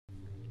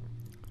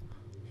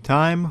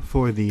Time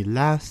for the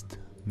last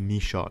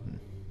mission.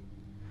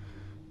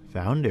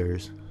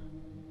 Founders.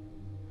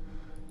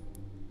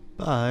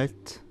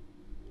 But...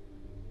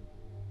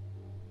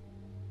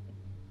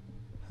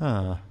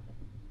 I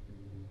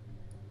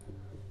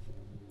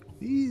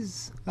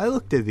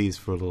looked at these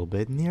for a little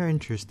bit and they're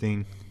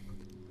interesting.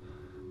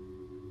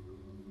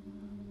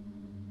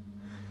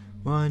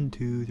 1,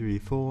 2, 3,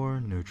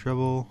 4, no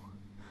trouble.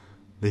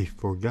 The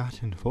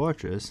Forgotten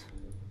Fortress.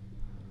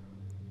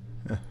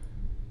 I'm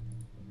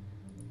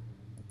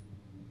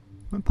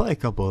gonna play a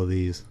couple of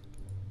these.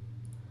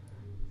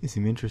 They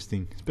seem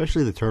interesting,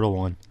 especially the turtle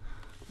one.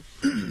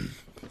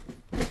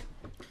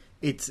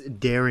 It's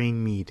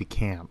daring me to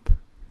camp.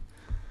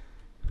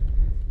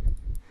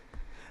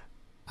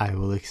 I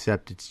will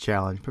accept its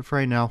challenge, but for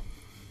right now,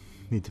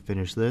 need to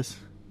finish this.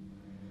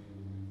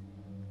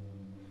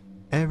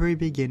 Every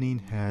beginning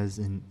has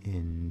an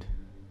end.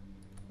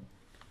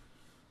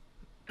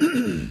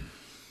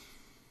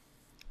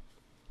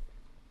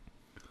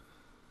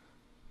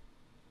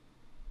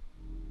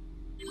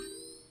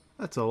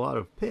 That's a lot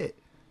of pit.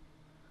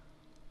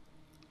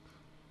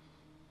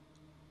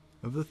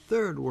 Of the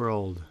third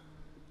world.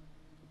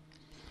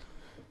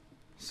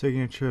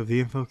 Signature of the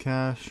info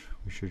cache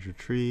we should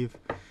retrieve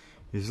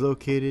is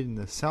located in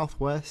the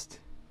southwest,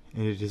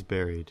 and it is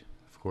buried,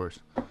 of course.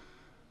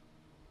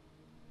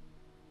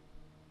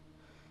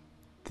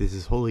 This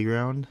is holy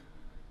ground.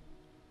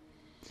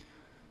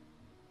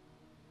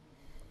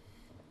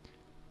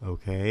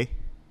 Okay.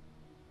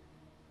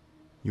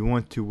 You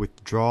want to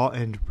withdraw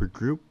and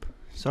regroup,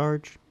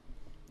 Sarge?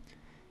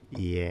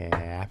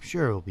 Yeah, I'm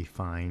sure it'll be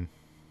fine.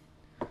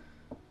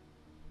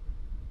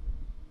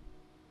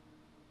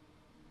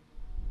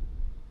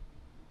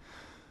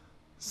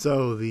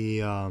 So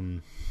the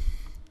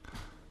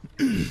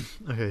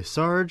okay,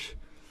 Sarge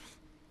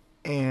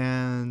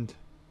and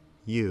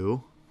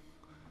you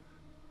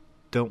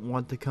don't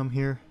want to come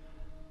here,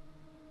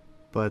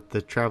 but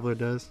the traveler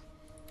does.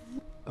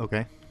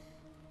 Okay.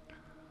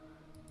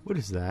 What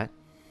is that?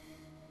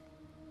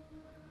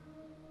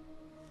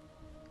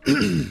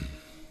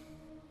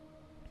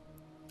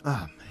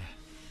 Ah, man.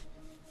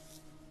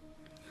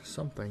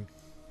 Something.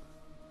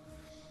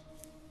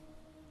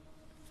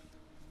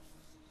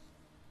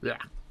 Yeah.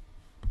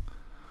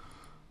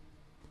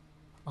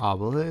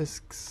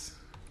 Obelisks.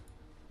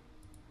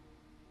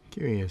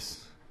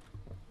 Curious.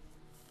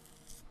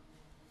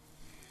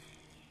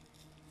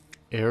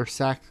 Air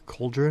sac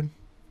cauldron.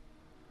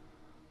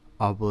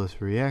 Obelisk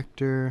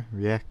reactor.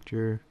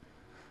 Reactor.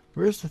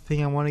 Where's the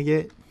thing I want to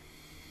get?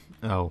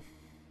 Oh.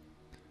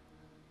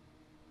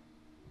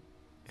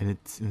 And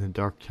it's in the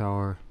dark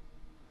tower.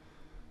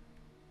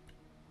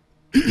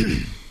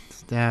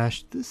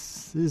 Stash.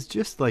 This is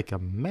just like a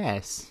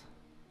mess.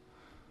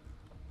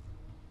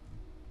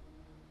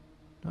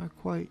 Not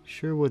quite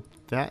sure what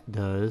that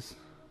does.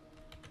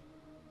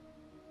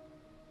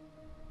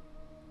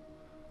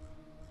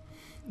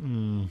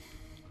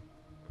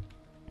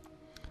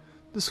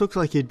 This looks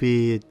like it'd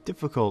be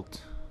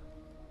difficult.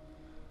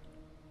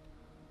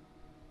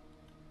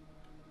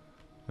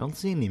 I don't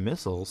see any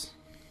missiles.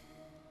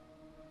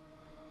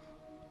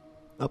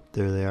 Up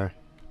there they are.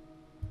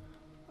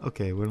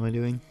 Okay, what am I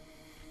doing?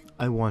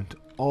 I want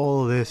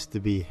all this to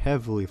be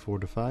heavily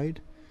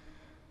fortified.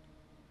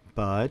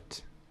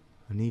 But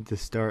I need to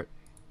start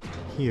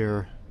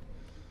here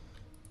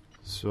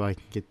so I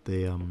can get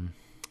the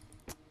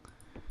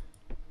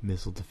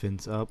missile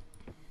defense up.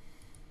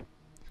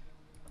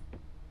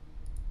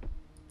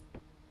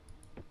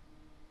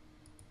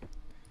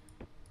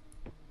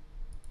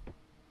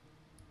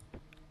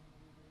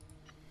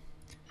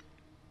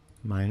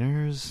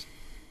 Miners.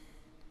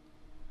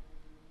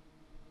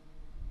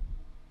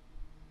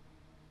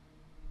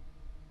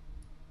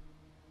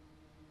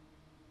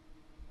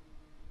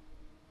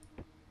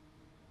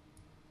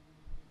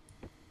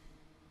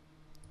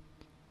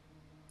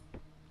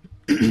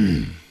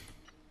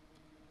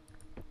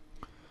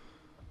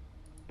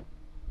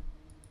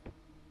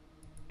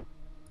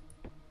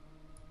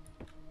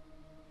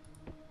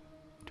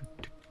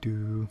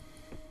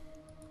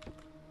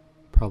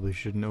 Probably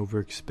shouldn't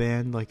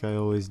overexpand like I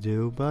always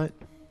do, but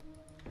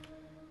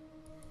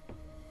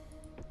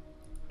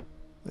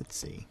let's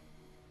see.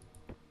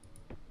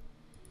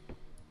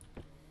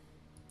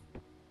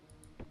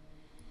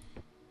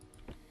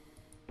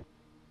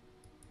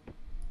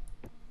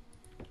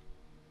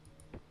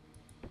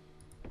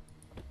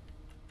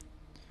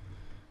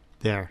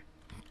 There.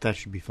 That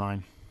should be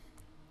fine.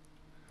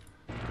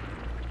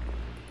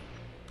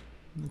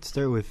 Let's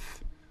start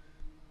with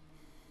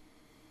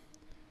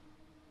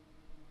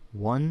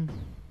 1,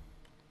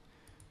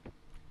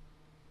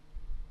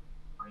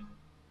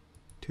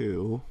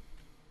 2.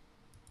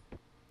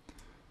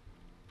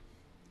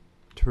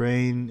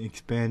 Terrain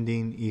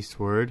expanding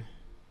eastward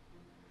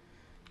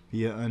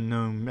via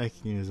unknown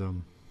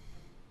mechanism.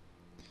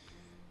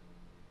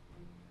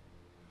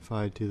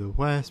 Fired to the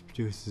west,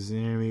 produces an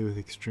enemy with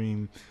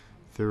extreme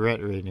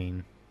threat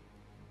rating.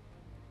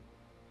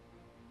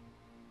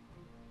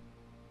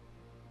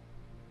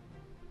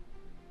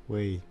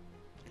 Wait.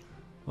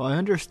 Well, I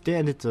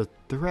understand it's a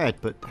threat,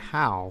 but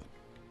how?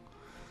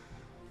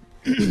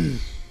 The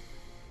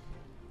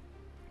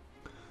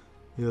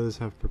others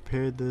have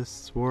prepared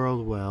this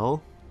world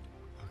well.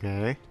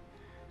 Okay.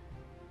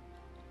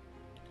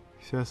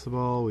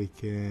 Accessible, we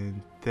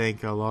can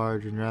thank a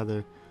large and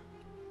rather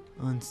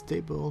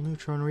unstable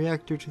neutron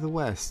reactor to the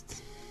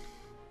west.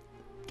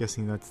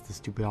 Guessing that's the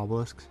stupid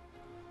obelisks.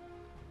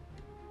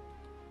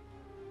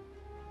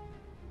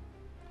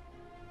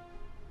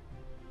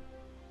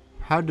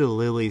 How do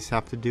lilies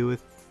have to do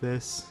with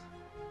this?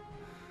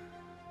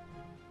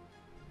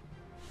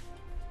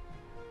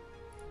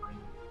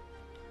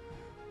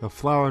 The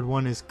flowered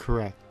one is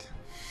correct.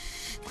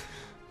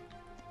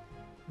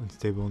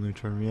 Unstable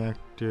neutron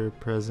reactor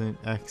present.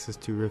 Access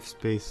to rift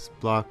space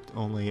blocked.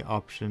 Only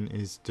option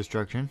is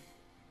destruction.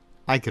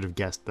 I could have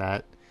guessed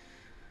that.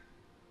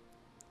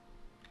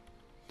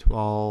 To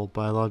all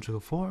biological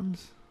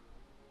forms.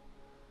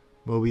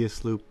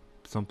 Mobius loop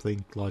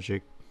something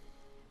logic.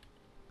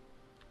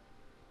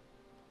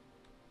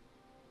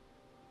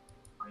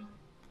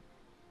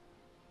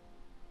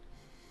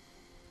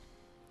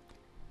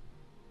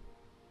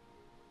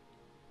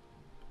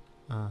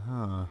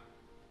 Uh-huh.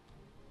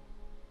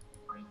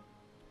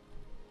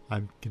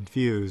 I'm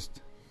confused.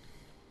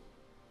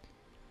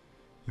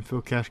 Info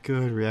cache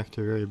good,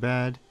 reactor very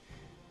bad.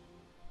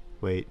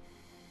 Wait.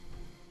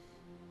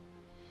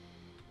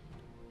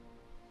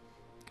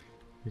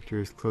 Reactor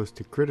is close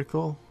to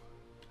critical.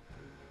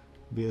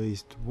 Be at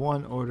least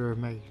one order of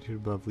magnitude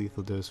above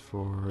lethal dose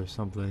for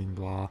something,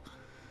 blah.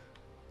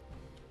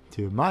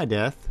 To my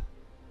death.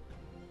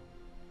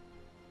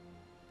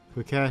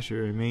 For cache, it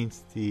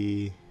remains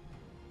the...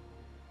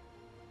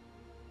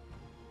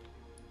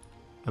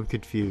 I'm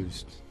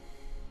confused.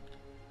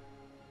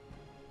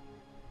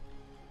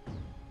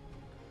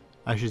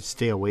 I should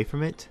stay away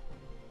from it?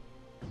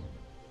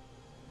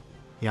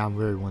 Yeah, I'm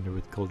very wondering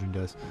what the cauldron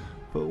does.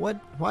 But what?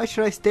 Why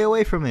should I stay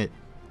away from it?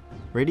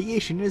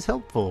 Radiation is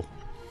helpful.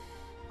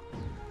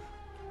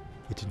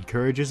 It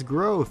encourages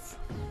growth.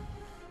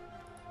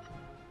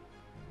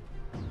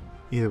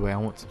 Either way, I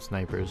want some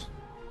snipers.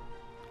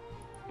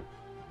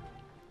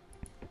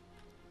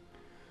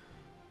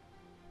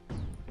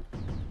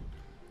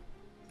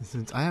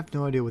 Since I have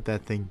no idea what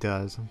that thing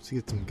does, let's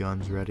get some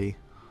guns ready.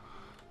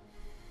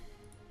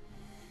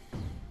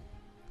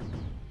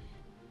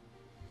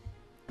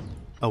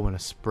 Oh, and a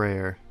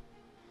sprayer.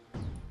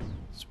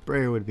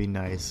 Sprayer would be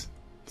nice.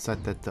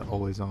 Set that to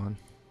always on.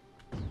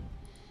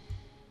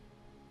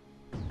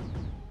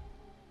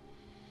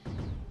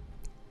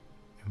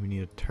 And we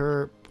need a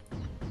terp.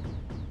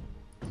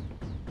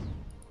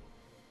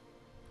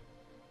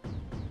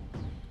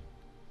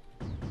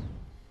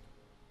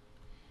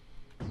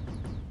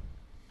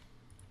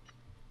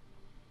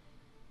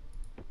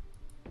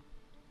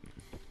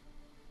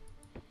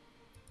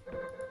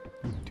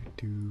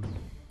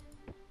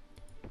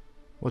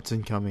 What's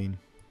incoming?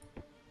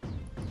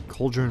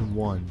 Cauldron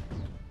 1.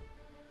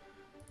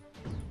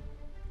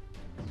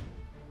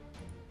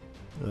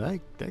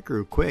 That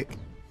grew quick.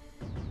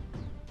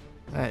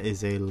 That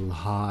is a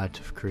lot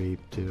of creep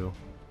too.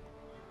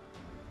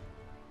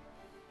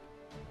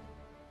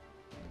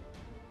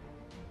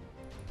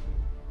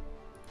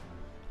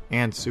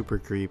 And super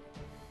creep.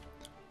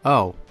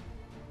 Oh.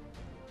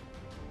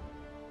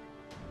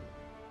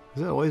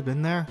 Has it always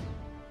been there?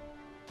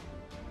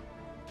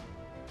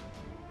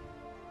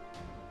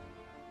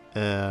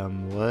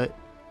 What?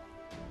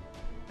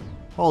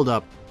 Hold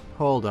up.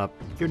 Hold up.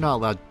 You're not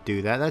allowed to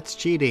do that. That's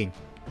cheating.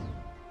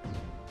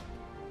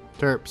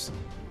 Terps,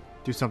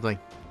 do something.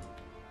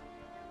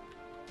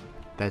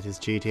 That is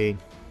cheating.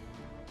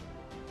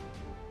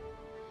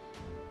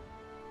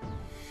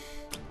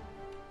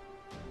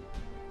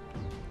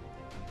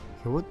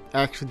 So what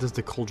actually does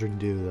the cauldron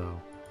do,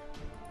 though?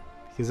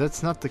 Because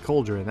that's not the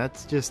cauldron.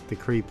 That's just the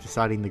creep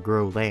deciding to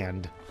grow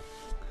land.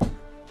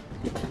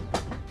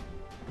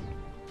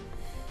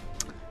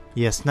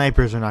 Yeah,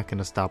 snipers are not going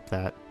to stop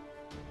that.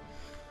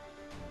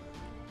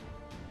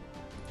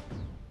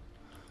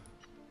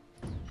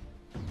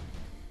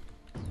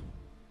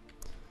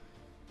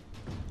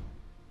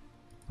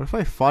 What if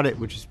I fought it,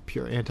 which is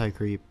pure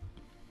anti-creep?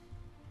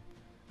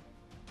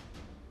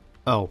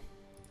 Oh.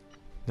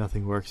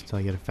 Nothing works until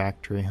I get a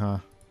factory, huh?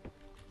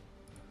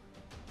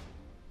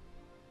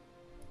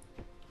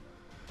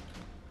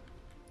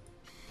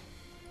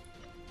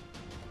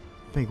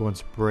 I think one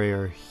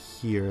sprayer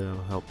here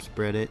will help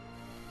spread it.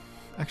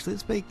 Actually,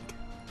 let's make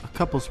a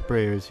couple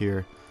sprayers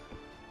here.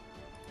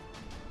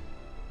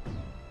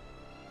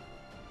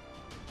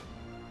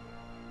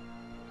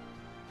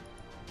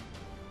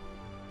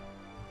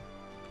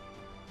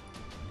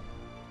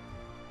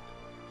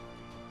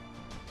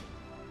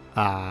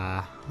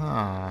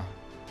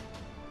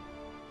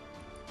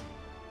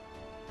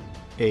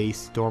 A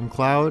storm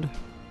cloud?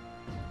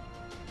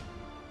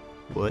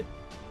 What?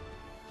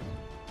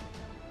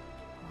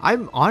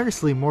 I'm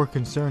honestly more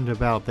concerned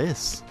about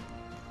this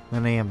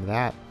than I am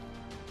that.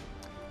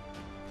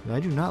 I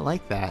do not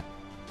like that.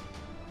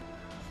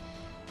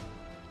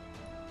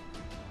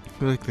 I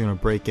feel like they're gonna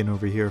break in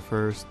over here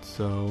first,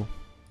 so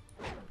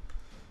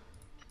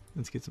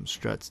Let's get some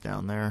struts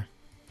down there.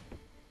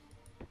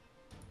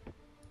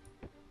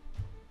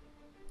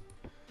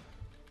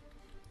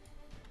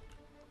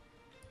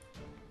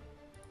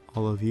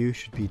 All of you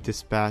should be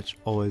dispatched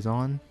always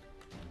on.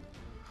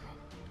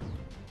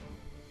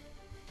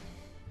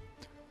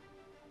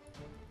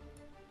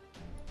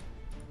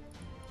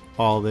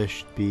 All this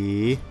should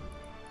be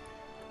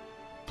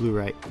blue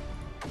right.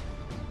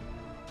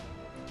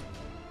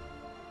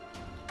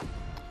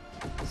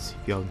 Let's see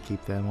if y'all can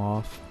keep them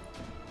off.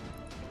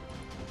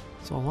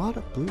 It's a lot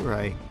of blue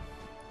right.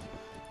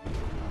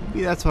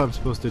 Maybe that's what I'm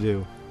supposed to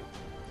do.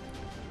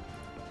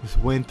 Just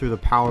win through the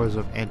powers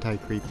of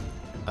anti-creep.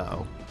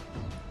 Uh-oh.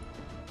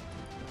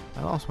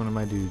 I lost one of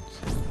my dudes.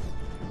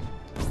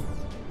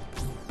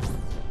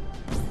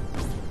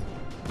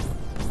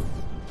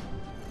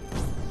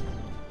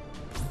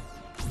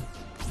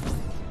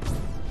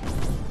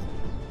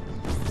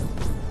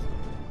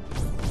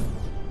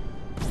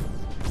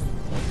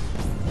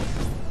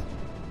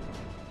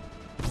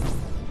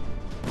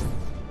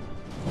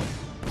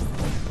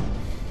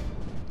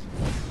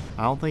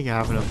 I don't think I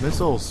have enough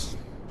missiles.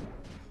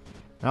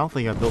 I don't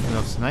think I built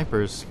enough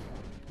snipers.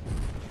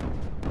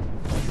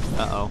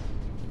 Uh-oh.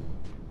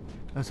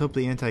 Let's hope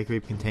the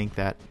anti-creep can tank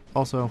that.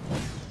 Also,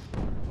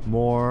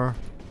 more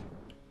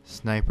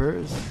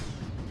snipers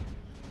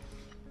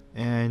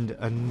and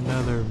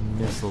another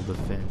missile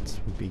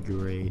defense would be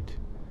great.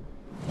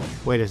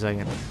 Wait a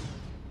second.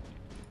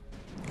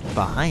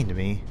 Behind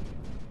me?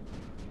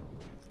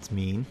 That's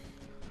mean.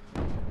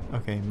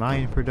 Okay,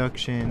 mine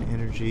production,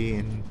 energy,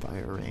 and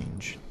fire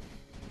range.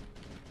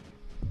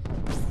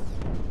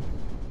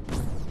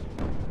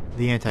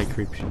 The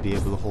anti-creep should be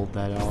able to hold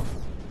that off.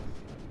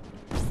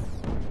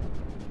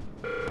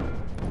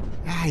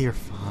 Ah, you're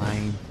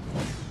fine.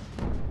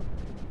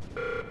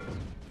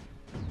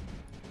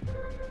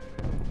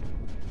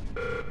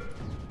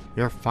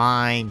 You're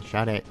fine.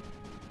 Shut it.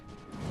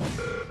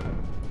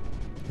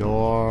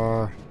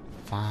 You're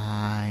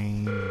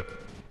fine.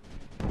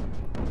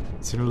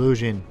 It's an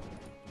illusion.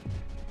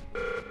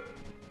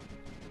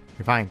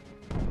 You're fine.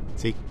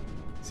 See?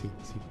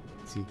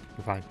 You're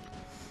fine.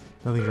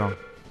 Nothing's wrong.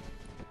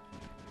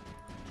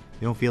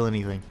 You don't feel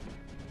anything.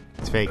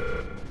 It's fake.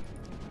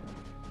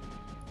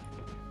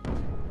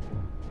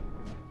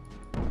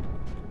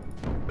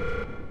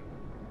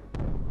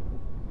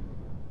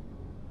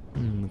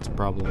 That's a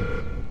problem.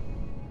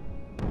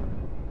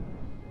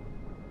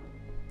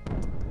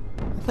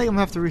 I think I'm gonna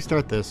have to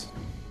restart this.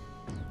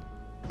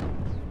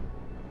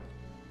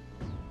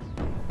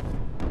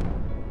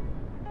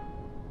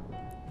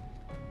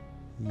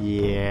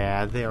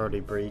 Yeah, they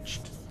already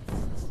breached.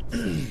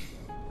 It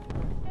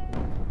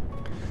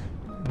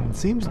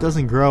seems it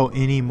doesn't grow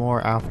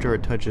anymore after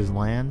it touches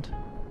land.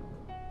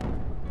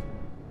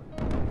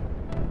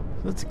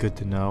 That's good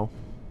to know.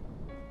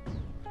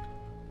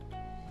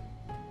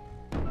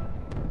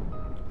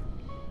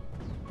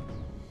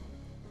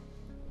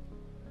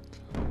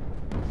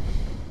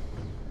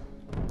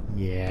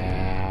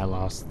 Yeah, I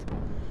lost.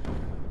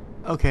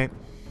 Okay.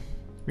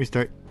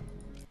 Restart.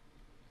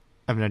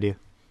 I have an idea.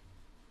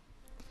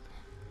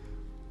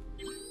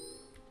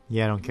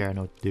 Yeah, I don't care. I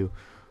know what to do.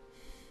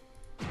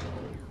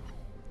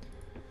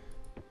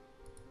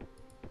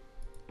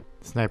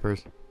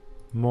 Snipers.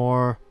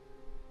 More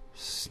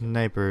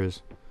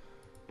snipers.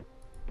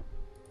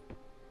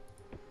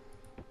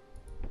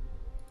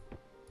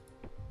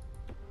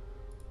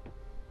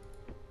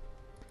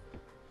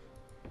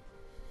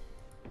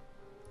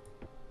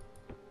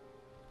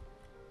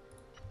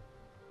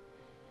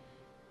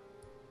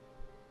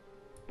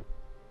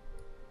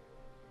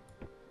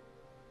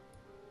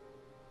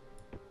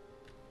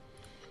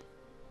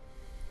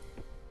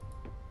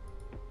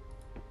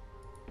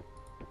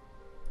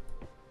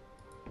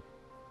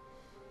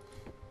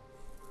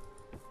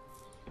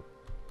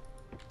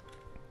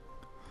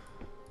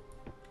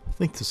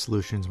 I think the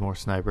solution's more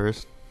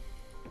snipers.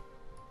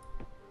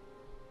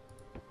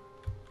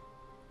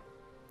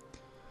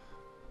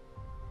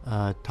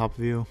 Top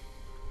view.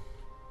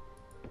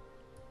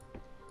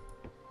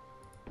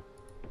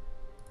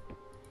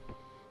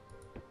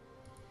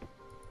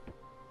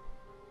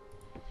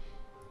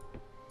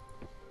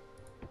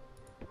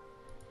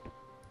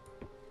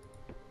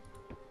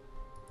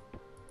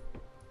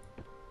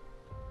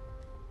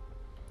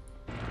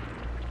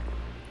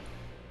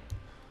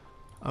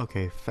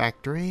 Okay,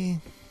 factory.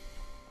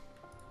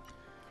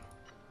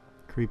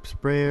 Creep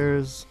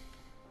sprayers.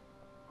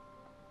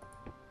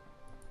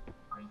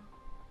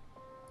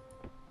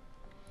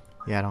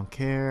 Yeah, I don't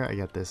care. I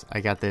got this.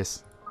 I got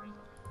this.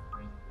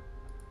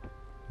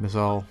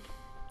 Missile.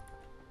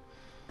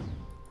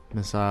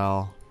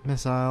 Missile.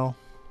 Missile.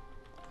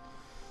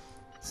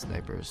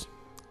 Snipers.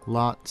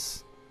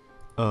 Lots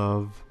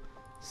of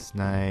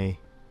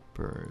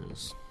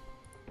snipers.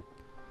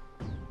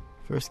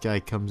 First guy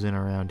comes in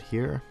around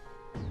here.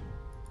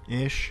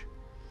 Ish.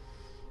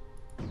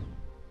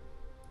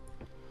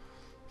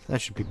 That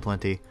should be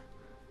plenty.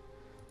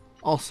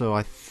 Also,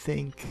 I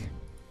think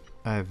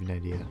I have an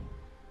idea.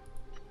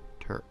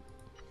 Turret.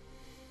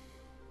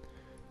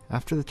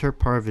 After the turret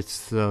part of it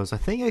slows, I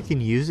think I can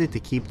use it to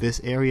keep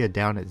this area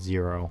down at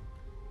 0.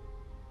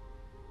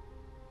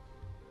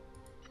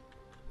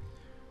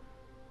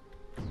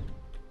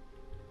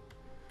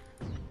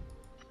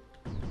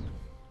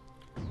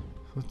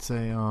 Let's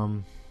say,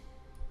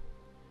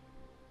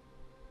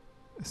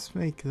 let's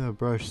make the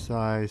brush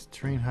size,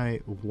 terrain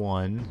height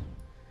 1.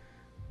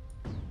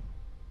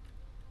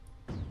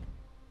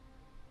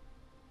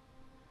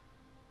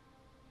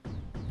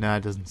 Nah,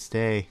 it doesn't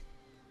stay.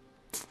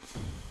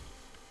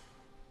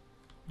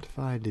 What if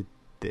I did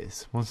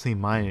this? Once they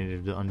mine it,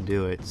 it'd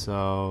undo it,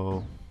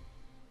 so...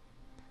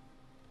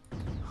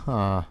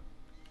 Huh.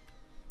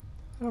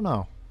 I don't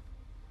know.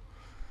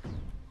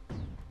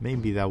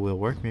 Maybe that will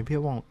work, maybe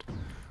it won't.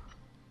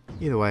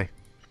 Either way,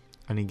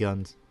 I need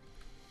guns.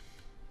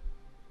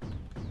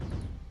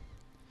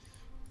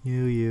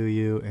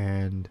 You,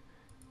 and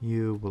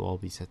you will all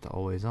be set to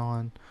always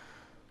on.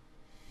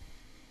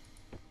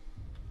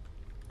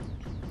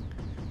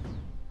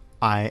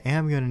 I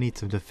am going to need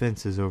some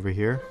defenses over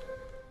here.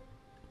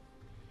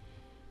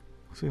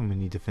 Looks like I'm going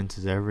to need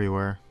defenses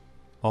everywhere.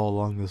 All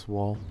along this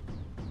wall.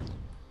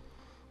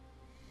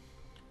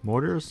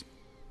 Mortars?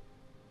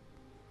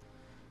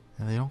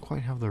 And they don't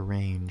quite have the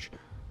range.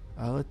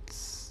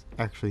 Let's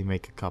actually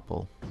make a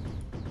couple.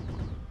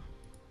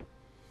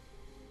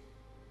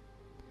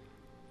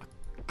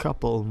 A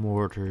couple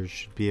mortars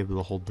should be able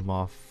to hold them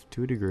off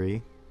to a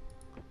degree.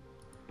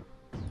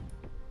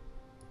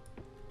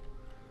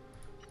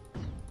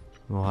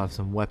 We'll have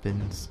some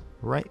weapons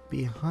right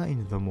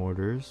behind the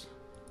mortars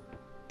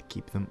to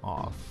keep them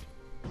off.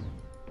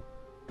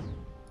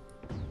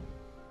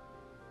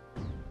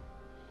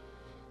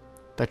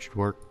 That should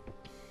work.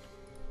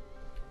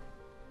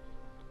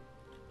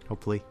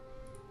 Hopefully.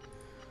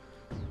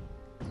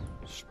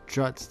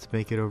 Struts to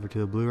make it over to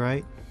the blue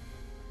right.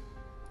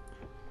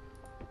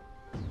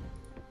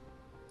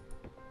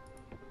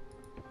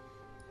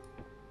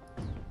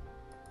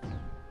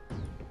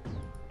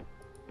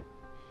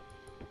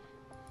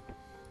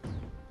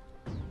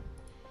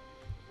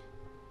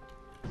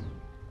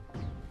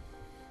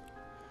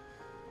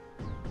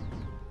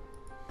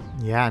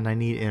 Yeah, and I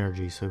need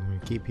energy, so I'm going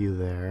to keep you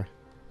there.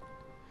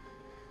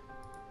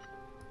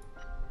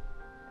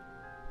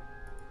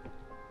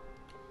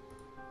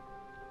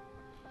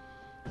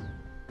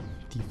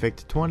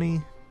 Defect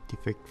 20,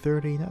 defect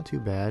 30, not too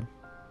bad.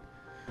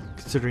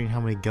 Considering how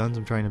many guns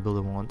I'm trying to build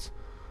at once.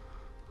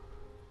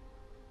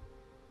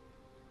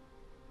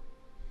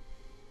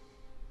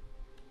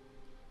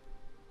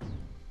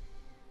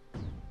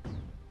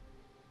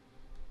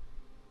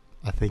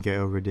 I think I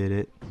overdid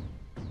it.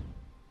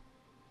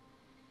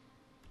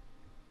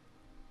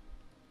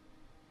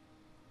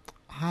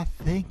 I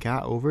think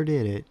I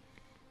overdid it.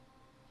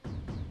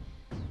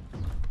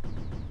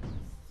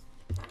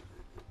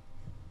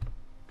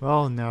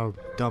 Well, now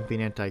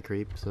dumping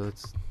anti-creep, so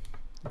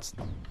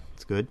it's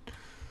good.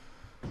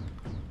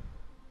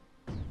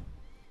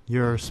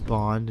 You're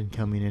spawned and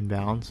coming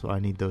inbound, so I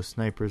need those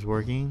snipers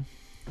working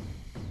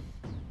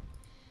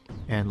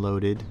and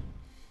loaded.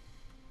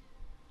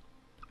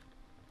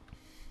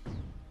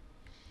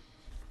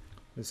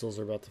 Missiles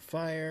are about to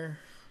fire.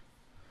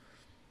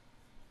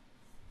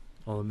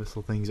 All the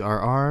missile things are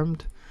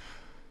armed.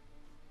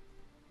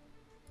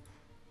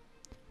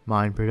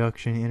 Mine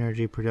production,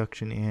 energy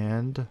production,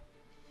 and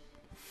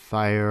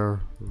fire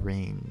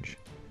range.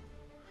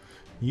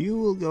 You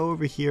will go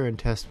over here and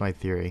test my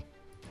theory.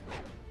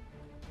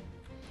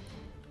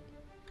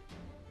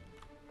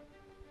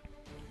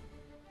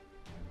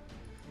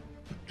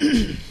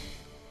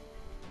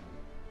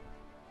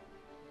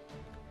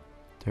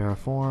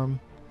 Terraform.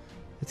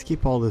 Let's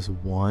keep all this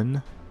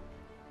 1.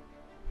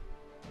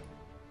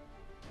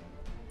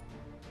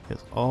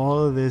 Yes, all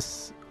of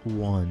this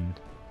 1.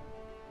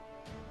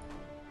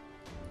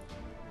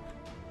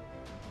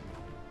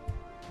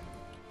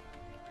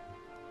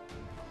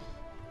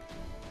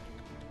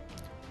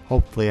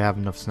 Hopefully I have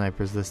enough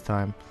snipers this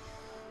time.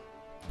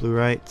 Blue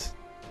right.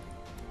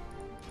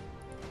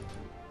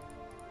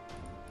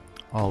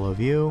 All of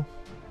you.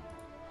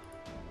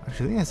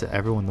 Actually, I think I said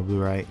everyone the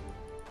blue right.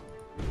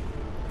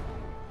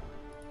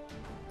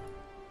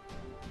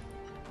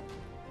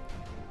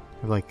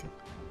 I have like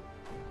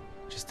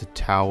just a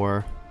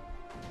tower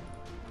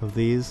of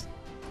these.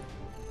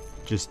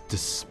 Just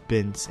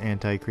dispense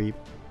anti-creep.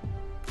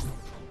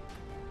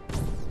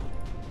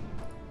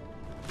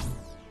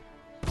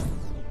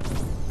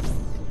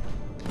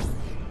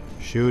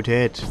 Shoot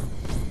it.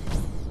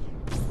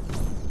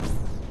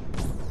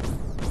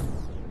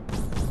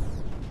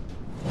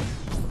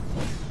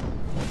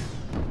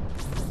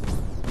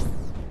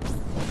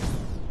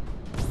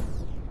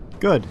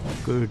 Good.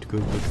 Good.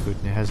 It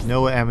has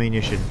no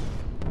ammunition.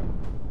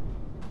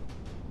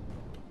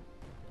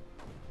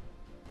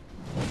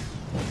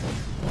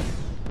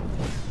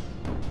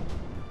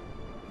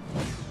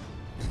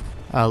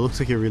 Looks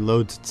like it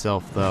reloads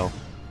itself though.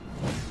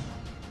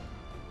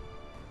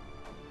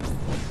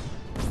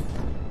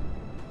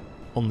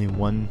 Only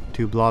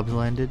 2 blobs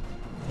landed.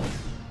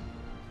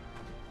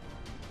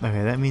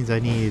 Okay, that means I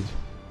need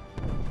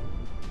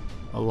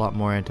a lot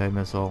more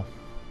anti-missile.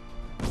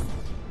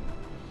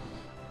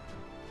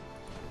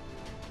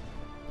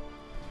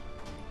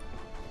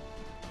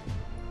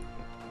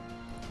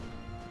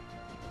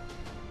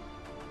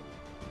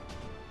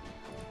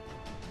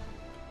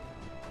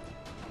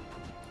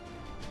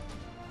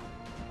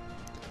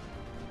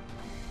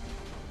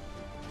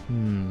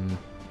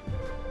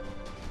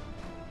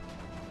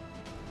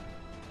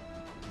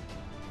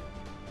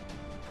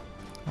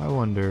 I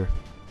wonder.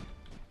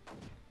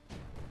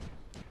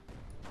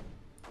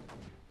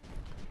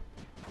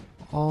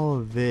 All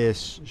of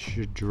this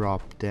should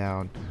drop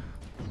down.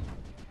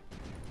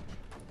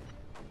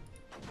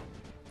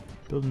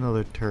 Build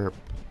another terp.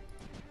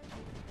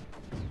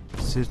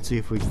 Let's see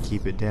if we can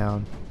keep it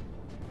down.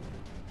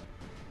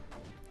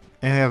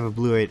 And I have a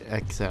blue 8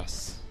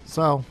 excess.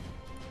 So,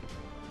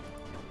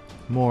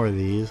 more of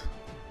these.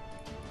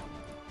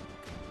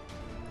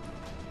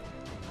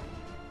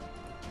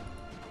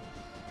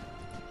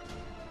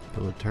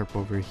 Build a terp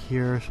over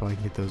here so I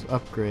can get those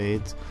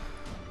upgrades.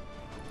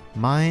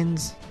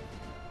 Mines.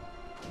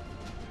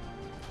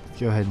 Let's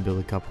go ahead and build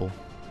a couple.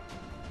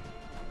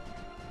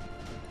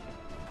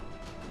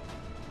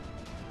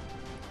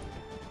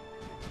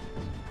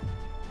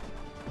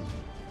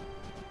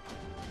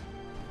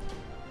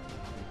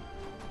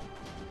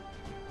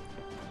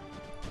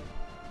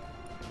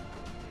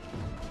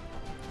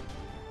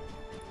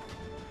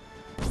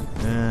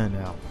 And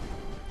now.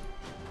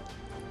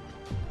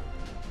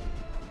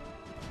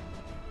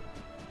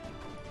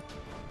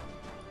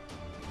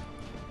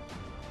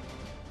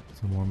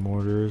 Some more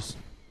mortars.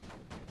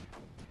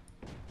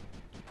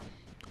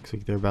 Looks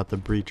like they're about to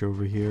breach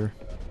over here.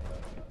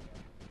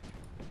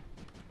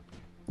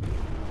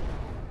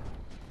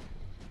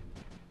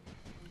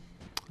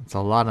 It's a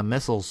lot of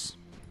missiles.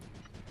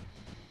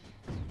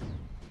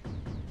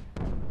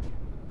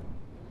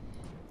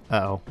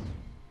 Uh-oh.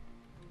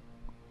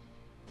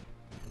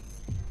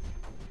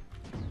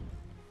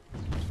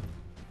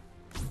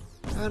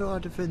 How do I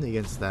defend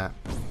against that?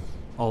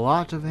 A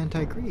lot of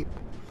anti-creep.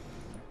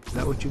 Is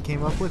that what you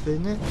came up with,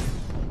 isn't it?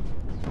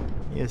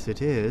 Yes,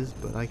 it is,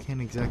 but I can't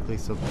exactly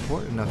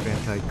support enough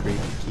anti-creep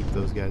to keep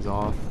those guys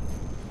off.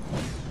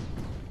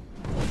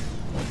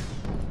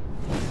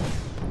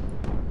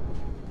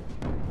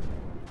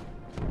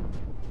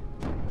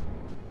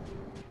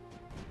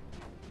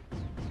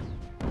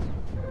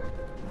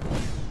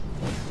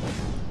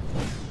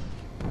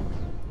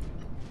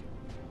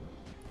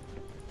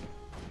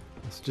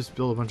 Let's just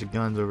build a bunch of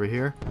guns over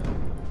here.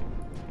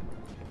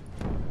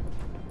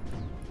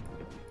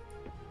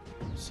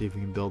 See if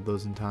we can build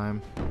those in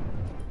time.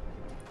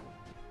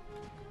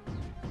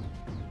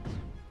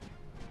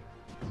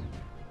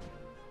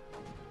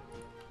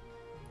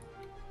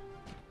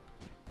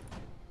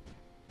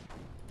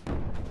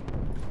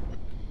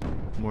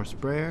 More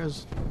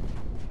sprayers.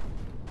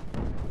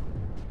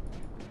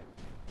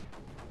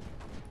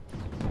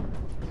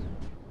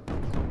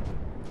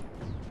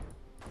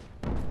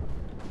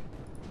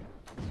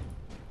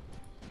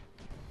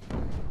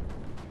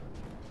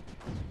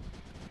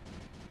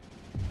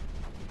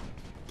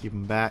 Keep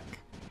them back.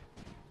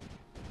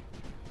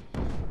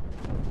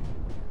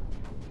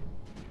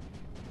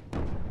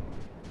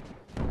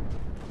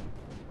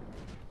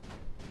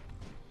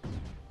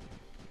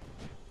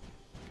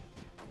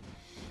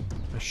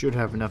 I should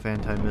have enough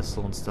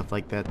anti-missile and stuff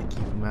like that to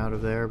keep them out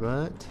of there,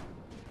 but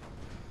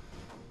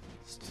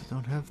still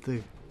don't have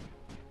the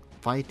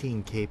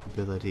fighting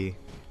capability.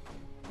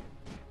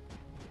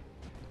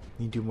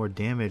 Need to do more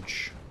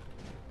damage.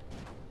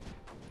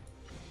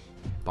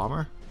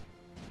 Bomber?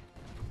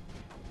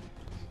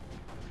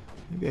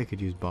 Maybe I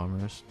could use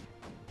bombers.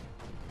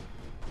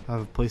 I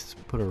have a place to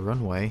put a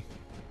runway.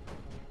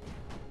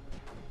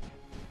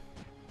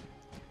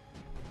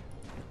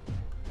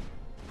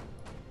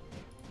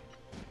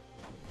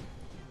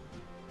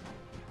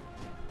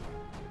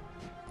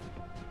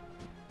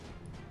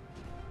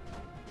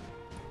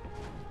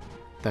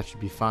 That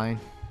should be fine.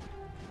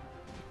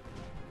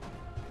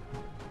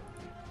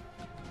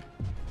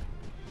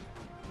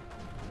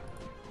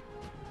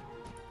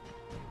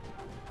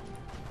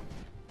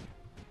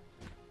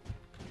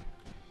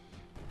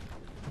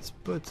 Let's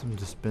put some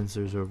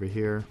dispensers over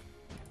here.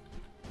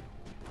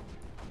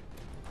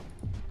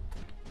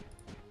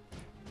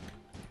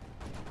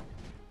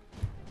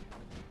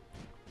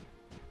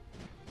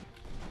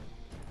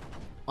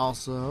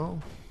 Also,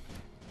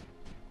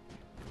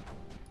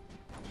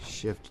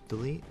 shift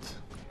delete.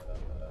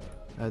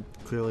 That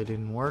clearly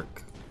didn't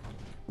work.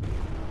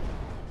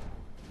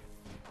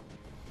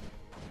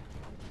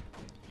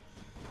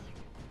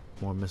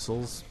 More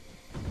missiles.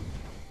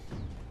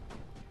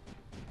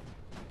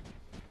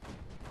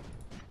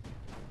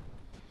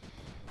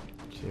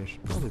 Okay, I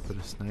should probably put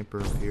a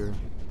sniper up here.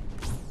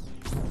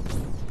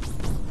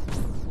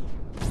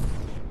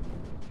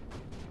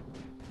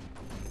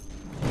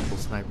 Couple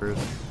snipers.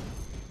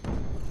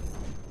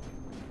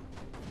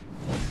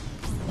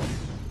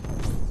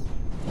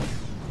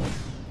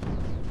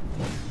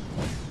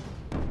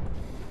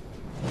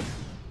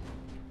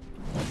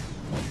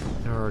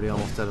 They're already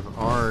almost out of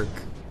arc.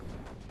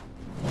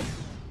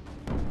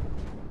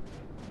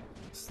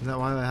 Isn't that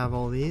why I have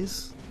all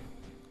these?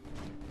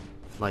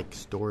 Like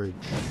storage.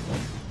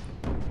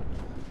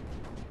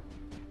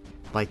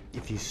 Like,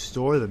 if you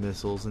store the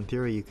missiles, in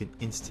theory you can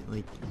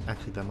instantly...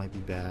 Actually, that might be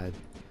bad.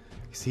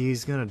 See,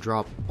 he's gonna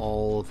drop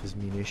all of his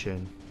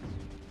munition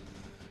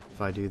if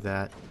I do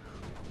that.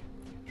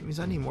 Which means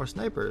I need more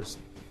snipers.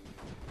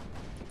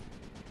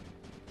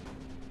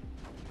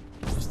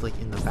 Just like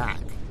in the back.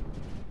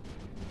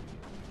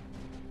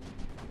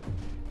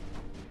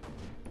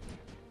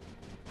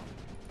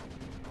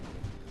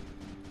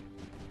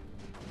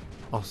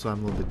 Also,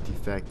 I'm a little bit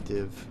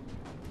defective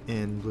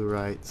in blue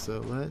right, so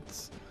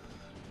let's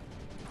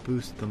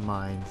boost the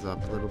mines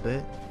up a little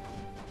bit.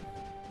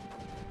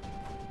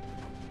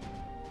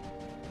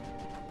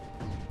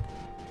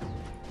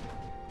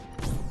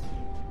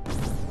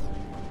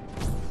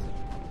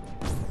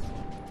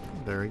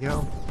 There we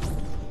go.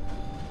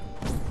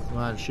 Come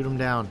on, shoot him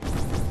down.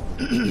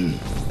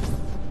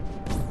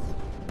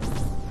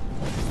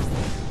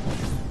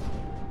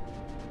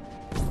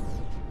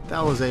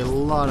 That was a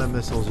lot of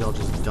missiles y'all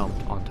just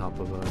dumped on top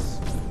of us.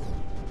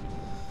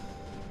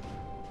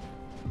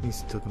 At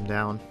least took him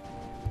down.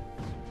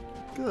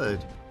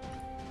 Good.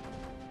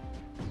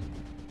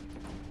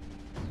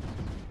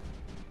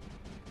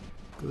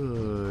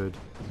 Good.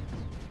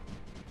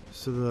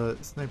 So the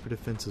sniper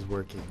defense is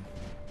working.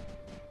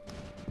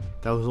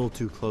 That was a little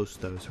too close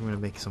though, so we're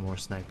gonna make some more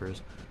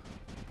snipers.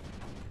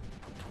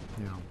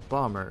 Now,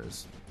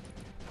 bombers.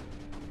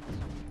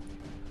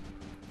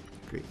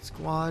 Great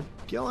squad.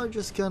 Y'all are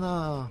just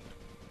gonna...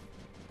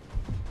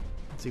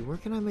 Let's see, where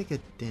can I make a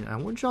dent? I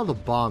want y'all to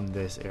bomb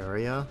this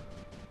area.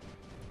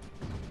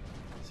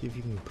 See if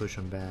you can push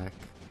them back.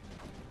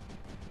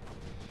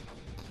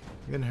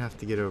 We're gonna have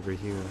to get over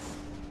here.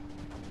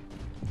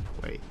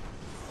 Wait.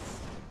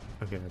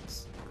 Okay,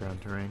 that's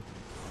ground terrain.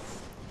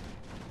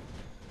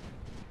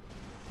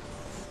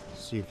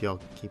 See if y'all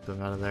keep them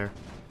out of there.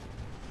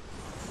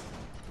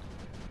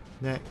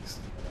 Next,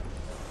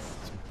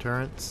 some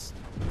turrets.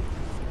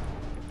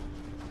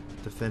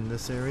 Defend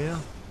this area.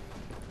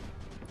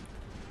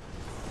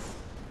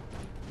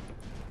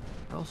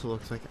 It also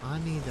looks like I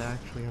need to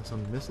actually have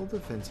some missile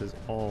defenses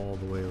all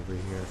the way over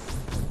here.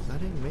 I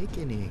didn't make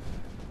any.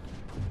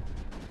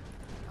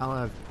 I'll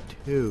have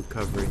 2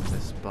 covering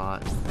this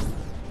spot.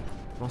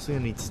 I'm also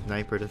gonna need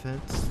sniper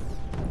defense.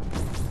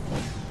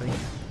 I think,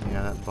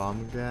 yeah, that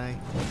bomb guy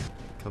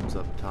comes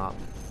up top.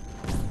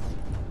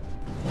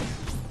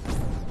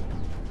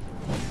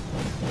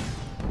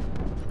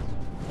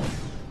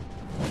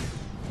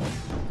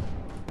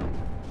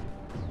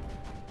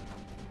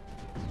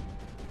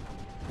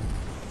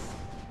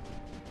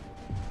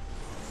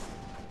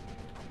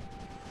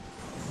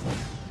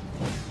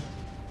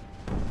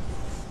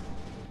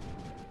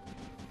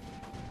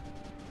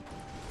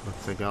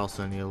 Looks like I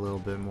also need a little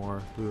bit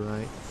more blue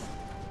right.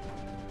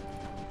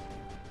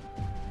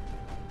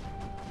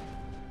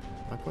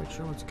 Not quite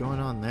sure what's going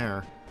on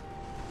there.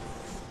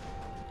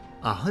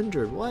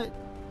 100, what?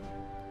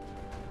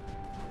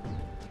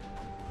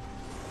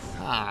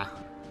 Ah.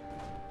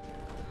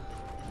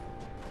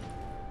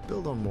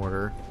 Build a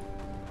mortar.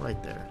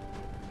 Right there.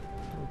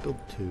 I'll build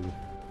 2.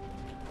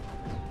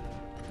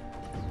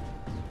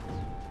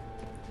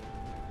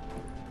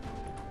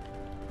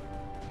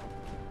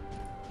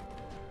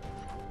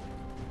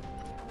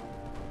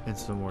 And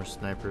some more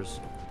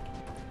snipers.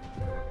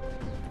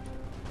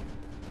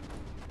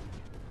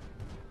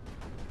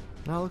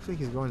 Now it looks like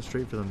he's going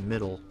straight for the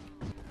middle.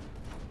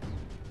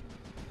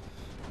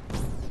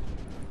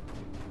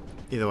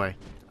 Either way,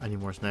 I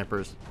need more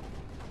snipers.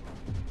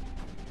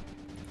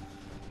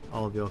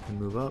 All of y'all can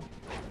move up.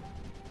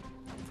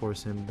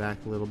 Force him back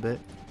a little bit.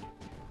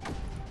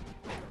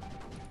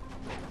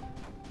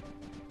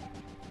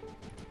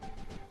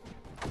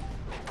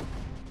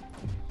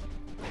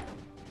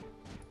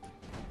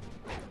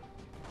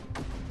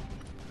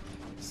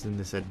 Send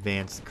this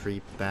advanced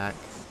creep back.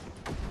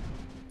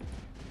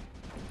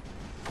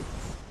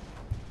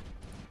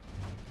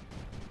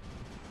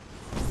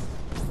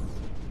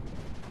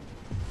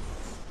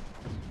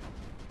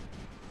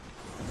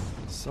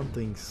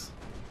 Something's...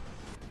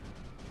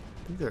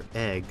 I think they're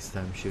eggs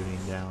that I'm shooting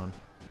down.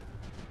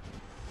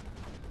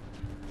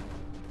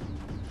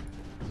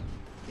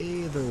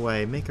 Either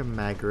way, make a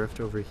mag rift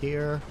over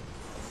here.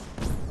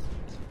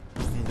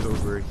 And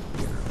over here.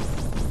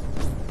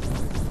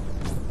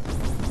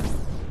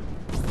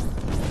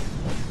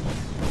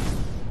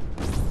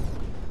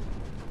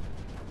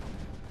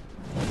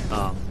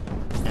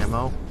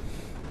 Ammo.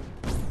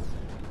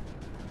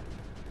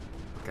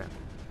 Okay.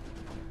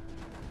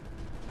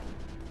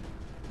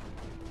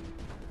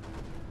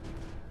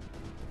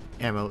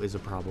 Ammo is a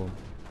problem.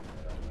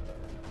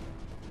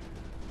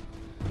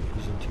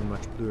 Using too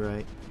much blue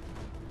right.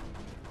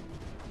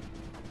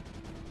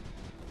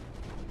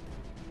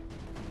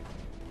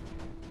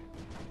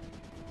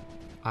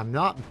 I'm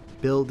not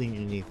building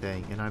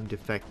anything and I'm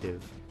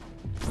defective.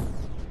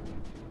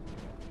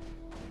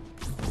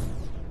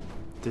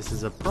 This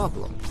is a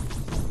problem.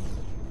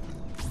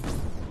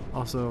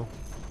 Also,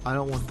 I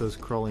don't want those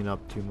crawling up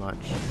too much.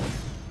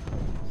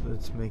 So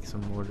Let's make some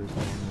mortars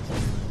along this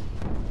line.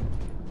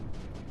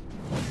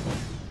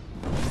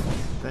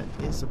 That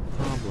is a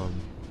problem.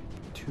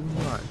 Too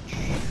much.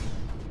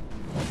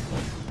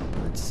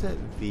 Let's set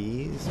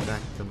these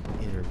back to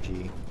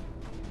energy.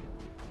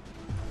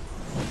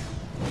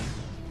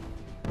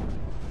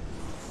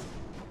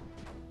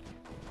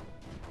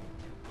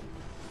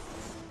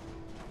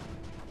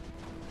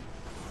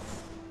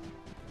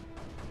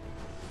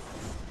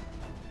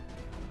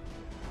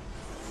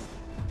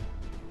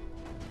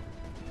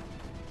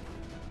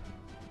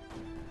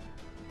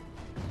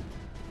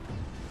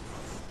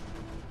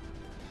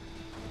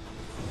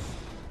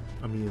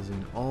 I'm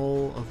using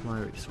all of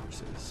my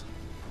resources.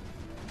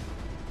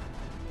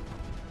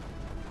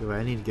 Anyway,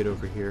 I need to get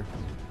over here.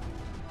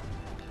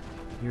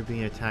 You're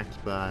being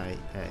attacked by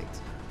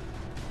eggs.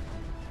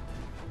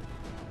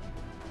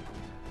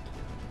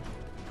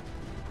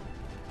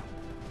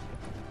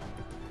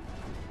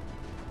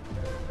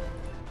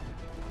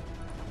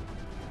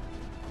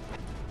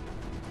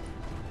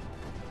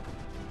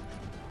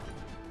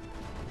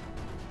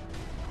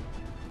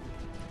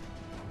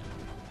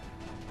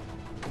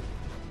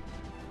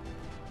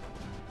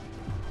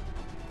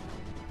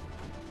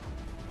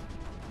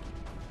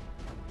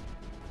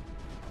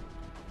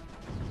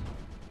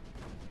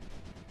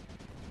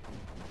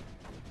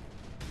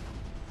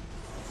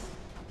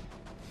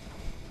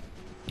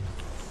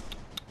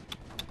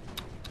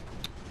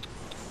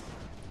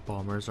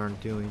 Bombers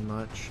aren't doing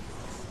much.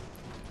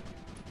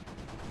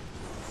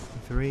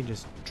 3,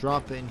 just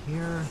drop it in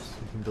here so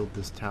we can build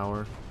this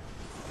tower.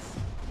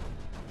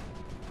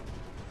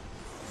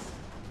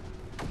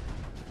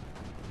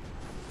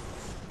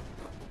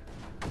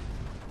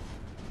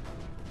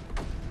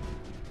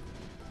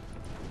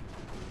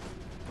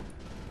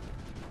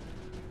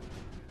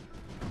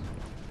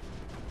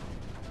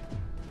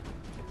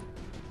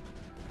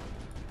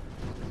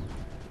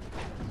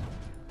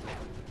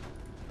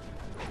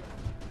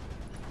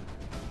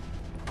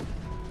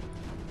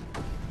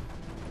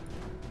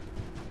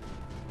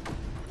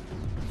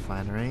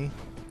 Refinery.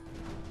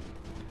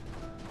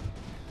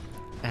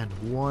 And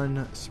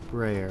 1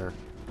 sprayer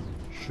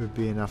should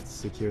be enough to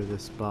secure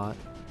this spot.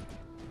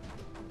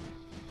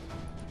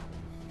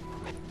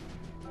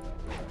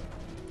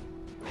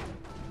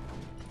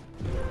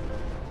 I'm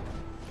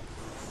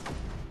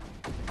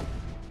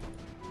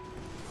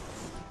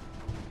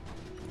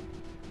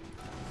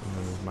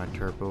gonna move my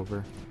turp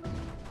over.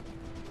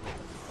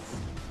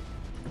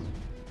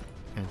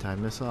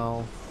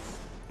 Anti-missile.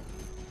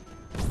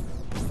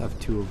 I have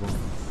 2 of them.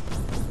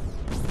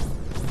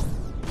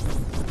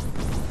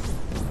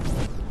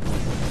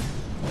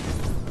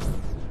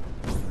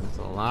 That's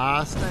a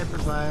lot of sniper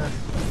fire.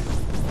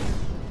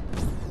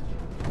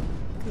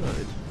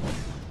 Good.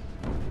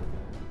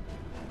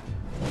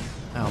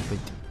 I don't think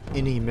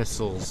any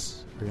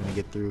missiles are gonna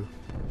get through.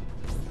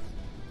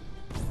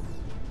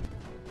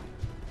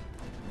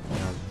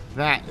 Now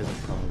that is a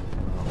problem.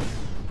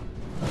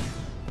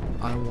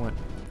 I want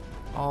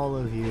all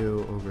of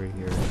you over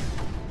here.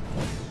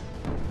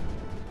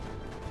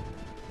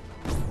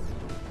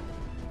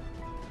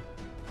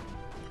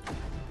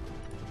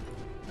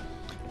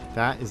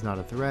 That is not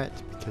a threat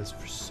because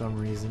for some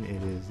reason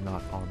it is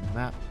not on the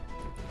map.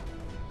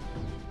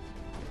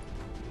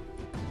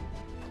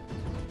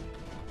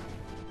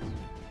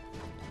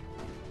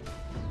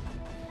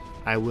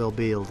 I will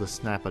be able to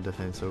snap a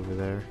defense over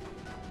there.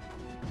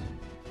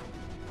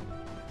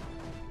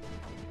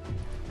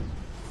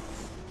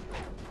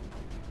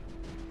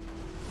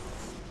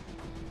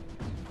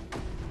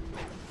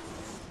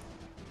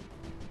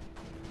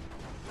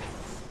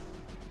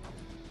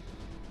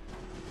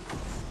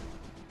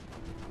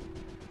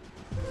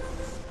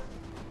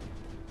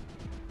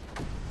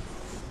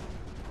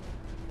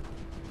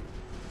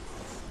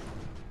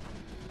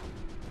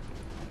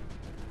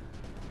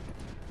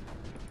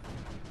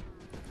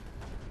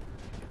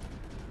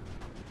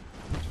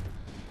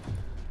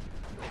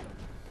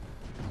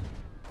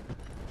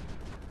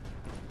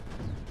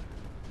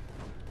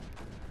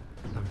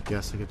 I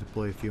guess I get to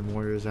play a few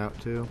mortars out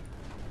too.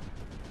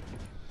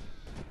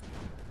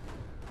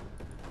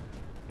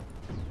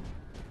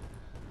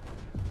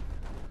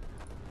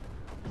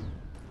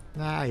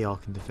 Nah, y'all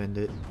can defend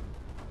it.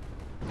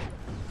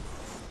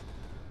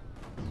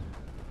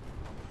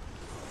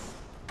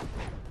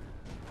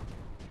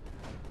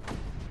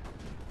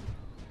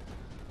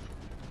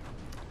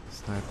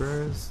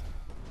 Snipers.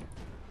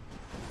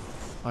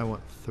 I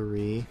want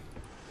 3.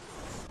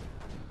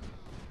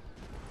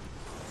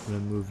 I'm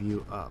gonna move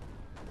you up.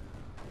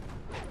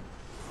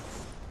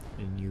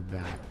 And you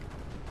back.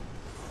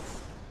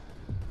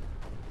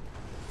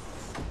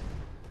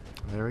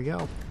 There we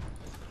go.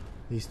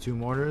 These 2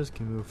 mortars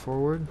can move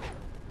forward.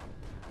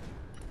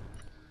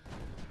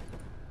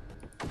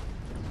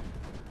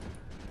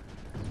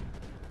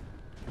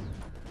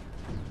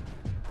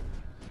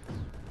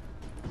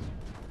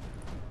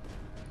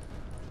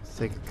 Let's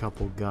take a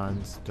couple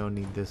guns. Don't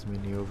need this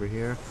many over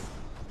here.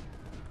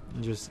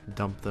 And just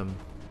dump them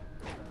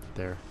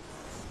there.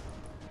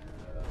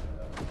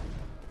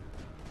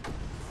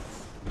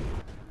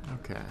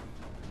 Okay.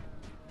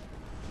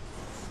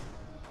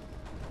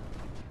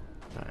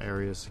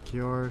 area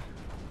secured.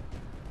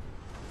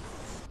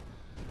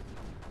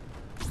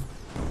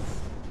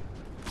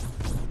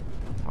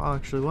 Well,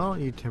 actually, why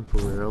don't you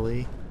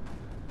temporarily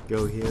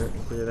go here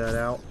and clear that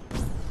out?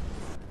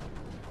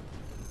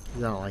 I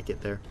don't like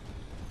it there.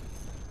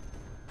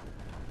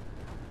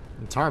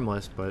 It's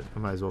harmless, but I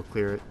might as well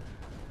clear it.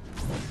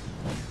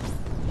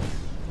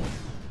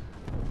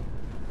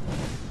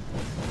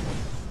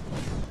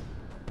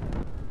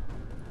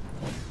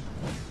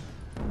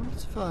 What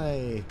if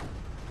I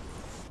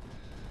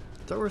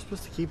thought we were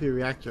supposed to keep the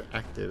reactor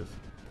active?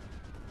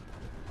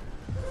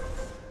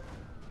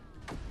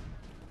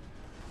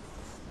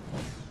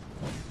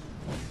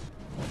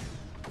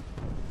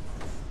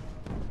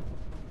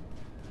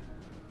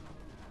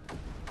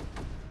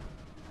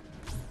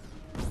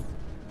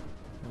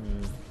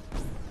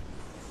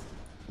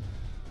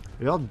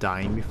 Are y'all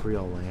dying before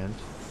y'all land?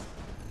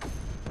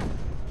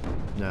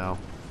 No.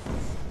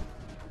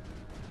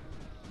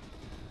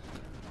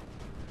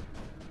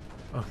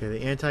 Okay,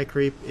 the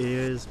anti-creep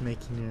is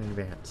making an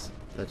advance.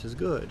 That is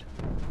good.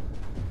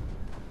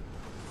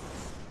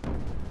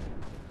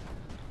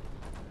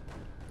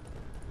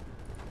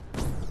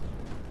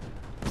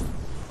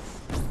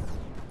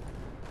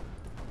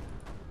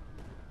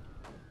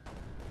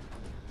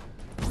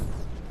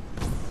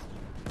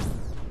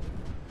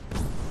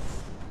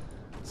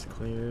 It's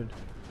cleared.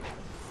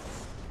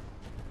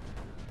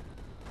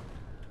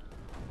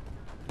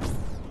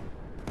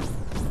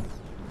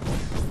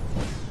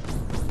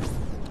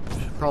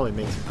 Probably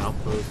make some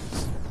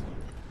outposts.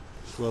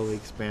 Slowly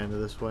expand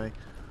this way.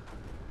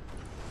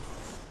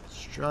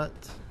 Strut.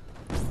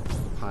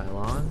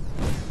 Pylon.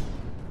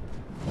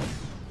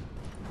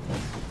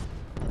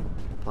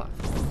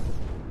 Platform.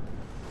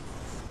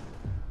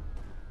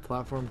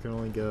 Platform can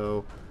only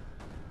go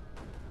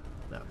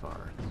that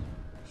far.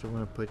 So we're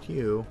going to put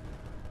you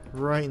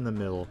right in the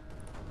middle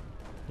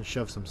and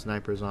shove some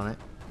snipers on it.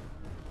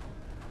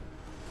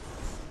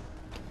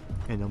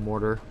 And a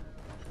mortar.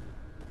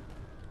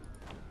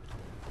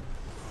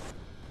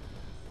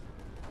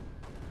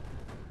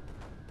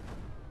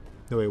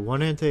 No, wait,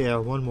 one anti-air,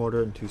 one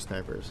mortar, and 2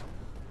 snipers.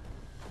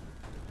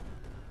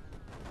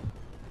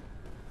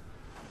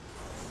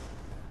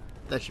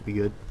 That should be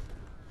good.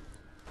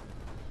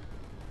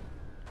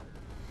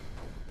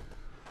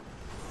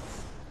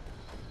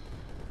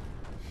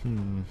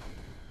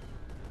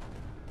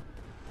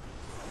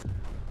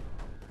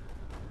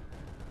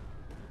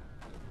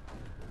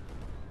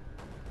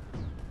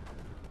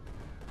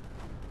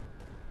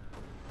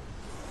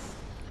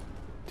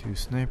 Two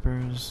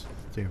snipers.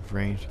 They have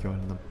range going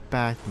in the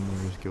back. The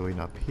mortars going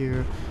up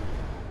here.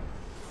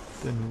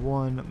 Then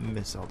 1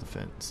 missile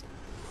defense.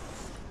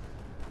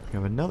 We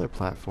have another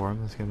platform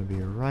that's going to be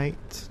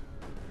right.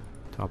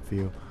 Top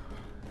view.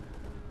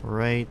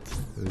 Right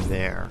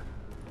there.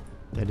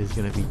 That is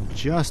going to be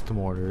just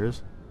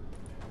mortars.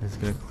 It's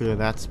going to clear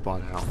that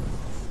spot out.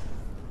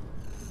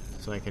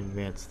 So I can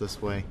advance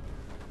this way.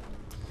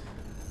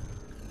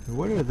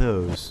 What are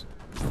those?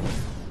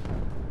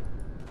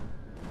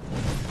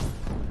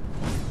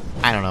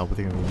 I don't know, but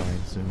they're going to be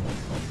mine soon.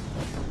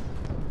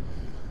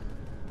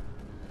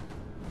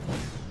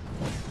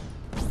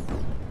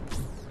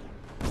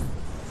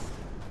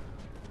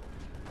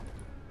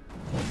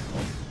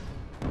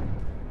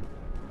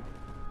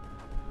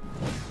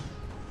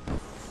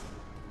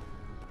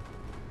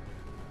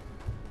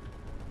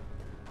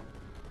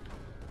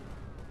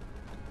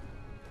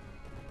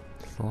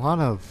 There's a lot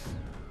of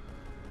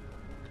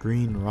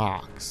green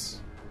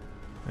rocks.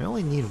 I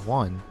only need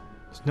 1.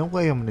 There's no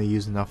way I'm going to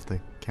use enough to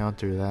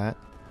counter that.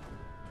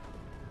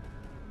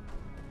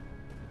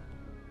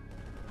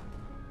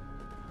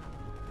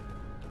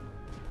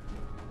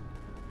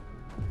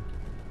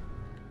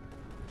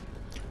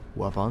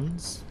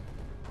 Weapons.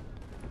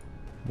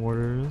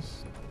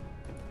 Mortars.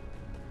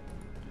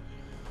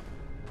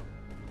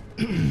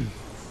 Should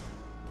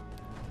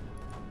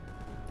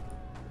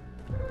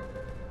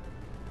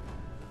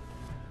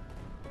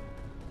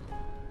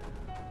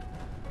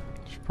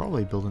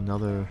probably build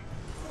another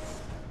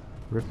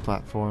rift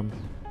platform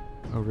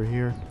over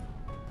here.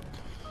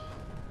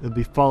 It'll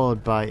be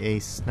followed by a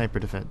sniper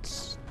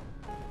defense.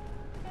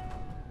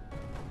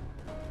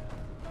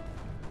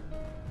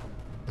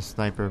 A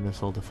sniper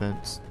missile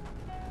defense.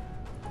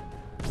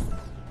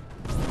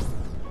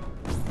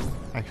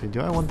 Actually, do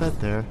I want that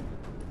there?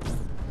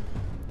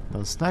 No,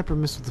 the sniper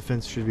missile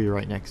defense should be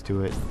right next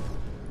to it.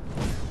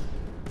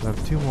 I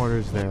have 2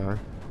 mortars there.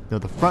 No,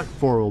 the front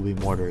 4 will be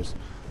mortars.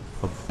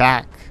 The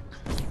back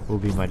will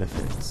be my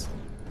defense.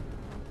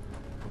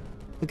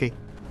 Okay.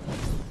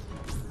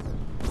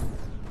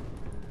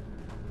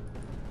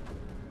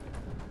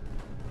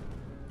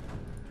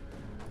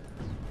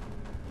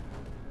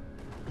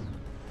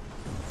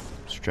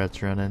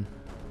 Struts running.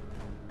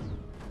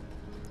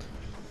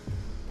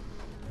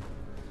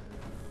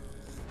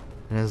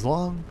 And as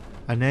long...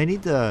 And I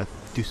need to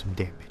do some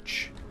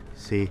damage.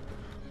 See? If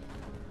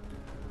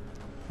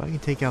I can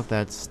take out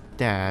that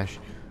stash,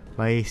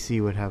 my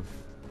AC would have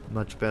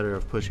much better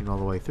of pushing all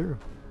the way through.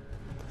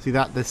 See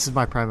that? This is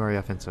my primary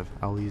offensive.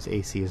 I'll use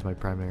AC as my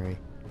primary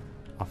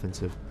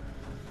offensive.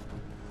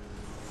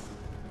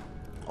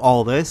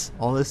 All this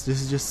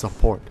is just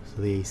support,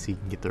 so the AC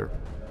can get through.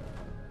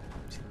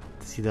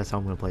 See, that's how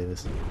I'm gonna play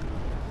this.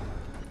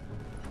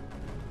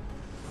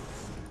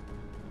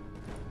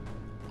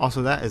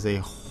 Also, that is a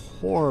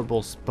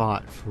horrible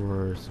spot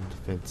for some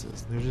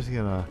defenses. They're just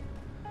gonna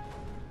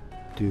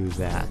do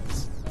that.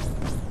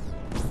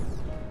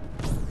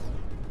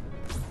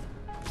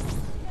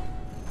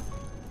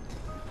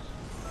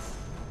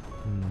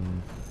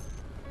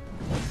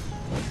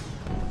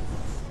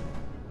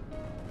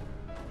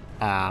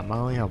 I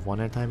only have one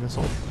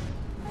anti-missile.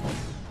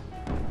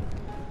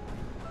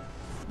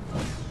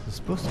 It's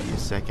supposed to be a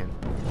second.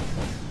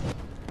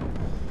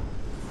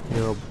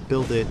 Here, I'll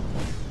build it.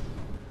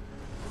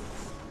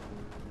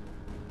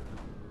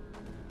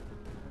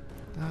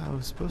 I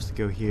was supposed to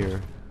go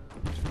here.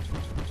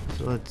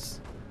 So let's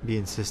be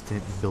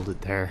insistent and build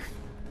it there.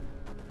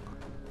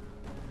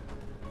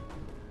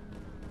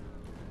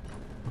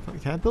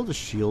 Can I build a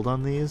shield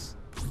on these?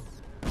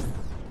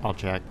 I'll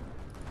check.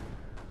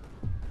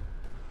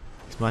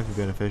 This might be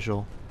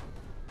beneficial.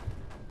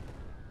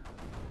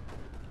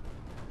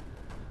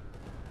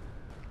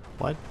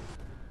 What?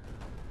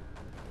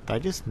 Did I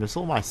just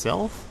missile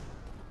myself?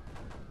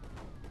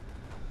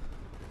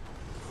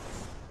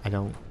 I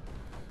don't.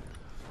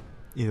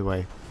 Either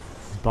way,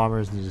 these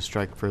bombers need to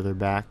strike further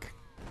back.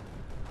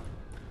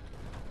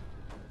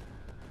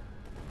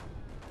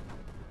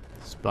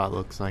 This spot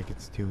looks like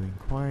it's doing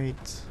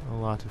quite a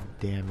lot of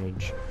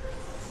damage.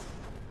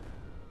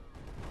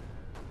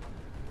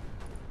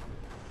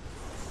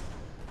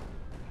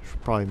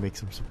 Should probably make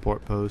some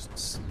support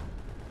posts.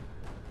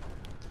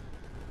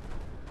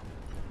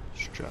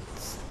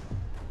 Struts.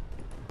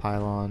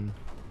 Pylon.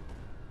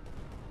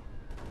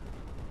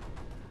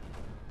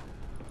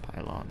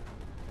 Pylon.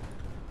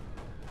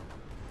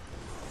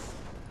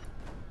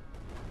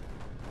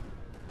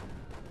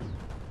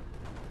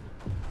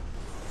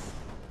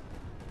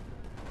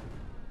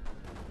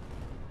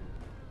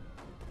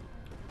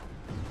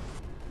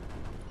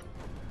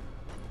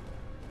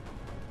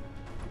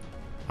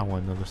 I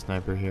want another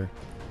sniper here.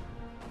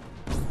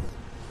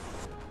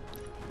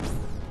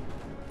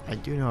 I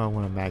do know I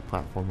want a mag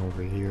platform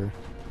over here.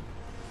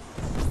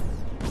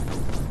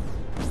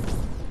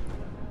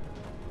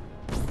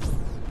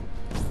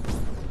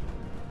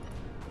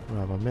 We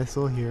have a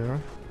missile here.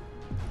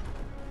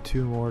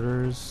 2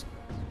 mortars.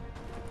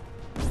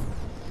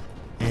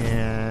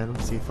 And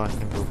let's see if I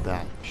can build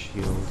that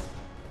shield.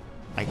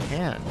 I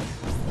can.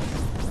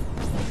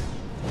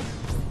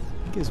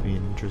 It gives me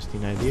an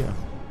interesting idea.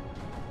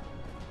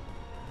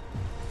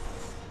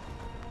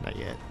 Not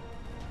yet.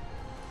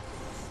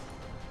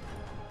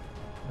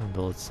 And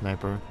build a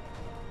sniper.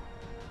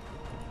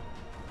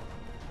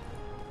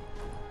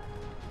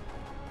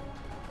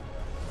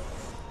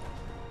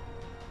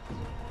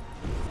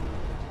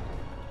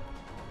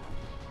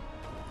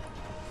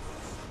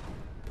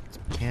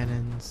 Some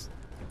cannons.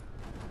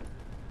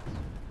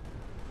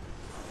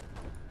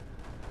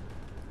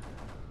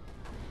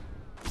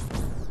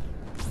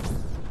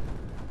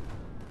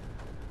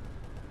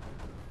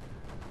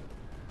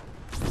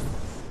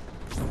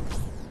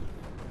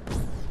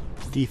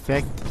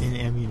 Defect in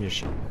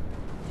ammunition.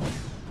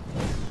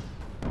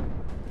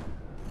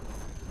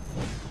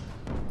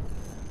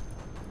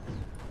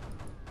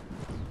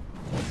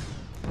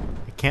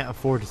 I can't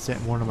afford to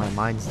send one of my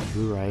mines to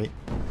blue right.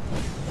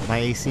 My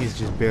AC is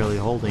just barely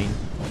holding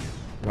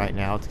right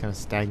now. It's kind of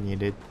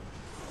stagnated.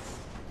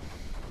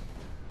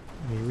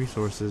 I need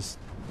resources.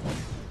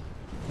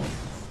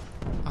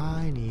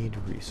 I need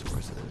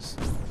resources.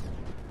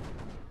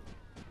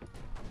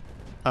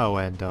 Oh,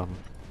 and I'm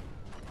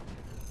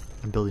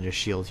building a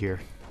shield here.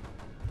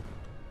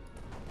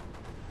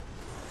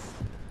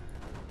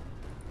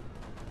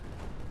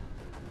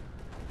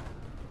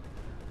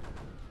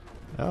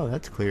 Oh,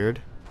 that's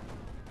cleared.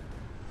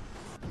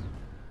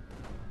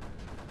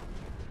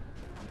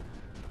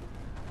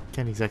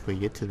 Can't exactly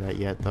get to that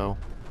yet, though.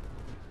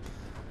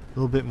 A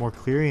little bit more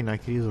clearing, I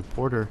could use a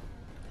porter.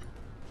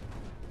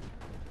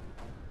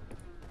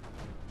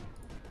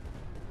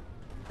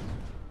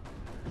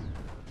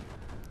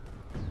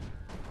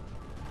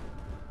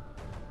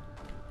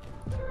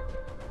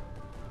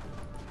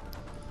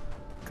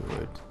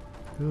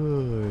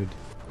 Good.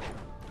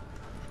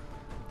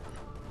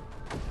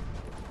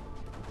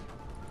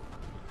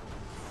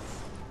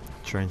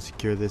 Try and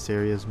secure this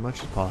area as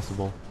much as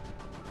possible.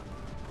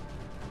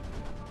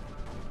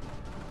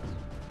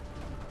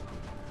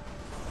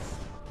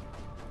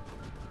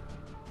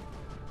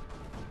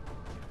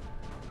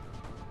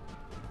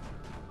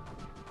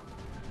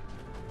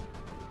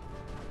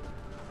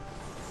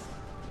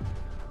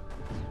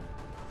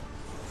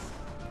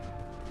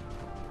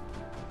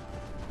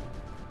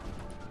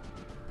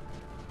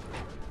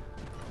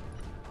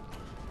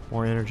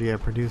 More energy I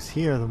produce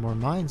here, the more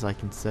mines I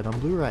can set on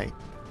blue right.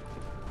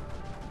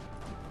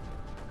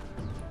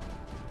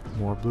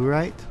 More blue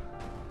right,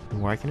 the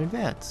more I can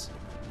advance.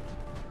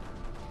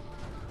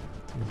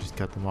 Let me just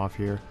cut them off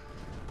here.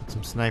 Put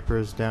some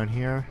snipers down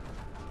here.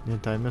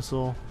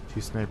 Anti-missile, 2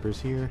 snipers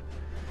here.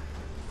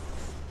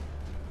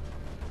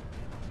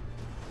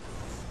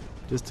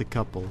 Just a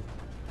couple.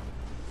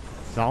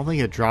 So I don't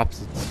think it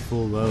drops its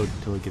full load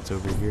until it gets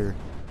over here.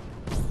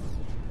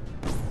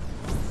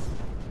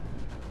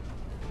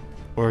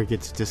 Or it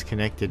gets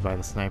disconnected by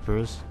the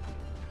snipers.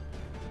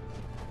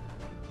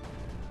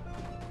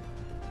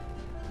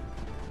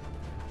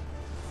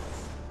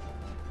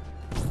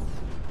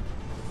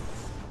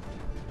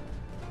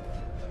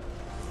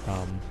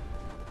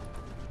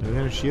 Are we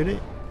gonna shoot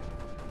it?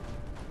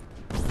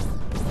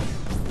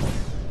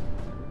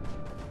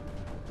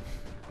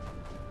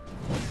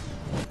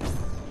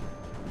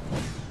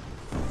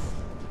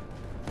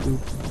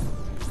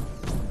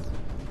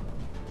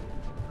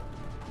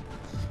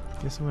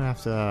 Guess I'm gonna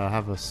have to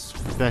have a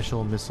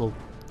special missile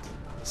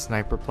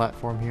sniper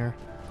platform here.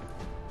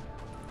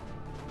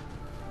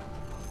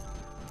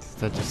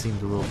 That just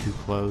seems a little too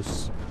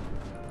close.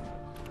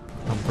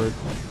 Comfort.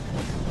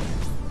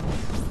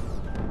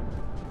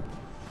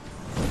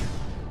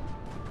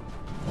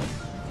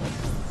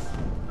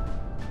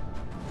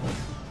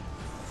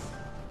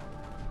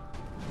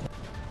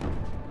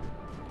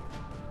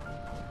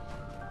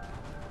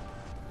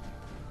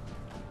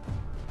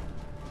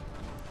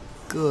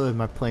 Good,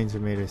 my planes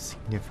have made a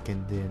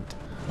significant dent.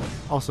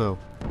 Also,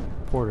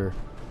 Porter.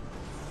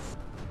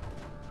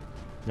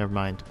 Never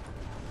mind.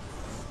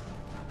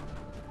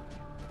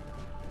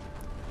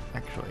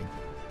 Actually,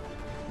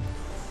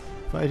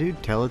 if I do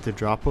tell it to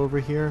drop over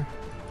here,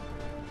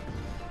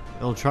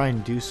 it'll try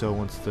and do so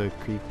once the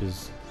creep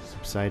is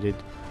subsided.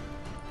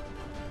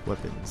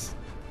 Weapons.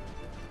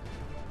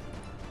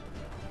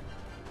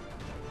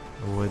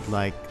 I would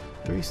like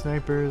 3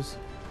 snipers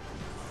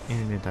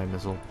and an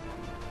anti-missile.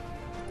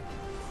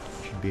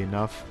 Should be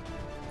enough.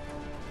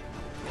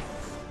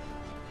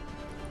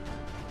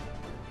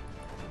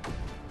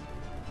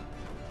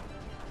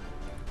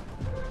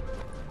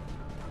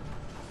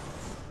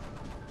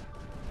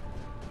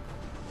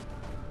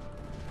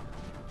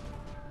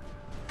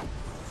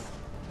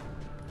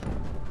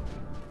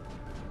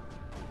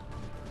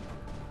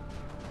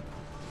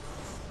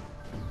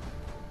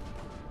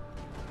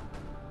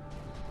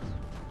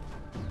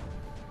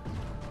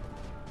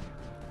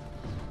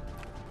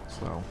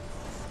 So,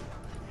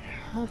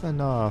 I have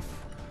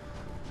enough.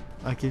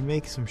 I can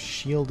make some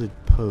shielded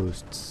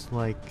posts,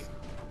 like...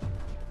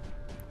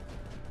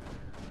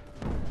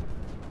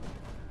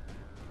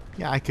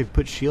 Yeah, I could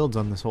put shields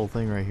on this whole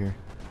thing right here.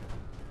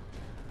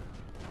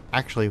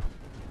 Actually,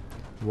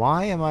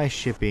 why am I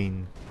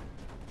shipping?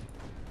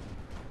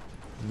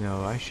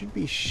 No, I should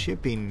be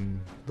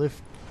shipping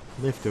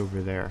lift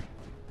over there.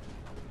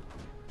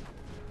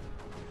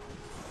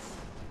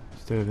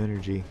 Instead of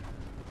energy.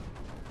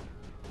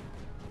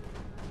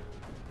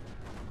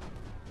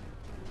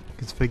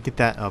 Because if I get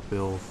that up,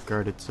 it'll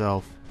guard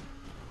itself.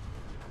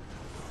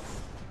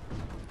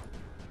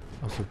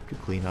 Also, to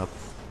clean up.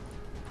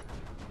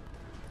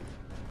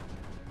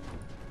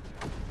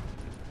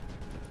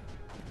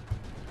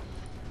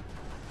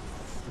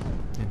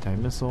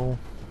 Anti-missile.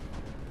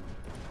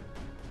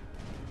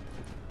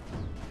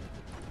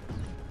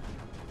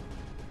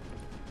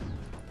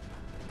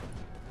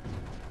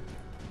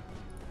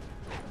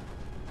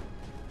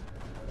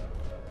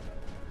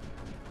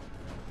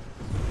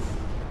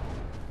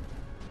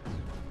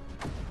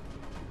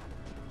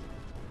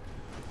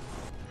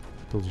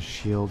 Build a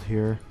shield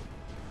here.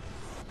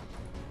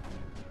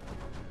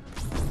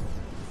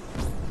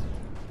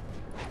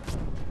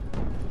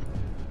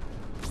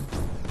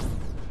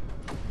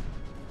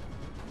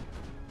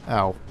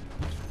 Ow.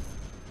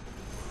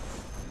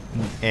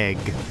 An egg.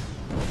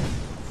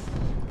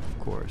 Of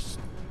course.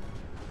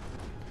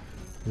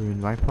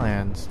 Ruined my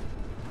plans.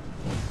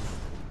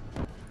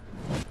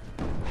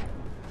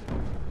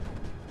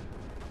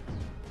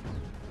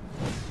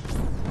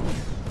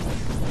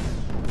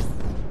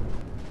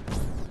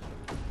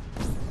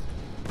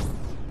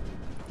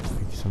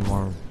 Some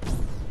more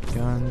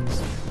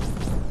guns.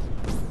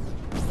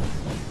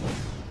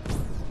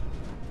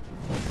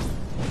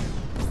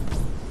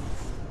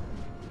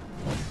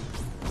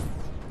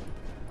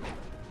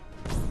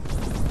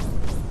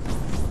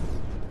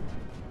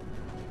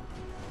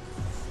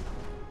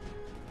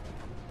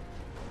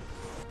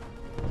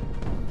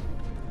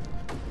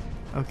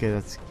 Okay,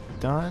 that's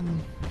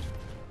done.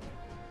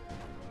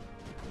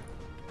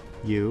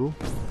 You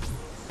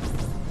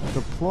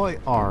deploy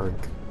ARG.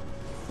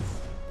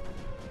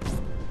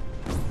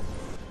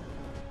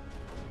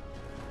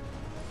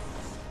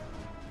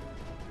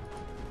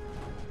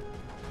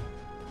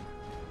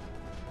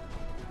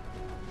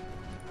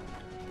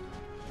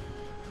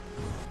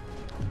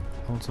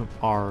 I want some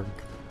ARG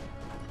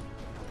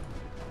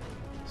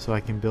so I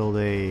can build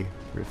a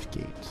rift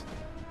gate.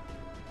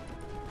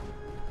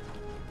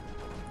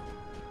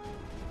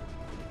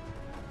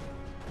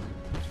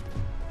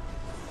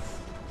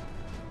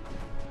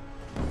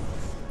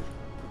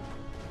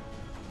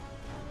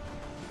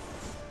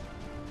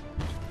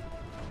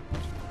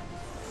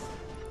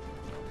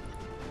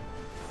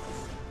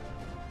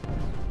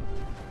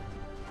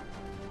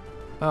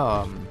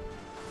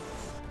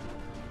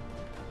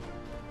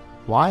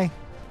 Why?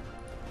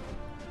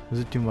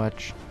 Was it too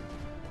much?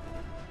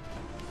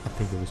 I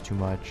think it was too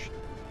much.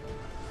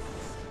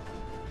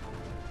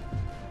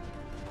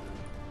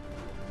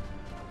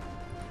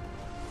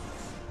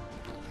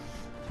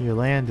 Here,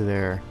 land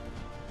there.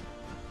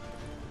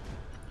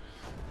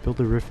 Build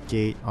a rift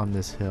gate on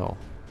this hill.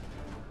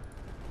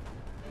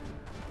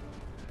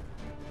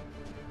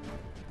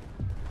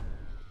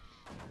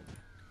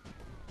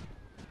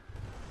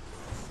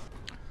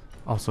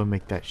 Also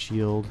make that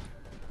shield.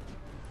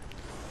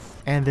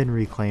 And then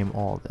reclaim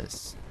all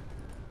this.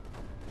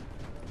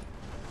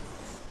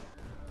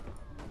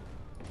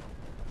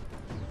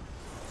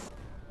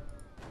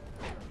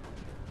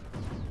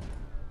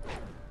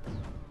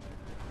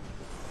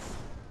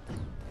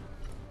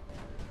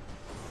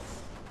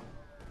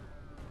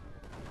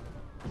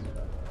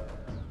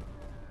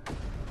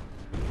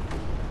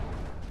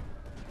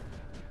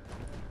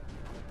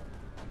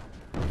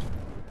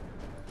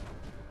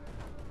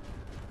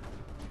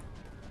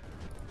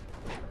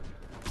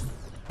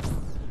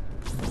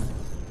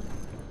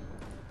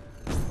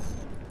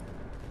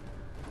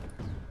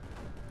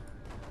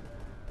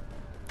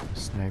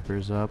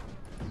 Snipers up.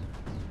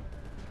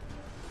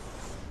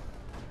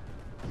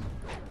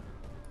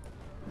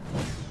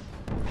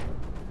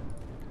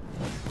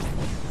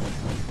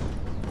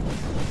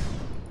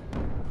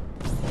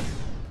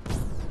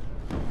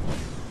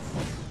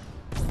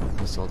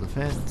 Missile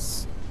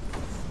defense.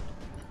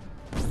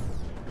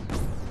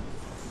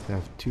 I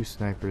have 2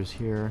 snipers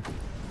here.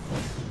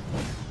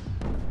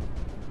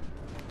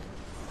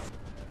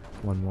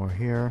 1 more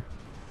here.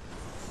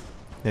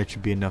 That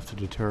should be enough to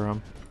deter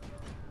them.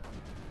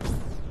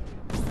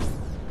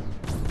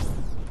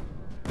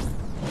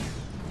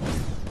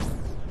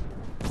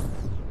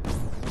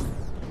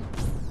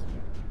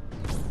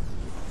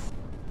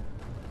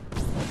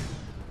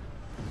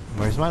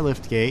 Where's my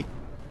lift gate?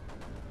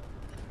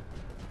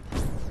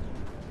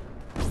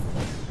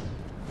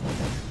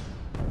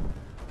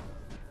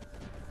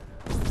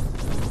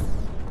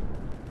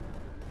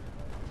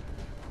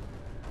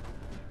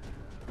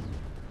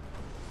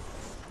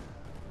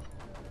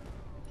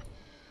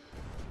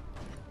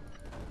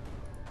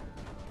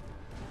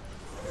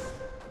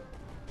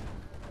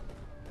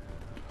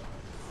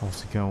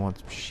 Also gonna want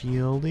some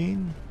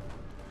shielding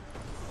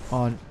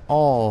on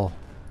all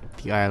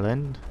the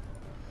island.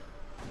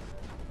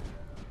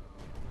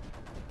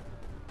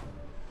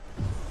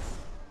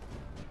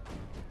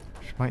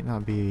 Which might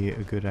not be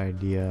a good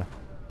idea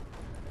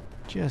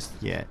just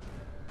yet.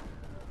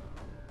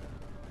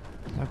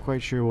 Not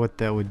quite sure what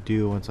that would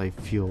do once I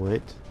fuel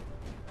it.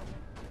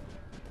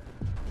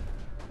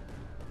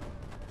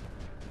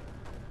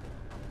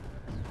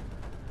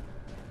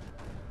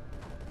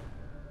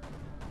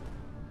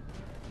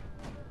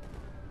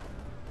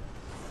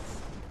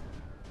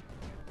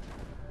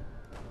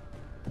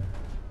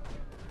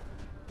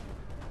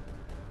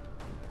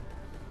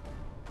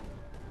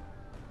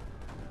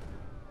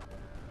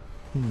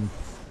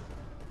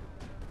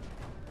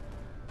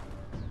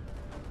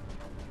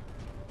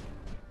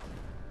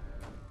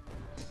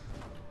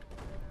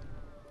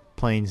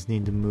 Planes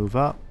need to move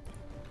up.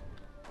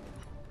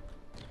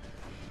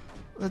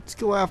 Let's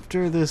go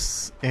after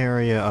this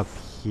area up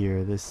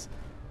here, this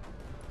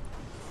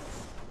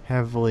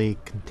heavily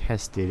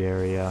contested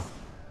area.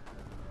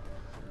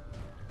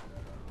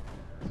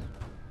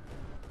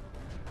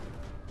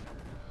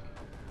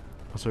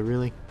 Also,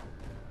 really?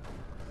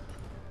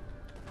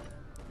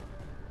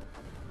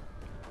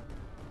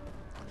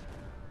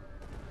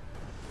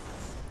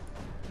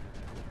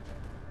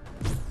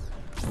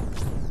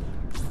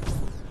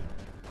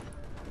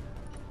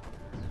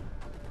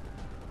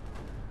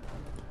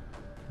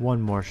 One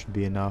more should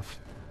be enough.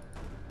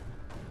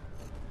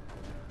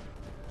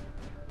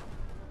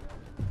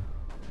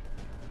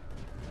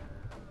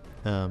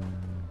 Um,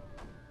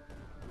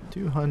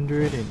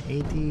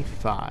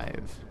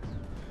 285.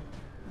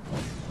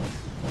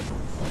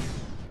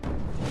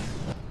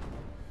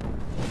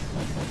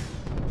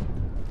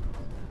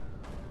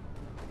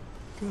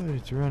 Good,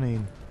 it's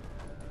running.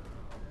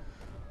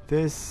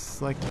 This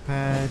selector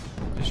pad,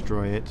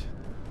 destroy it.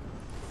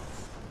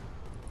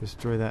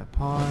 Destroy that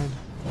pod.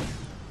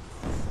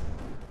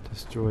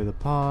 Destroy the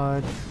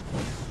pod.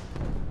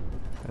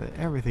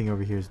 Everything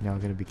over here is now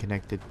going to be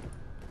connected.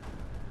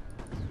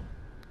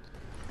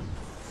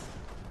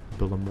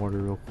 Build a mortar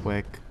real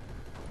quick.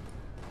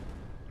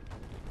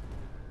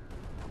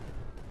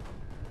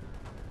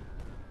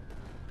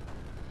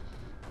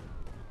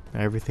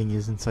 Everything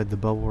is inside the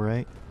bubble,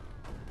 right?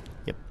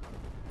 Yep.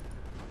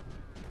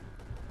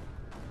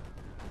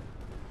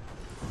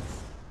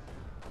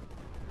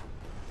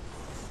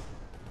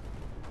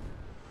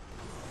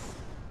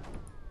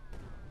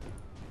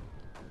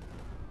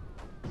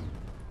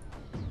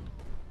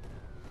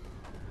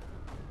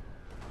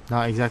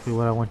 Not exactly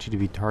what I want you to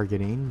be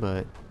targeting,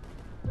 but...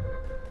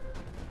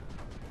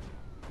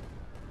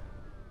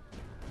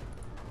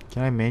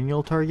 Can I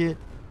manual target?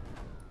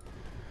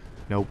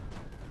 Nope.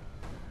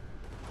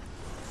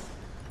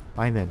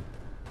 Fine then.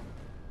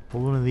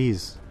 Hold one of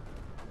these.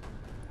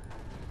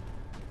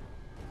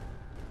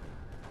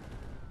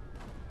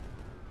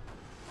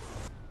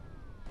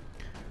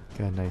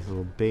 Got a nice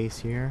little base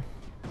here.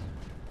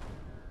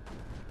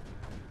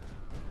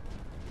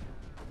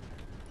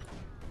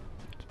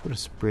 Let's put a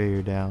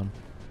sprayer down.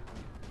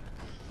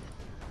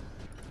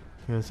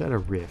 gonna set a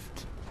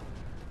rift.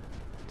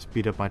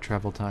 Speed up my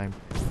travel time.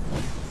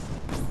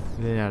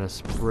 And then add a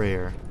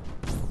sprayer.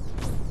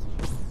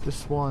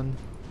 Just one.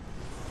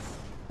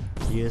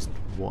 Just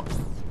one.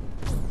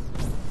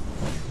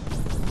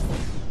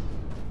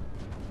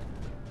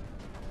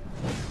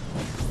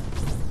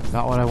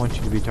 Not what I want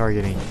you to be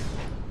targeting.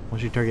 I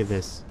want you to target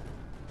this.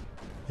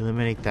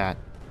 Eliminate that.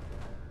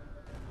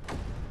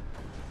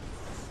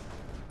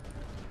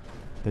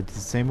 That's the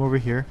same over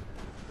here.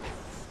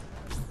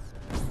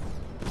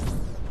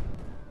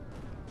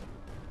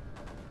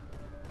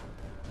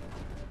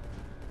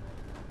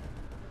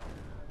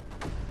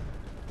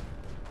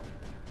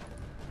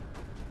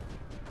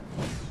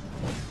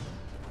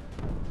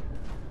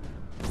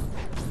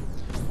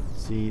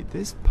 See,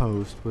 this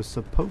post was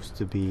supposed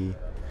to be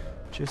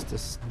just a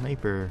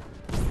sniper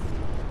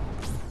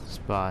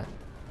spot.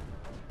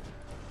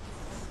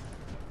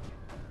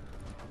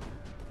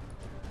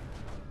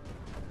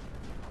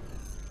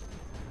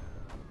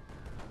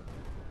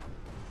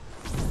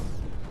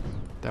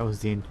 That was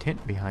the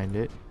intent behind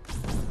it.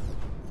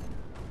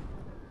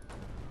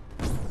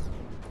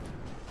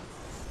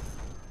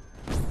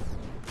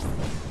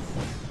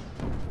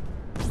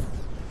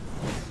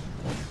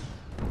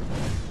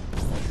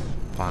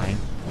 Fine.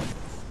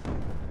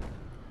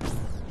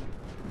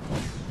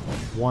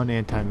 One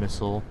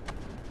anti-missile.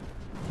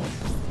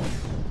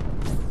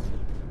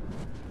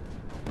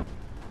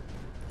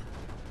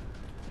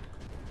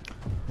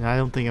 And I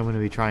don't think I'm going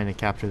to be trying to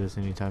capture this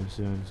anytime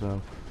soon,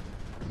 so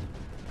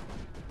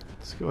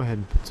let's go ahead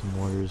and put some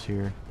mortars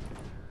here.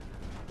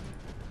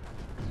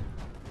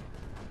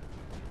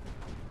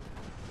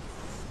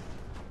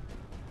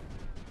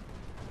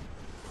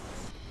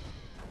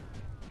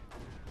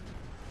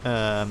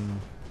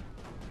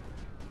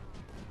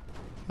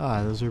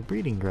 Those are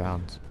breeding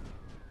grounds.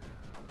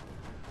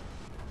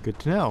 Good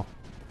to know.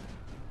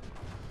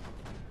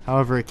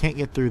 However, it can't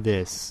get through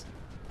this.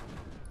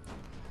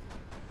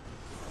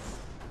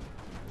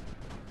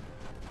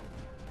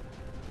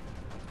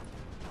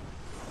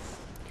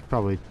 Should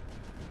probably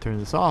turn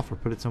this off or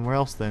put it somewhere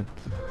else then.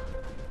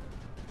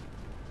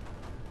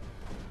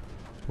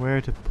 Where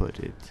to put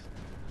it?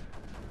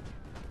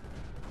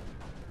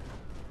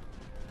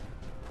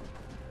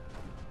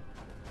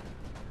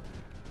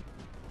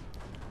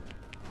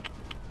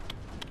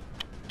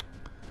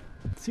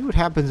 See what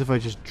happens if I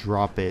just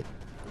drop it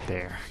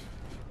there.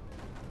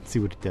 See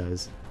what it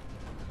does.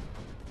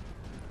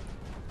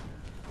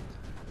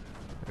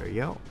 There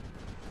you go.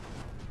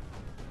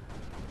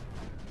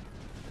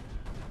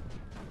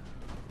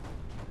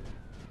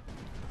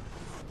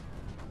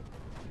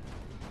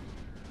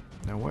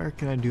 Now where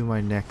can I do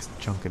my next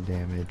chunk of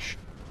damage?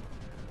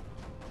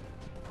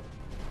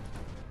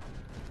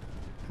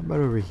 How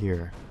about over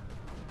here?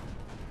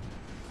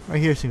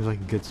 Right here seems like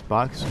a good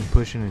spot because I can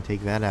push in and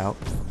take that out.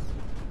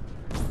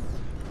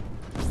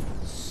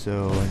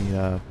 So I need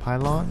a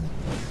pylon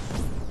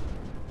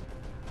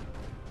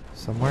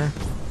somewhere.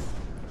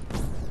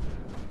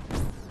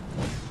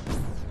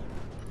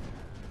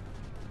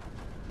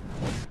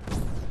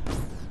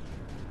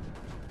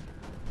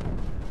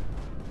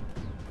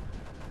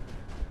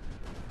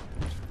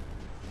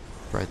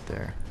 Right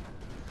there.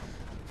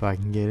 If I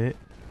can get it.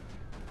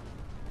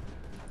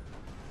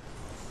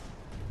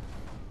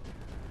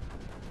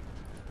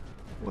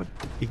 What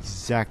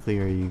exactly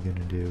are you gonna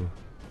do?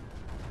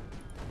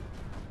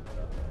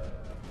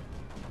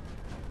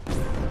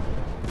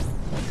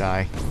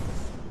 Die.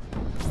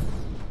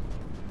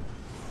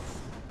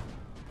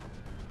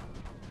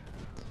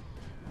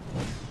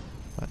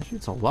 That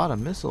shoots a lot of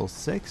missiles.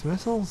 6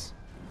 missiles?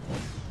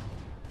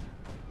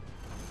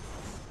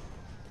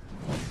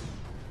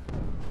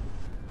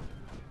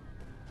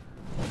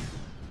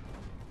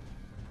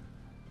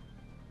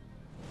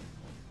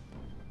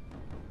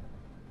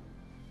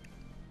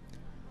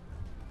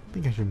 I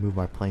think I should move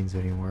my planes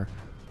anymore.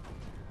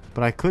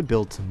 But I could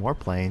build some more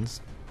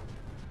planes.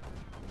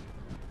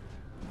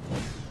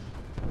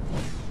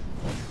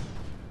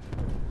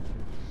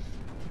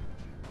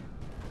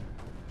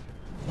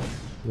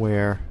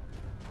 Where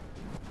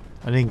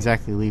I didn't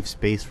exactly leave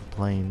space for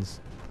planes.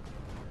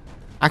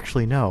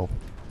 Actually, no.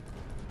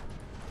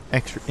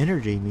 Extra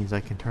energy means I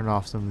can turn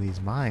off some of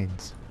these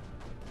mines.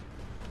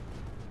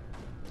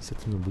 Set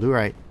some of the blue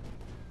right.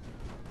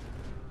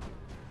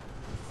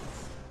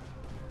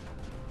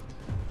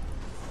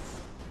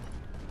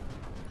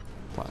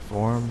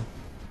 Platform.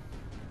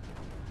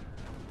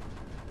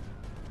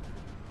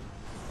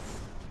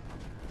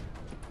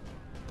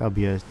 That'll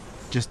be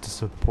just a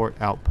support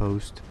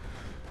outpost,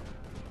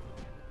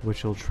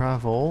 which will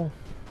travel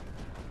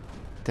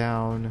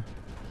down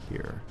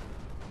here.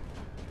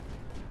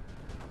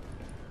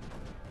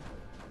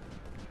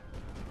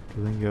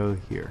 To then go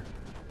here.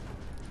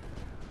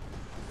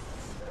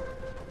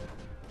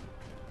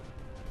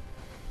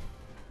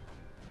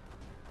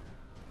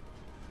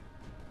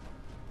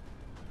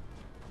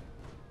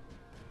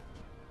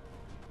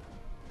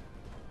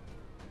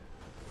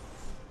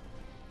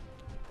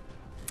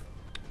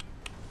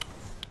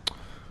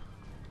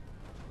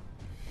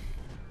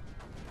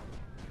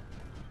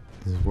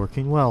 This is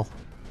working well.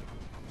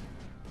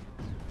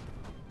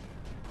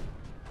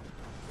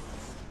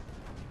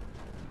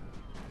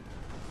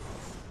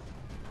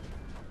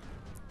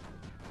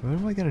 What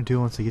am I gonna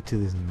do once I get to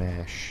this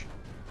mesh?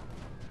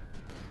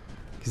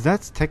 Because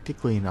that's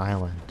technically an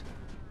island.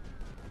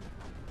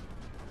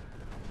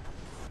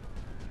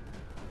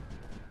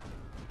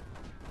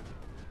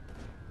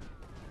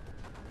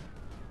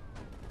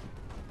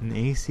 And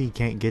AC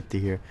can't get to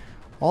here.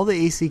 All the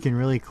AC can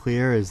really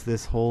clear is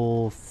this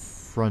whole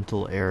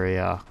frontal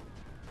area.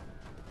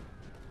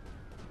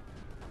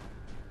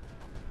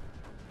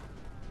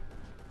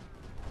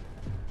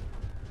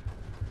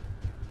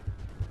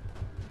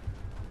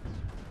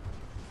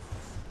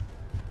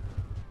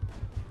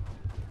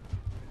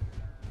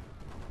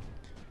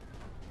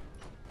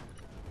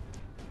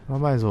 I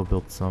might as well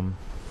build some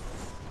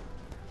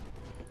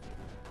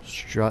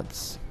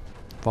struts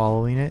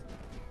following it.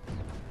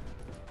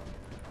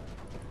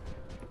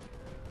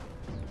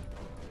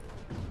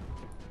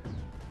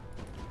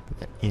 For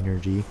that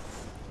energy.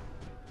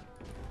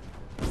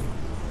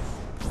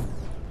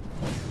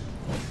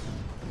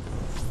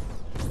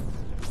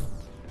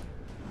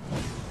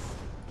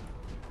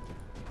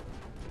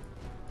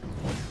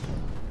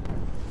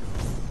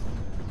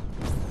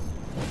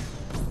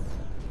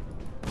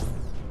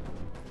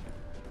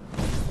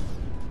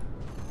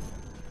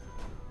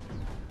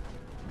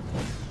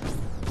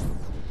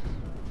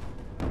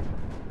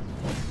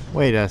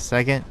 Wait a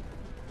second.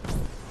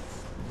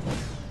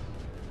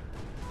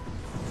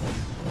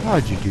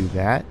 How'd you do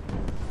that?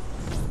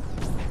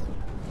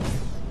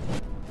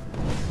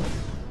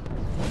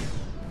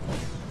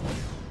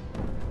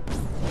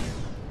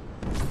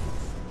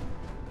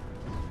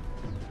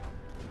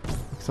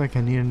 Looks like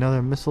I need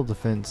another missile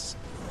defense.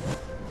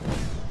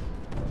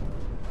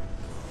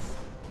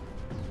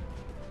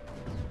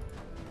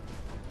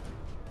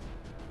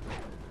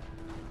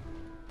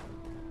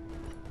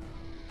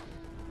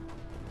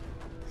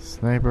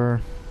 Sniper,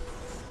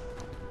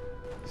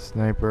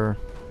 sniper,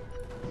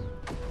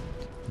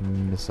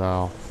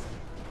 missile.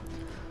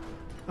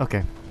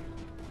 Okay.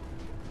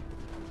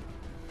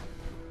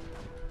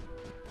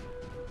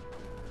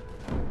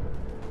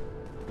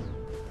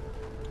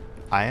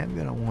 I am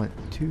gonna want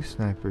 2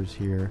 snipers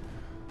here,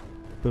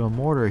 but a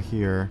mortar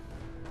here.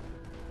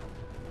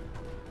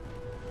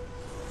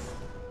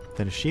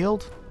 Then a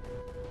shield?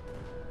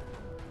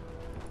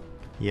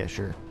 Yeah,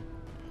 sure.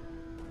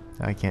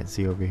 I can't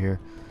see over here.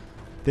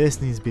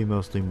 This needs to be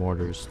mostly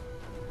mortars.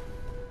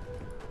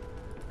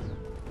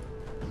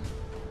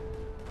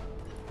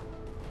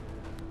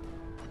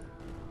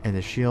 And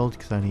the shield,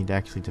 because I need to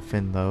actually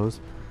defend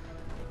those.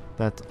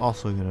 That's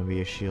also going to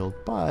be a shield,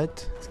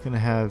 but it's going to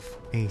have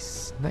a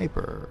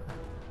sniper.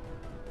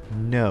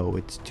 No,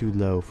 it's too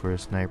low for a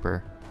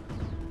sniper.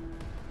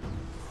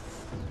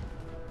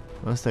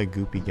 Unless that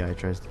goopy guy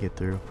tries to get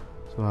through.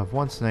 So I'll have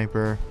 1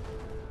 sniper,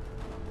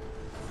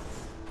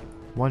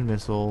 1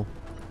 missile,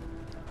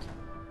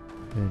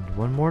 and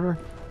 1 mortar.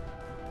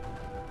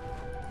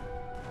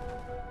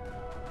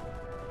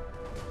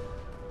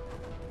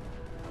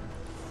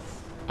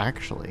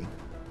 Actually,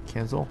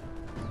 cancel.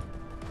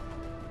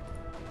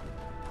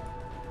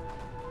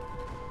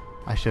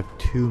 I should have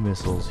 2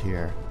 missiles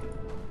here.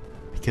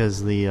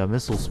 Because the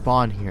missiles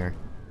spawn here.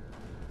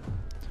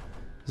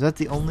 Is that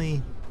the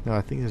only... No, I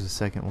think there's a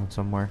second one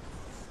somewhere.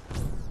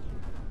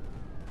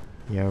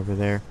 Yeah, over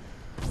there.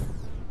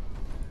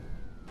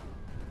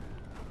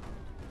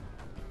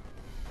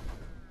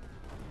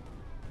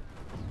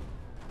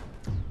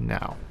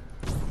 Now,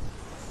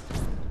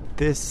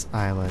 this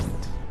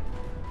island.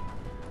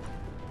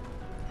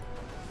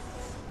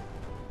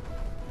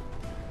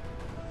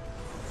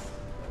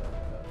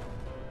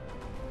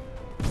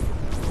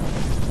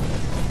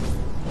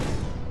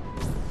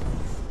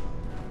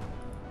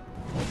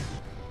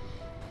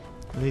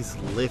 These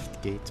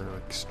lift gates are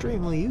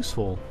extremely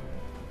useful.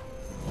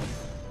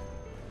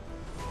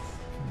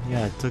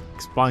 Yeah, it took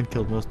spawn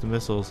killed most of the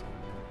missiles.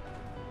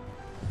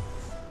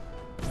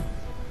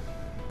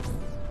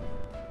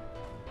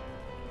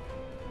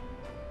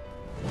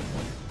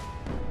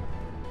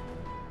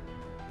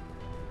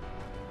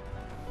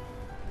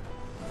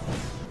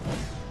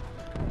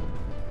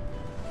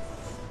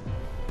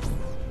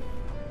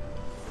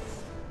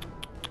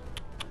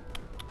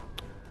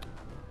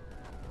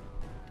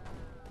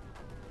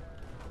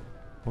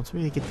 Wants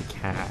me to get the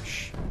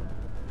cash.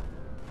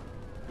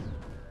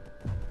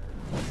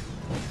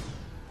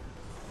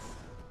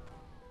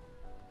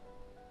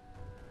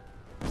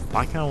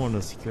 I kind of want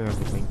to secure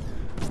everything.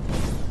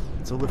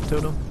 It's a lift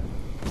totem.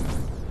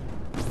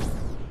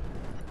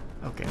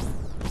 Okay.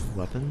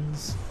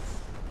 Weapons.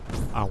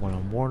 I want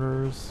on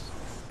mortars.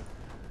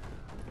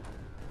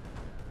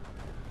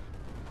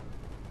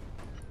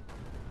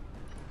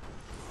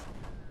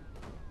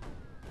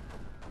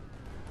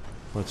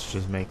 Let's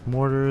just make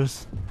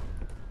mortars.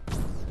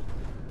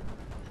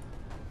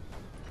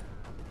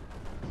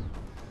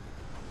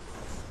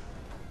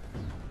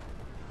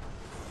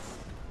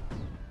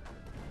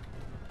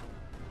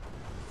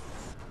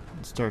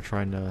 Start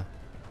trying to...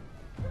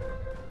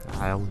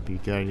 That would be a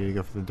good idea to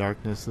go for the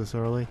darkness this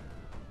early.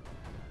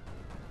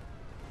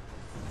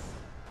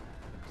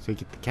 So you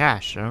get the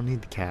cash. I don't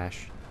need the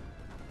cash.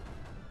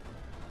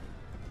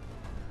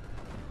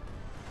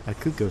 I I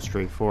could go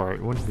straight for it.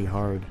 It wouldn't be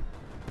hard.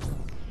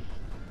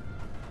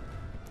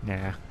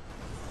 Nah.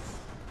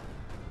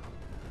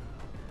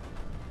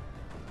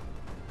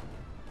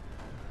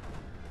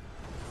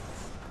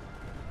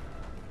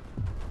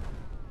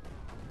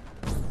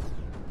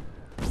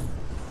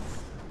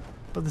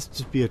 Will this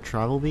just be a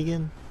travel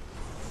beacon?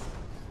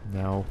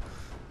 No.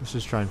 Let's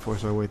just try and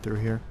force our way through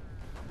here.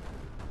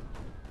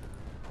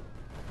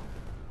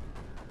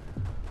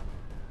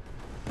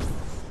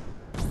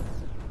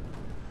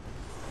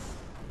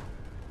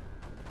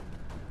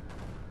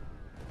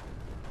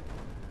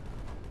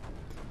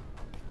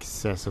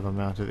 Excessive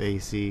amount of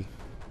AC.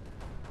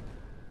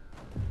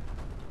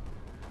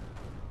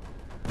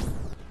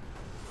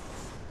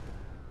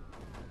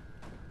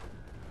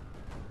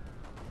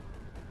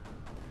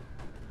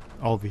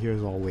 Over here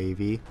is all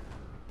wavy.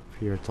 Over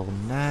here it's all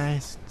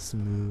nice and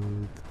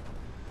smooth.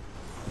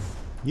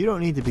 You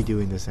don't need to be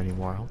doing this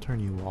anymore. I'll turn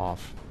you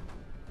off.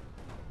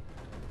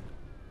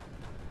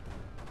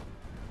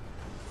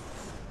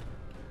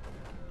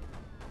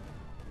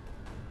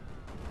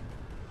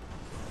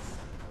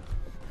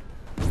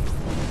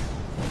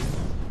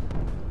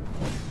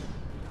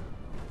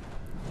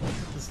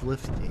 This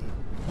lift gate.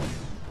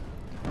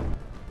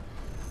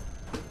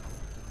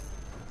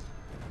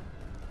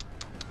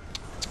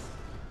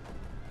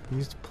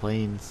 Use the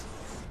planes.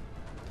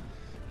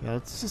 Yeah,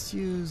 let's just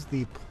use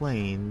the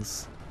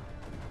planes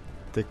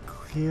to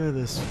clear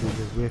this through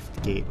the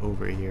rift gate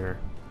over here.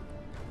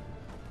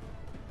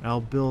 I'll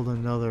build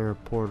another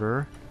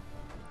porter.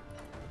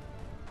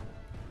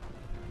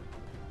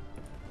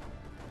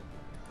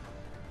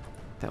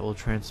 That will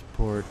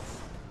transport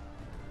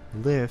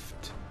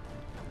lift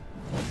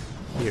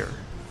here.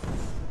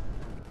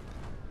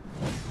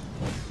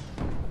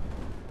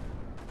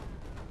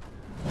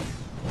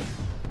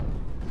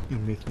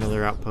 And make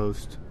another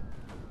outpost.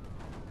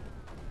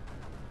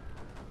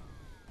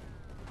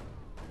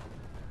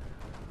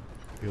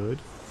 Good.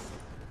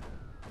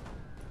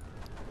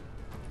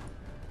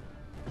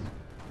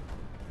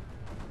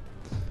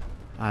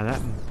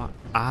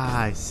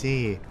 I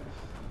see.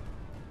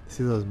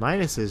 See, those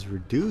minuses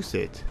reduce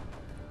it.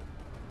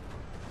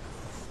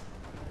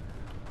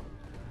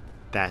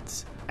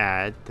 That's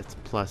add. That's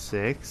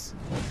 +6.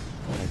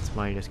 That's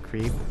minus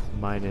creep.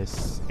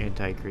 Minus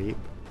anti-creep.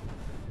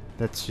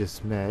 That's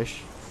just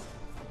mesh.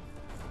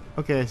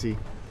 Okay, I see.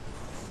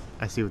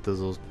 I see what these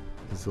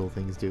little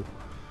things do.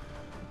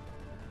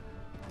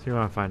 So you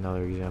want to find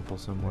another example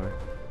somewhere.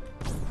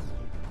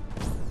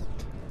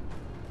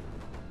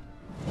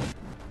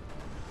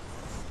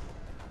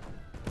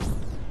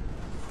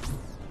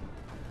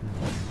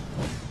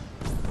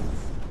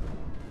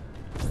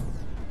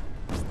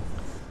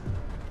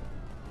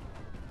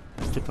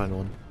 Should find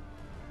one.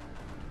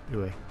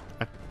 Anyway,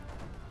 I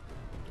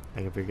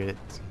can figure it.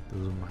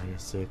 Those are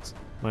 -6,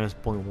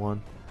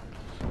 -0.1.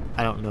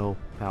 I don't know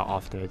how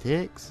often it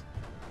takes.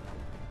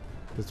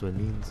 That's what it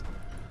means.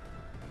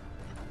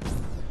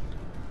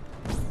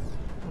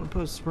 I'm gonna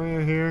put a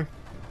sprayer here.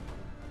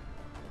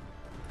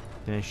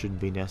 Then it shouldn't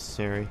be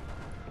necessary.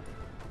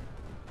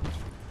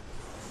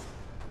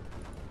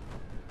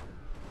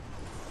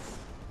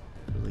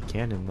 Really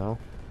cannon though.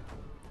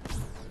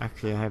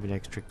 Actually, I have an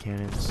extra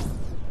cannons.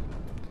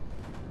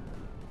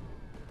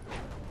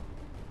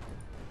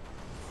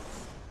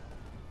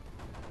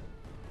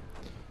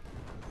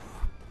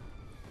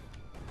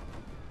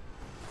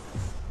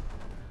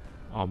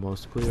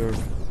 Almost clear.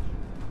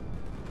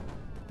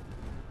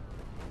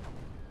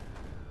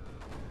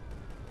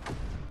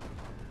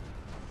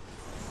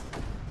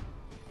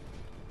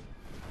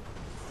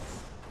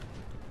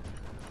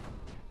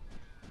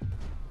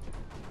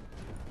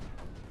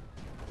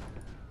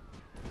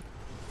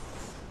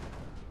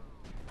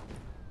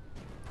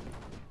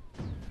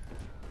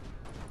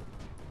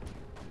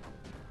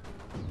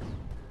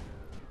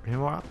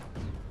 And we're up.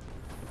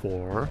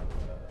 4.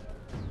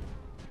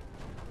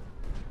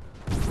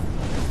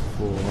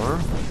 4.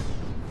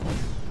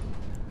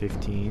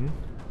 15.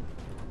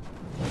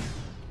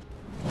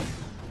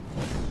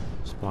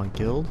 Spawn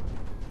killed.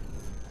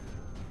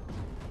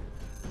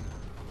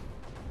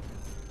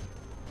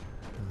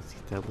 Let's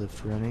get that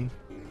lift running.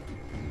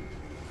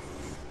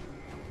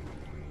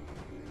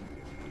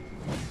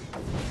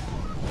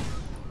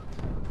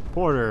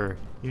 Porter,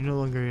 you're no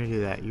longer gonna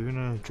do that. You're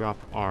gonna drop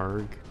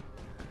ARG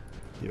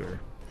here.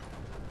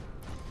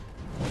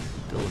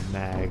 Build a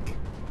mag.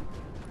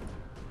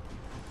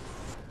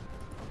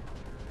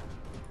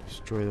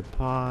 Destroy the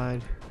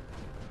pod.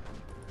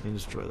 And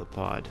destroy the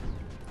pod.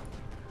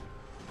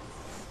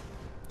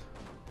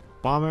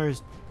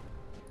 Bombers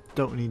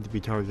don't need to be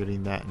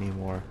targeting that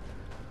anymore.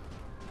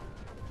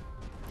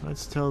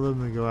 Let's tell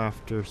them to go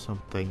after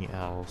something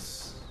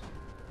else.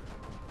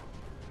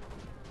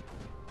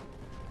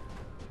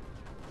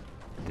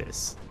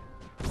 This.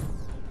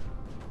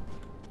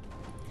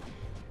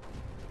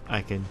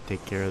 I can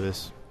take care of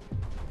this.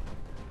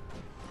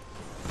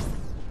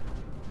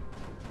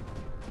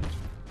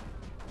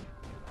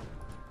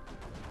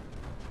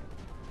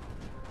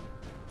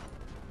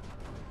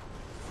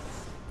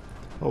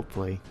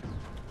 Hopefully.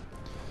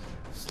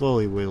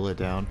 slowly whittle it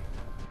down.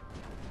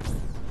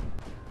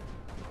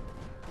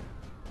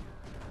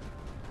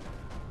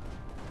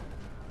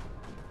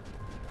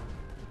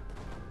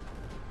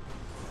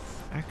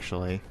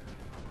 Actually,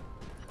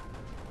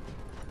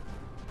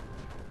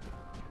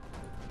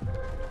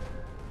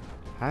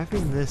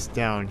 having this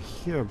down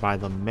here by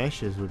the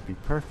meshes would be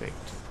perfect.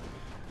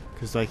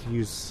 Because I could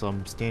use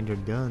some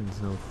standard guns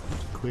and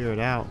it'll clear it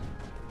out.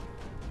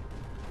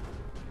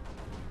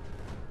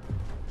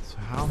 So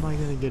how am I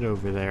going to get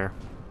over there?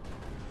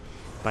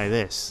 By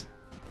this.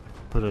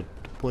 Put a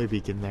deploy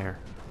beacon there.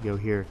 Go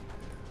here.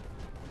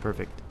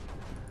 Perfect.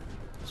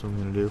 That's what I'm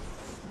going to do.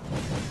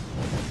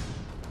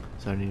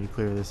 So I need to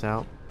clear this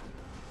out.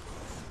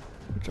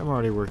 Which I'm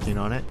already working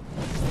on it.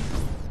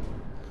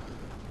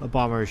 A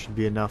bomber should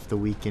be enough to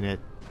weaken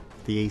it.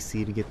 The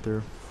AC to get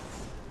through.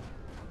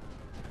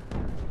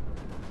 Can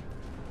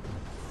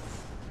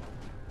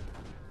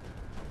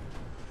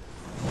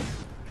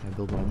I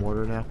build my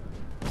mortar now?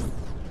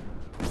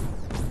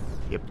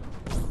 Yep.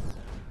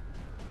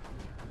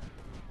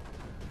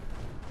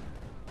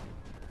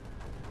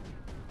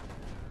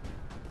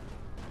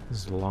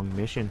 This is a long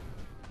mission.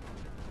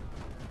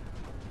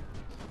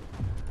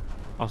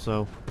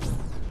 Also,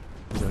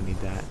 we don't need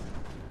that.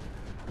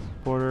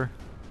 Porter.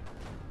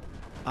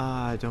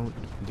 Don't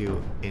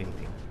do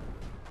anything.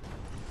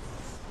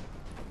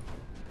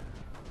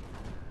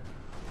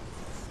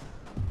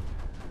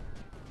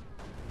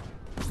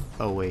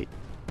 Oh wait.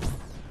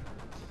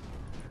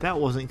 That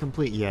wasn't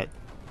complete yet.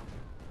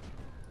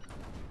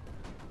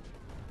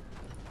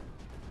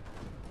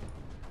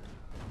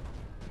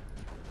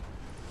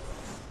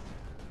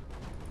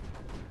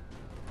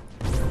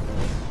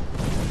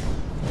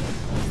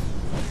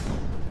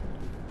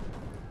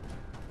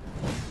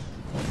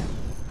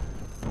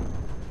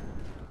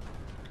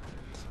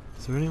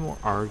 Is there any more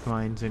ARG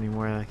mines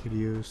anywhere I could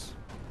use?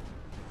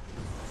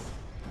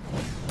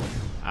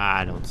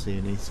 I don't see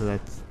any, so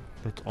that's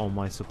all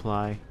my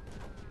supply.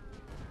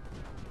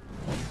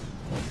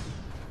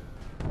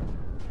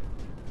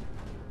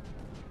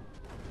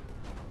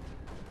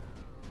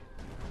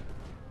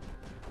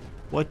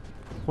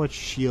 What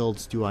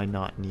shields do I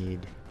not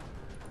need?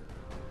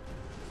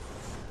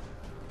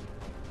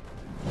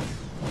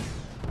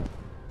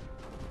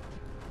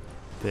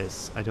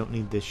 This. I don't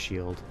need this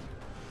shield.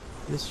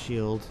 This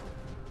shield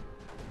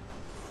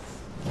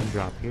can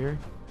drop here.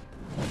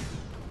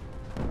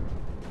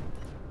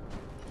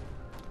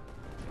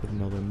 Put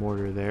another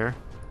mortar there.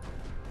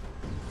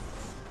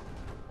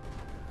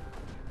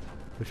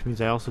 Which means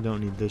I also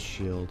don't need this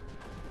shield.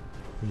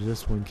 Which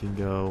this one can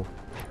go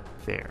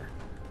there.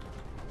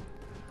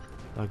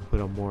 I can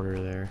put a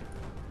mortar there.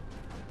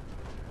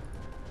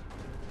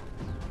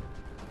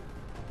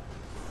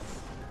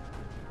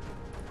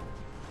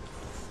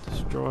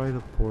 Destroy the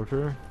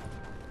porter.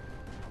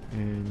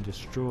 And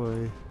destroy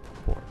the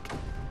port.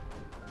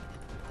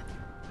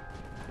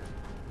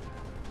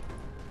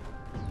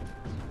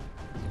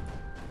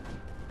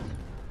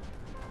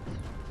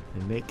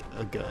 And make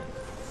a gun.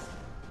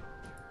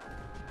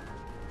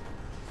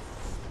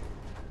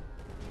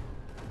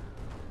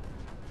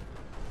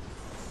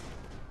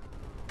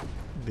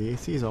 The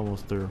AC is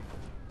almost through.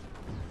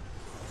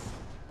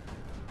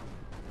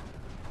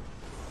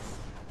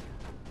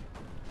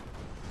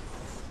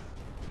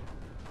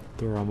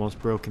 They're almost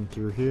broken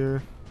through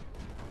here.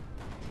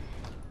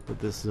 But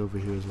this is over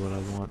here is what I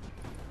want.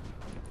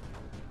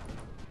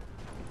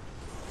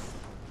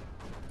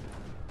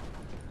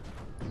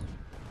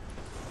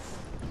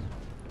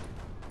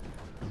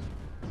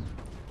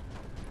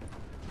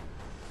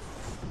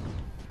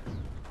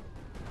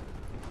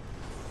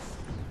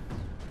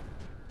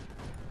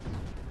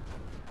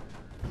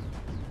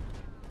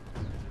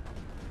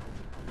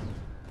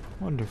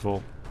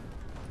 Wonderful.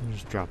 I'll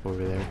just drop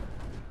over there.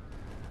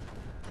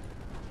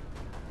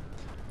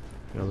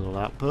 Got a little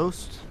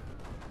outpost.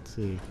 Let's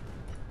see.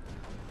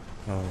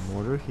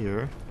 Mortar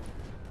here.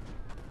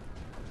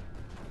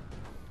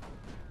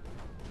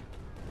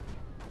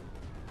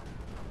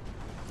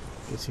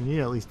 Guess you need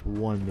at least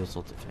one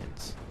missile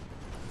defense.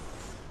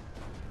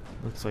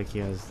 Looks like he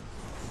has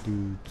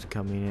dudes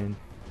coming in.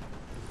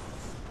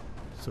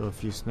 So a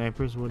few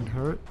snipers wouldn't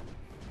hurt.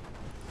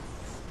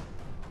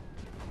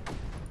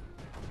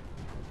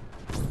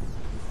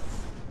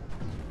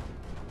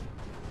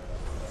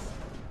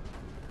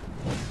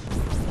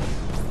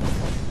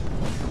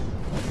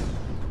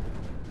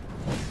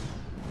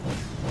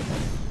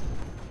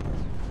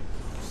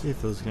 See if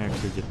those can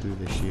actually get through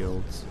the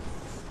shields.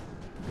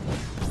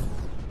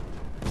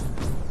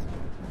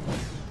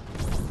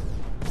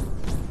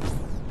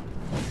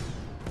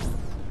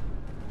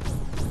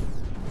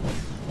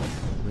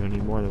 We don't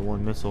need more than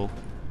one missile.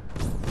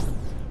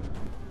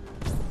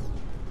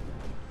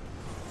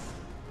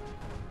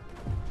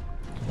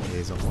 Okay,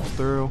 he's almost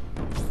through.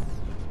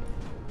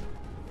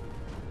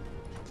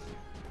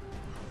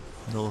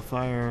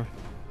 Nullifier.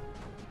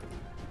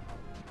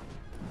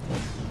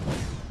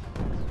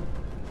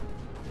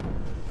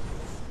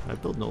 I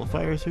build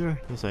nullifiers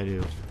here? Yes, I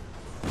do.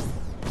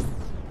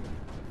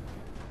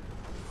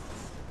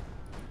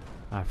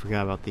 I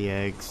forgot about the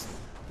eggs.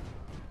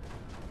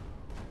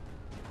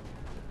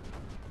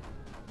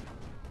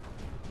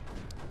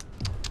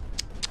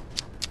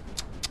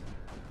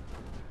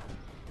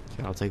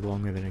 That'll take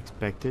longer than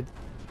expected.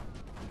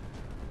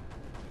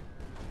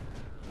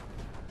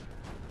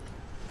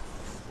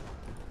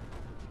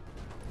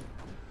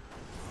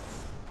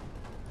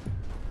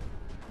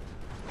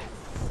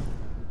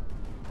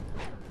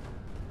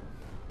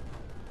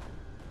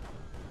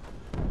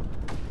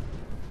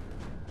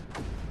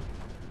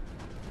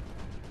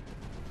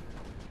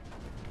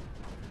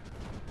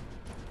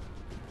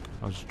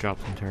 I'll just drop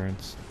some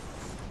turrets.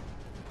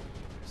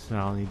 So I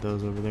don't need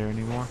those over there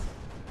anymore.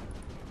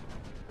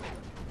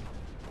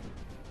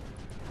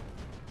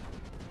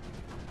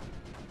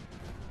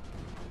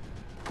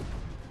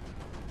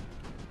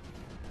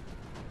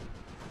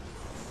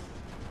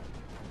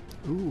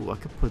 Ooh, I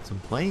could put some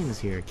planes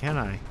here, can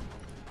I?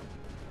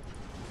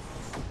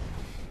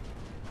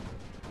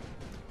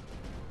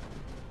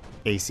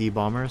 AC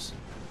bombers?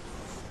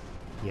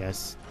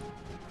 Yes.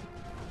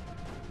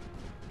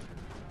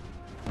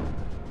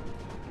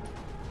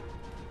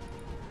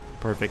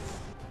 Perfect.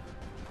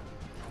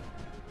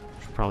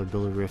 Should probably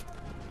build a rift,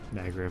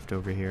 mag rift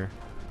over here.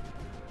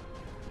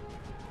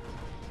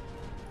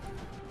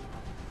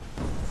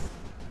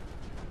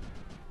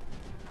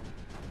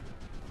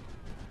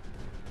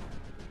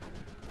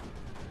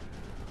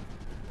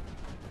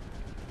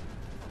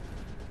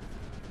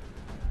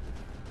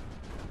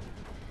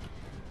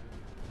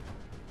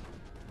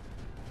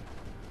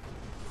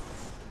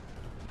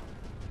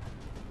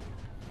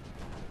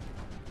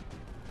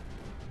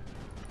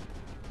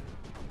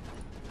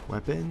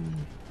 Weapon.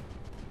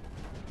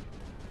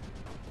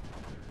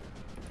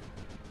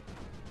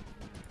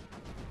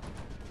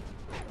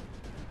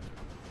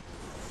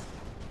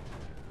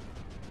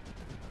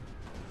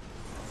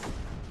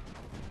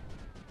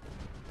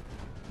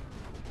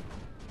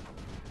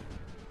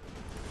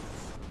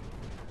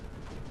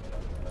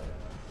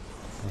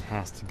 It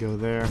has to go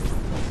there.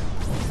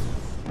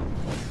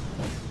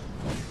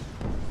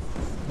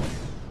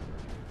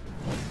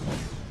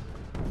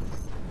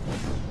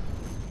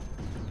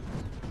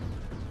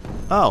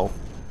 Oh.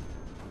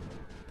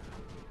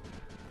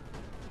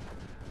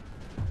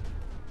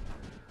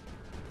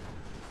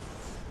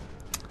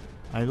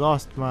 I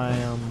lost my,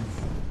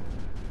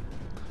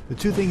 the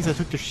two things I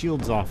took the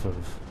shields off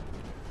of.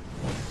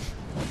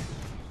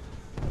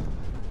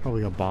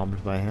 Probably got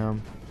bombed by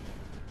him.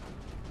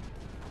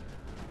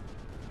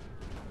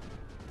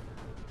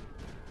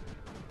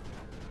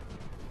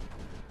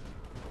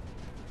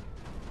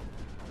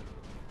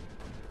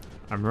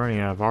 I'm running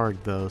out of ARG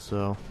though,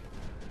 so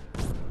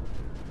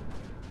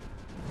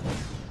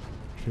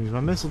which means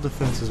my missile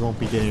defenses won't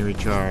be getting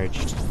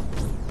recharged.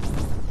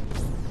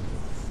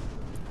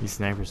 These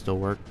snipers still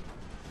work.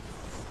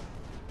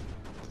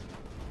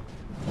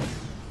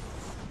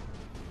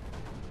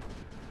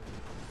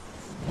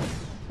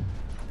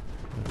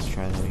 Let's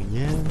try that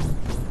again.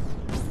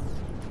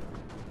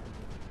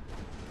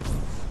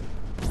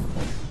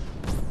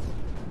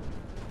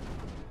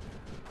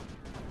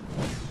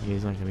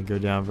 He's not going to go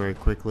down very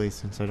quickly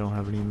since I don't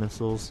have any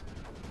missiles.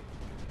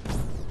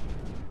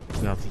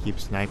 I'll have to keep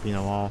sniping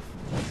them off.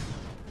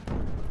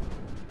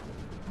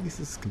 At least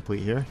this is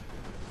complete here.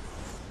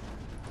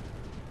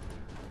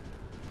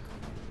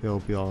 They'll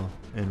be all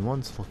in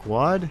one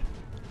squad.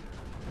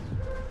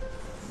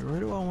 Where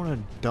do I want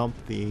to dump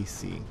the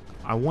AC?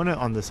 I want it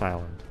on this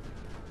island.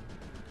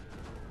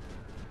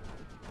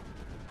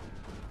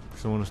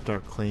 So I want to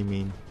start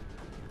claiming.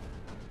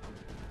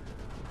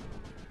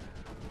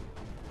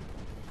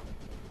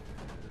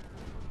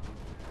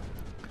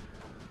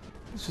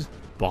 Let's just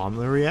bomb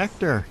the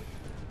reactor.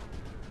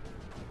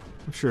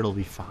 I'm sure it'll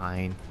be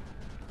fine.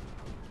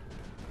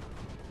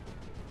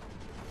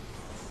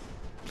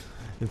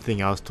 The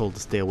thing I was told to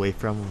stay away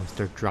from when I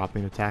start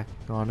dropping attack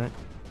on it.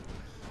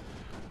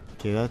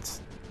 Okay, that's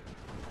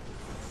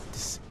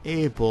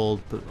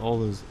disabled, but all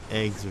those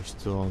eggs are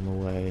still in the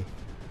way.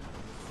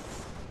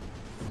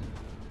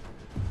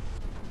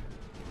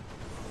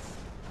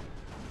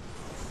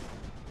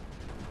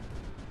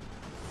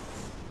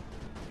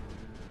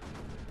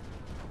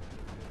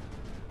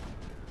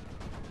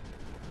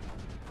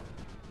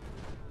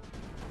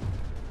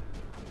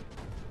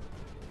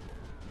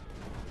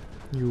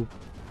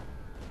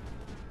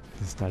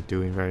 It's not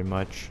doing very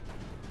much.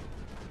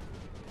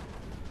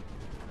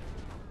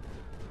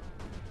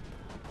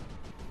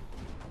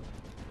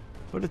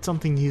 But it's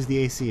something to use the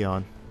AC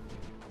on.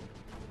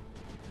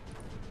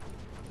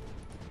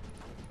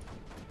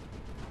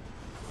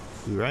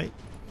 You right?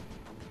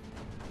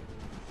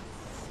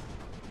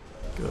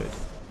 Good.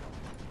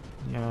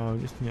 Now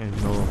just need a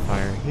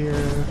nullifier here.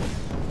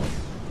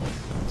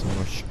 Got some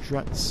more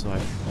struts so I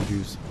can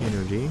reduce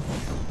energy.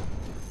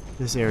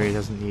 This area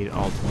doesn't need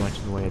all too much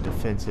in the way of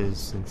defenses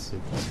since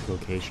its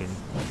location.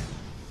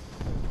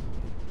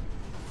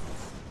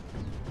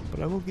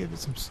 But I will give it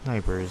some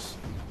snipers.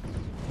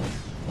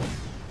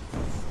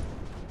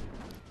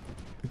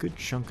 A good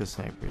chunk of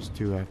snipers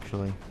too,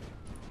 actually.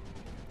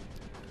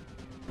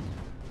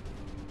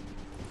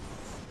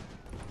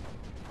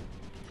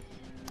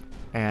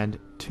 and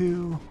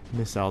 2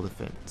 missile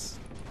defense.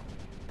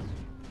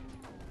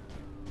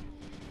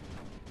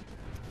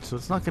 So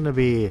it's not going to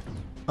be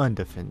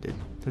undefended.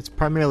 It's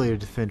primarily to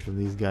defend from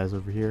these guys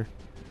over here.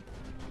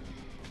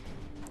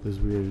 Those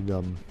weird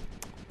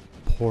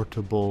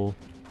portable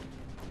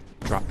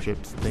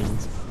dropships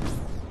things.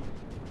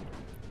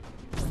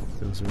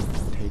 Those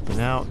are taken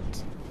out.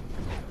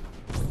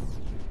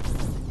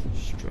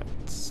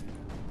 Struts.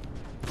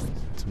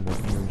 Some more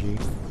energy.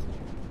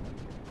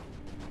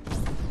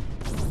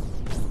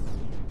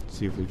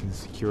 See if we can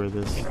secure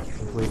this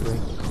completely.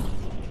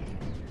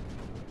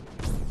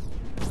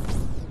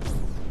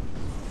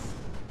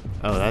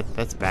 Oh,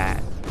 that's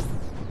bad.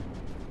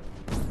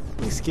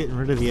 At least getting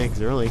rid of the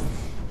eggs early.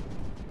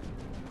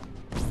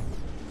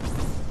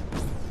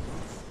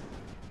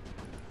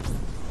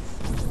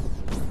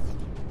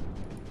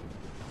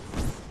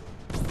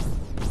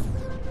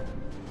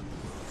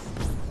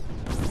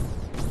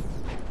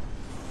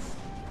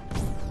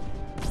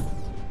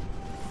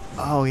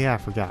 Oh yeah, I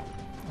forgot.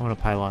 I want a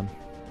pylon.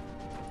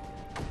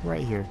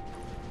 Right here.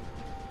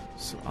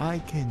 So I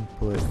can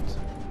put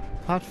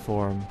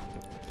platform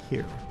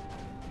here.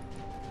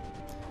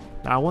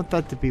 Now I want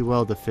that to be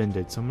well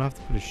defended, so I'm gonna have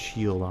to put a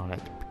shield on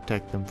it to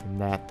protect them from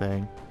that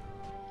thing.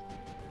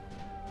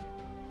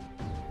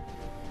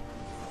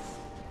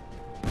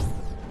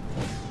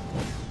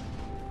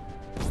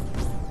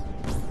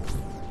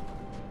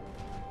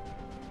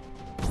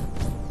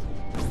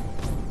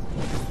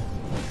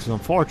 Which is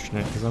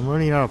unfortunate, because I'm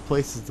running out of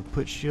places to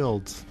put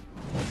shields.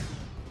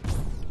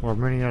 Or I'm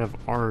running out of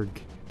ARG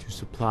to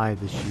supply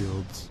the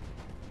shields.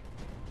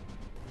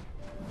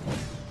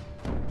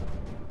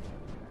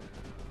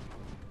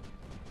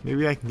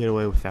 Maybe I can get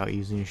away without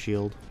using a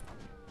shield.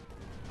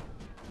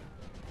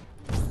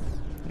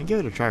 And give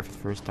it a try for the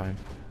first time.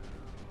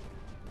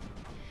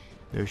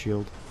 No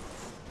shield.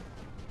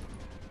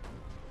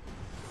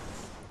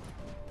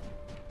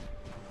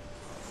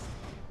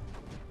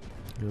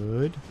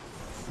 Good.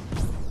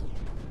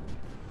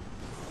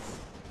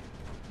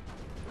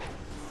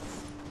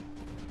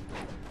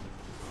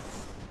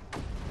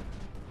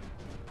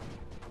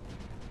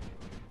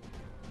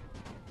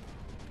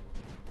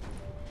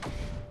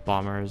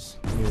 Bombers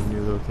need a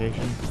new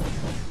location.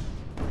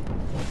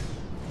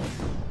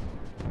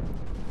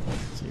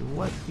 Let's see,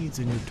 what needs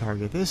a new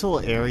target? This whole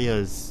area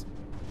is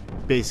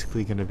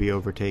basically going to be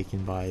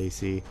overtaken by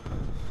AC,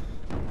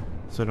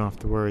 so I don't have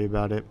to worry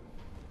about it.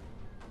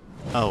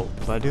 Oh,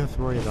 but I do have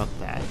to worry about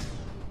that.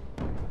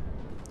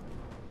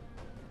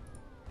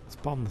 Let's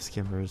bomb the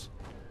skimmers.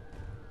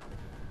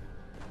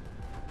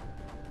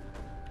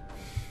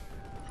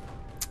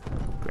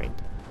 Great.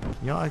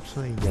 Can y'all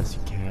actually? Yes,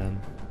 you can.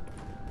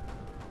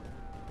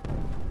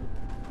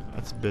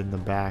 That's a bit in the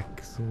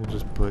back, so we'll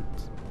just put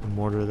a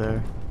mortar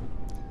there.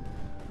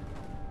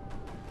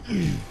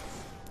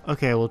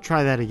 Okay, we'll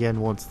try that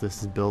again once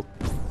this is built.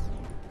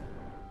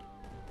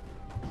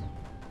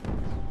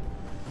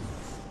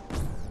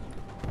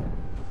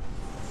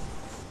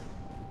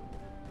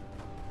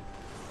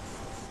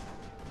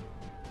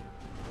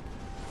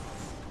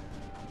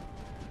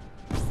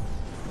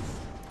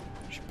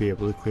 Should be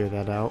able to clear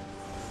that out.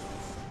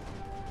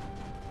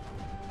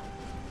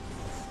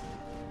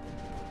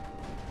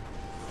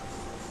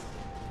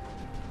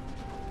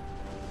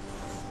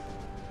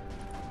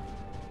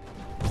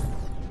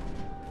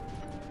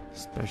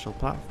 Special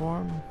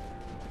platform.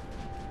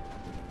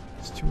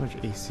 It's too much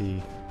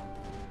AC.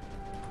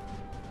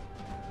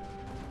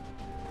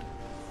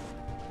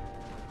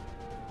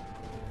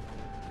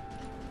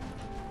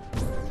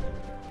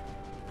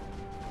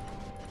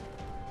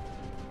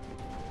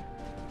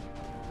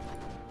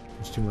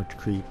 There's too much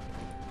creep.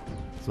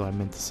 That's what I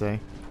meant to say.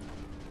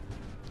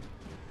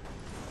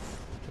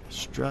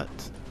 Strut.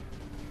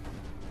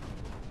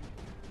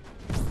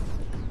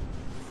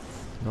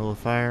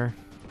 Nullifier.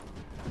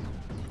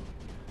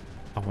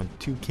 I want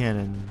 2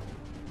 cannon.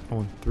 I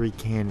want 3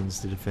 cannons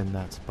to defend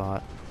that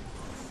spot.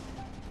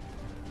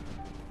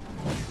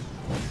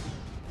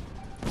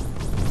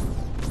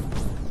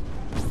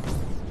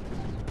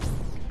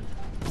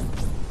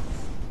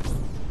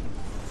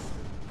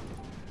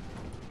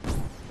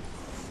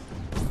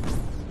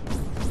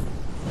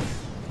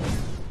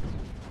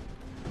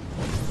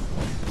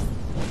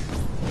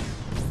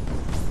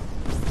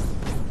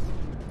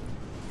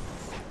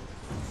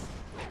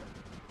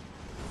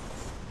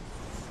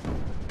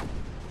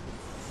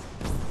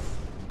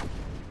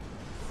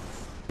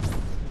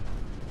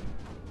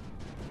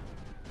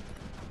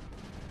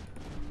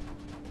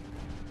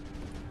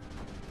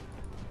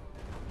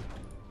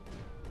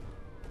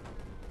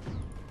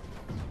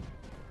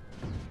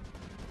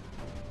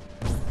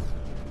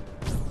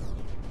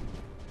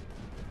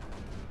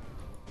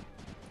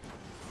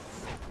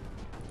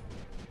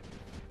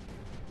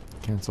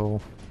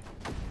 Cancel.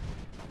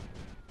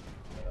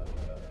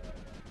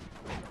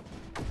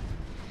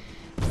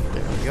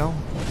 There we go.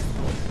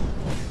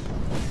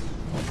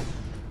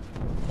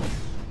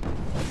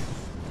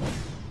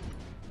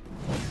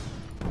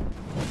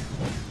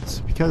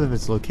 So because of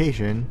its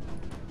location,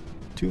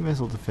 2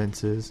 missile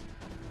defenses,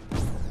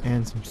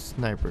 And some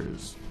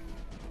snipers.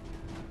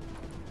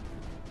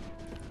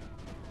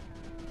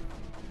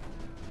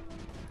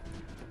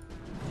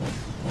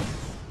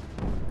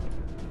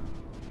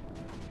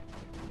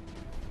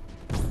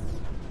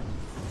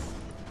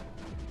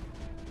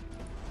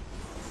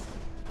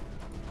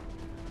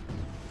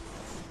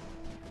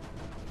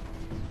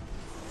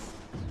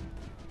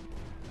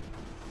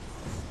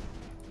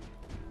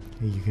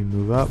 You can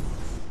move up.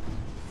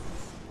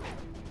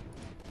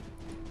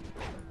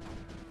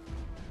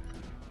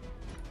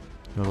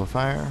 Little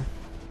fire.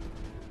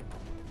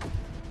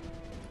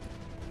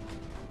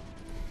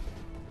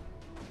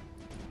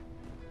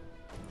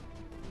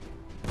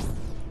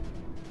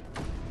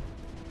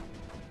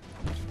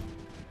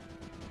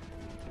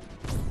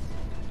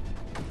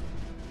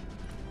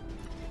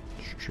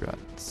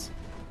 Struts.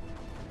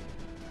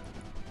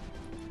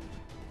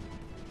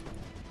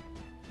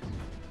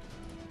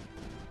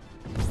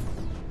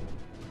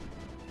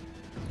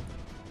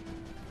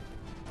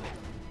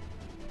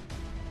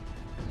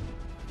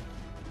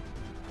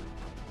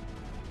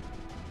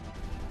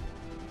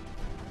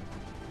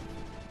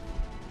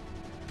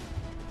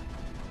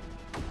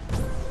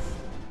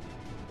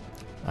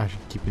 I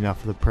should keep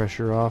enough of the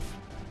pressure off.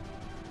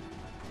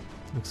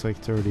 Looks like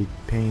it's already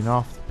paying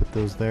off to put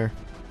those there.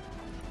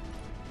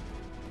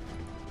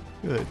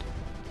 Good.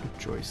 Good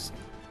choice.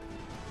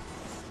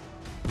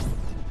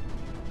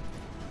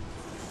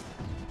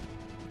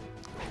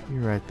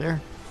 You're right there.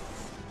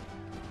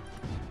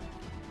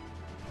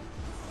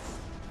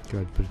 Go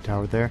ahead and put a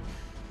tower there.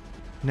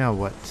 Now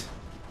what?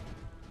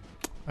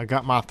 I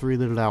got my 3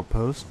 little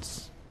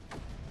outposts.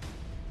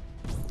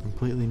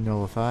 Completely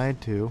nullified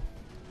too.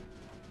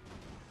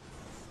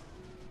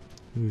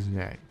 Who's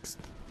next?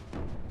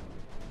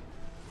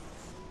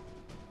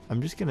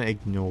 I'm just gonna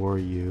ignore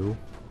you.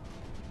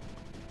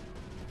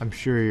 I'm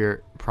sure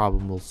your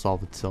problem will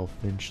solve itself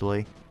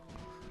eventually.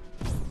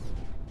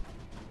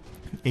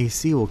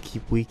 AC will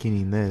keep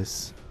weakening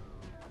this.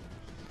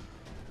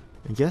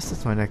 I guess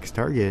that's my next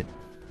target.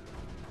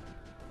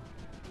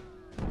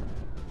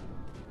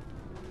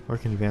 Or I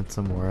can advance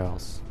somewhere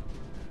else.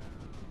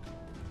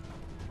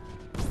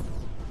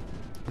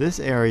 This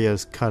area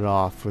is cut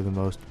off for the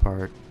most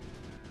part,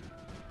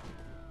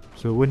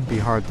 so it wouldn't be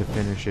hard to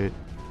finish it.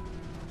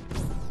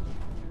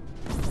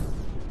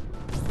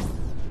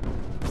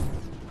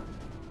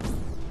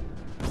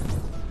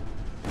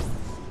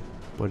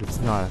 But it's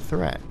not a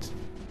threat.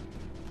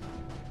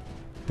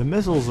 The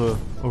missiles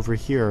over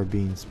here are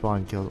being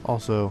spawn killed.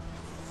 Also,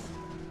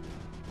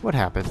 what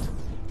happened?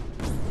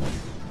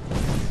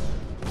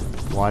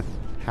 What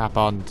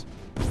happened?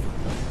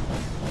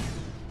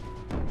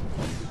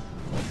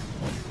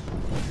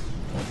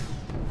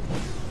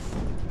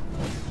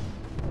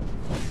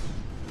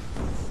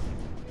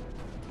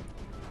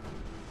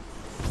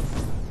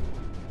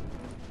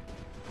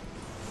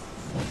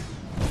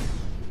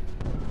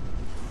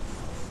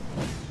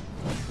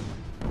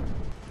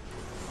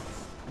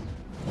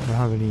 I don't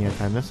have any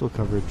anti-missile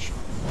coverage.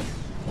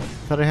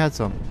 Thought I had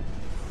some.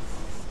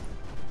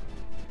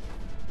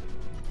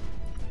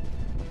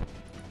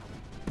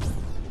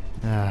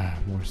 Ah,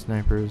 more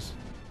snipers.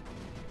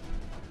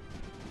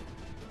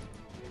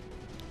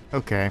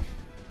 Okay.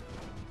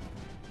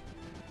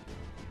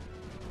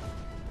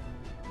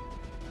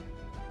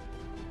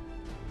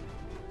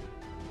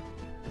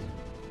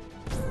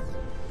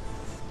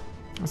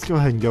 Let's go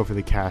ahead and go for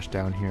the cache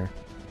down here.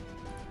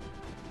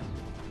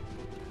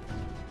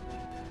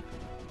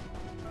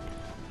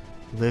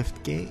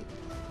 Lift gate,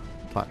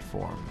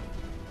 platform.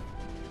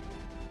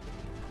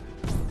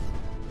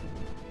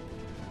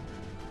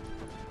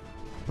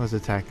 Let's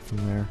attack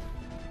from there.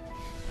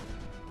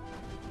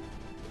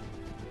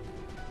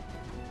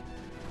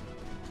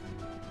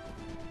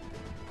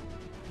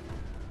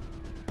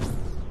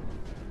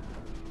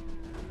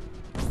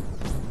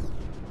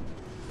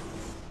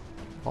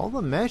 All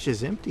the mesh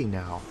is empty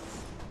now.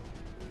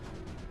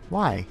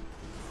 Why?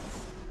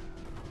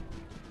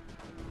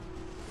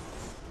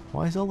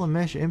 Why is all the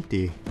mesh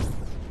empty?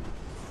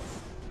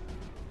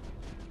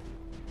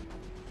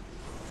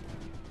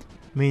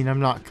 I mean, I'm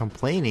not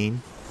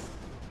complaining.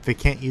 If I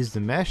can't use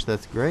the mesh,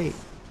 that's great.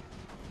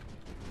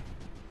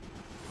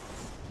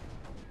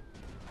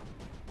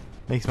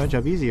 Makes my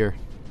job easier.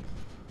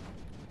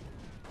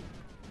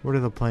 What are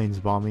the planes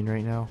bombing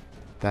right now?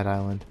 That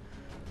island.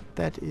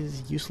 That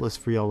is useless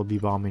for y'all to be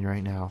bombing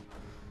right now.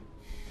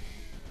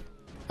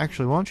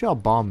 Actually, why don't y'all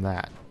bomb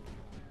that?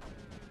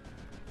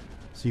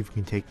 See if we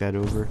can take that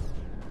over.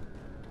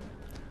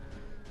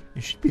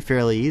 It should be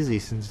fairly easy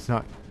since it's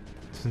not,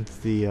 since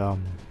the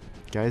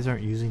guys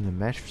aren't using the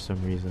mesh for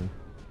some reason.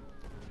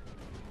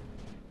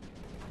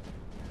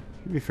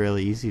 Should be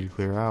fairly easy to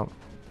clear out.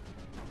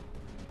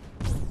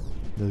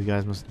 Those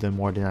guys must have done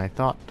more than I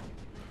thought.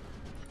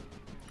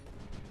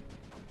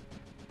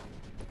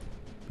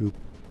 Boop.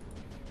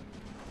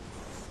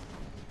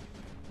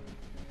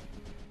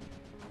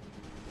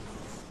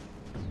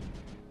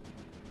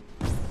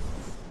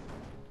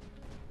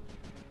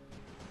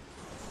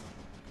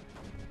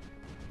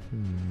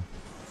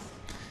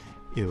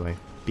 Either way,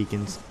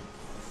 beacons.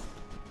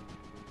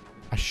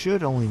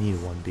 should only need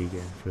one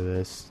beacon for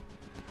this.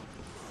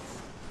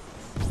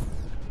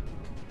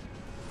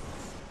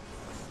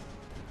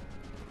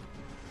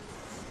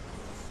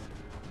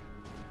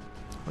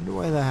 Wonder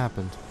why that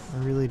happened. I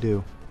really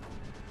do.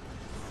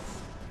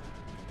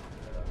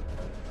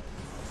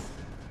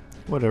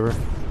 Whatever.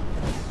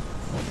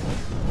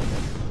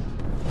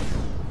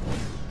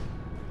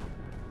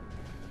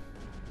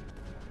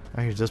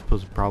 Actually, it does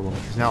pose a problem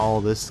because now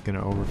all this is going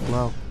to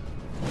overflow.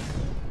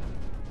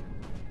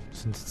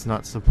 Since it's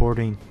not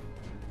supporting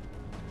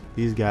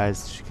these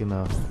guys, it's just going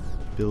to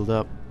build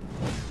up.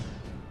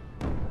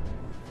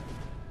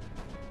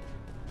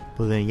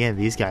 But then again,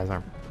 these guys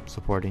aren't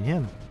supporting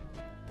him.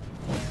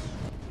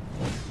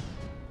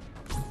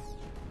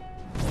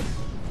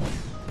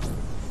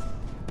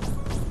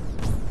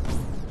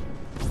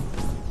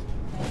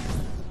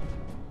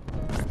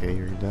 Okay,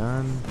 you're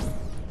done.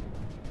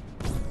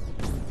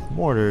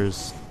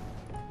 Mortars.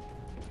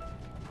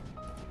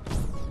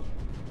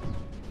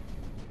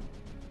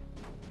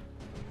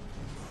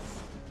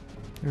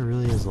 There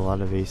really is a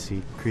lot of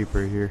AC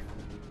creeper here.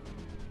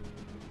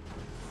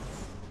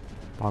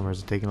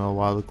 Bombers are taking a little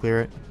while to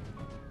clear it.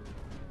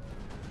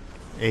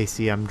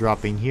 AC I'm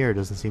dropping here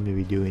doesn't seem to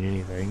be doing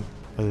anything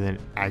other than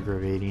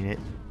aggravating it.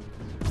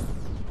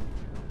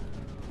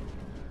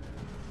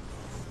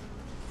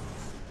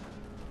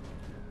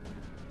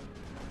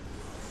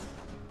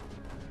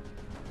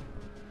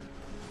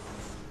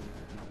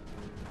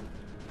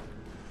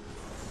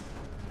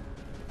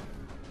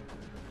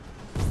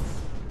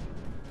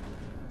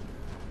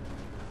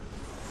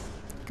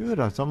 Good,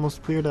 it's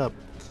almost cleared up.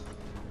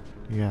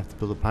 You're gonna have to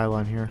build a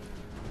pylon here.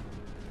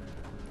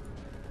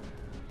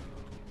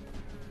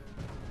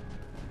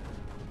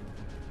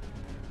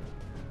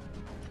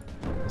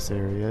 This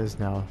area is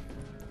now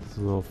a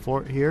little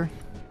fort here.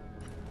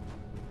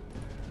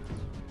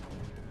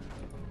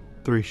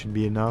 3 should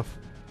be enough.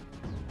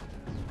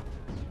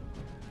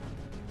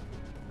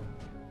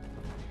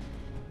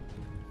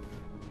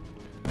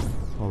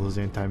 All those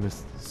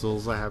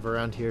anti-missiles I have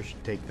around here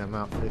should take them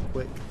out pretty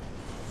quick.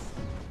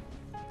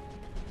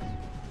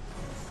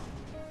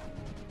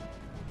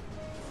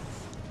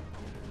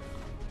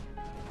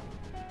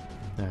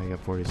 Now I got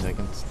 40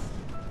 seconds.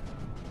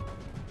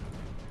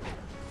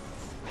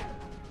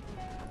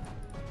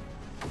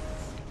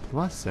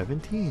 Plus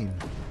 17.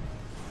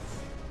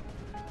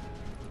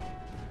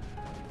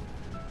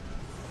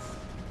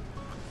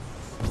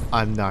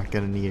 I'm not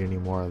gonna need any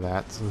more of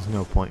that, so there's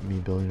no point in me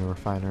building a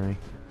refinery.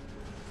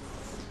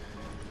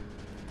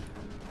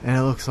 And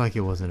it looks like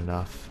it wasn't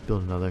enough.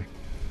 Build another.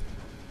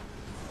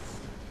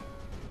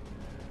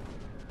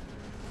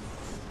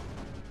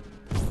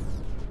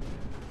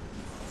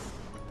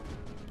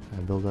 Can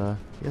I build a...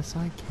 Yes,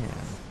 I can.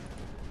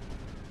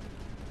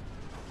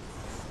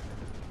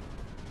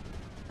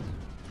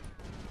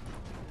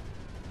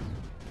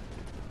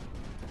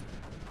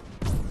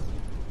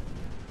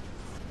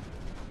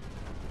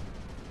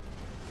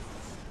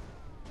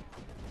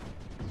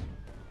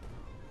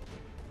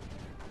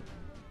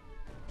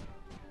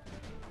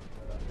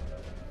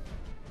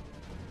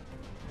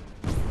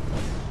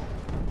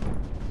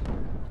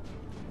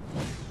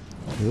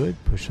 Good,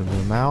 pushing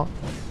them out.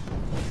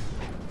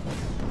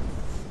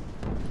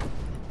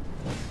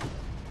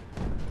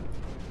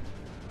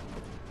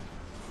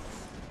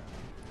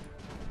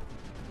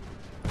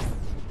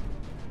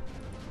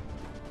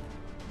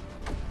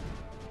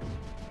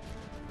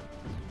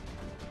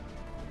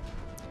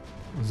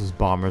 Once those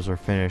bombers are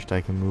finished,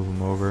 I can move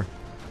them over.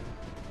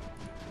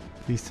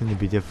 These tend to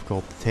be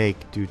difficult to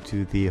take due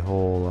to the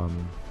whole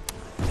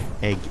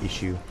egg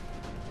issue.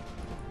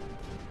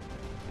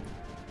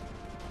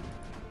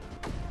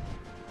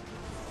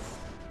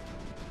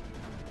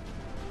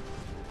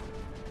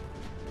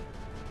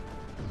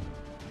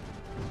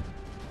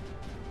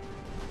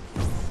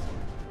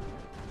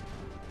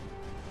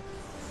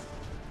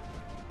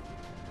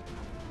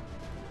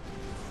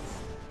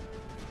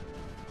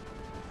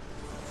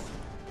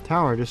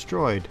 Tower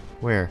destroyed.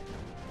 Where?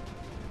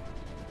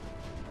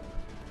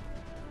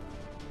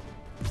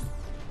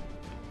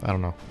 I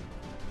don't know.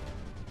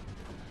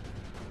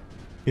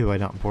 Either way,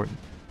 not important.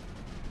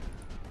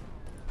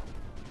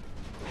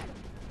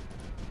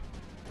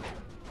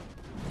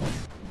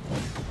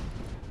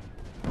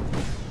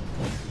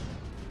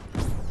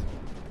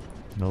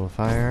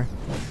 Nullifier.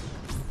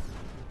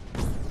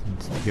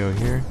 Needs to go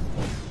here.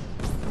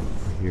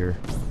 Or here.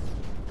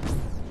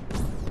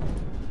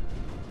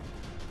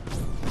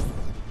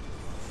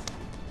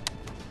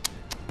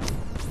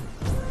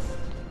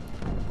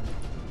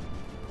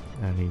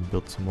 I need to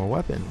build some more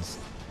weapons.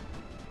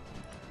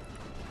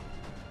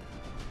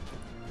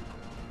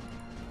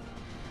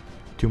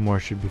 Two more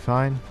should be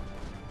fine.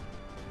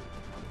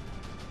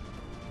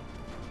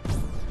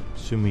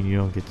 Assuming you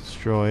don't get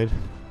destroyed.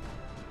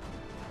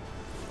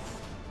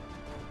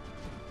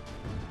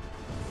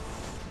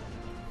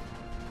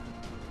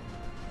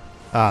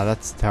 Ah,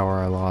 that's the tower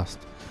I lost.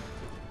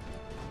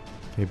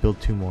 Okay, build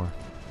two more.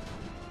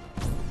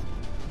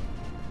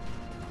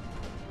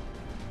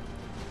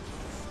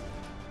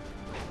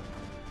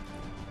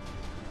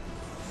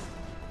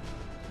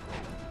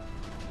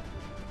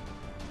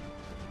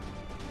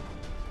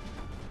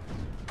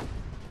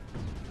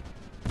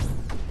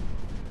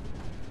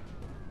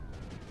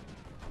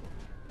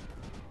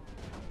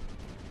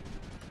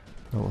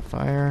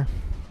 Nullifier.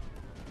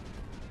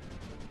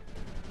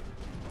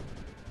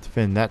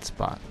 Defend that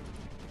spot.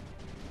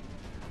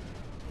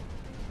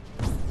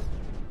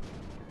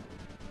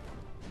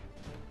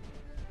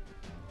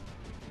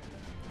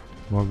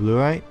 More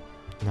blue-right.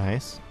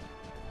 Nice.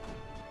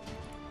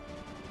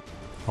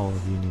 All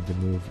of you need to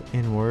move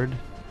inward.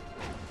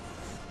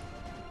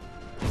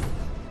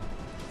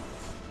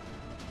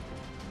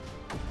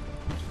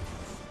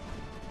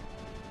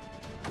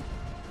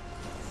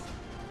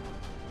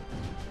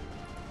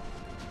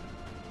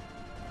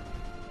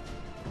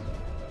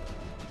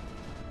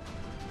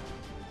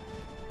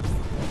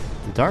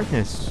 The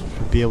darkness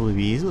should be able to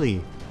be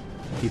easily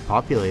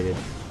depopulated.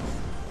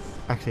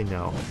 Actually,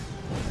 no.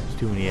 There's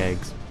too many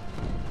eggs.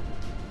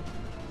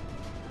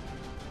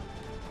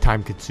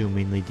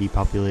 Time-consumingly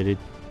depopulated.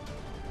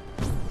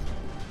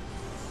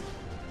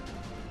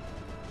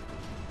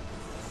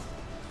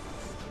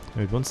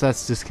 Right, once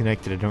that's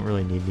disconnected, I don't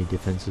really need any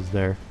defenses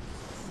there.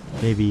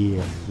 Maybe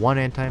one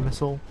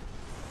anti-missile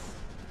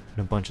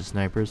and a bunch of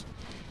snipers.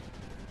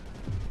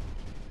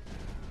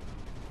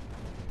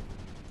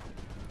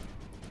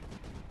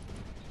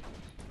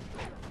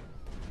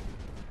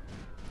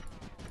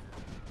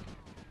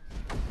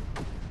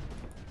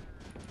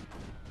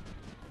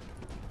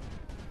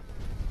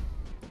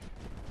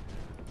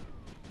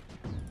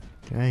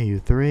 Okay, you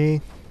three.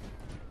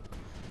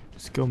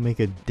 Just go make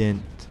a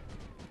dent.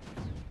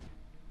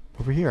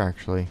 Over here,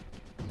 actually.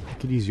 I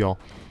could use y'all.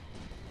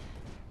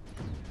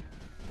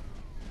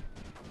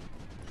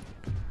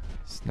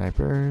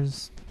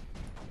 Snipers.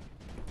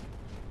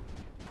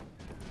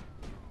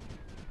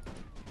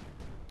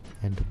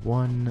 And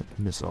one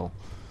missile.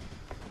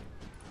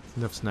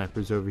 Enough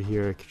snipers over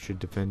here, it should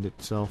defend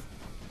itself.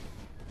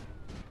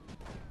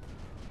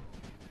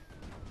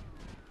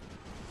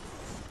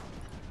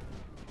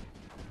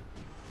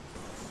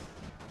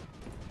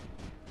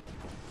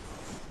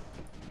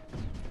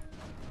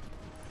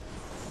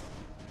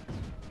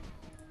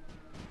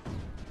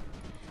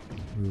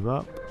 Move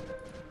up.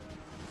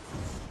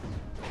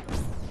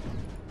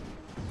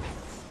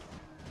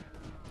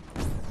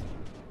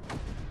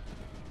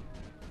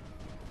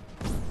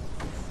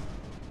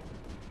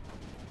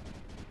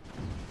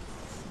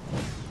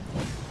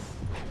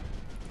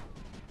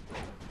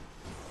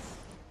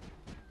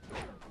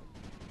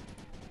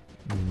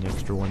 An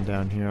extra one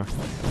down here.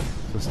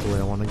 That's the way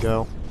I want to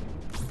go.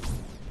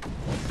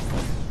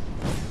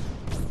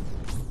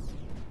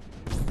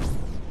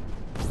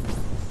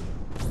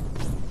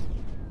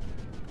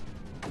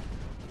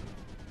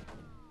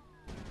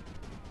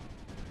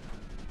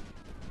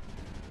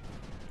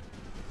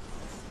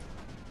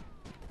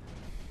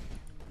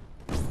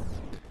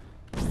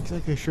 Not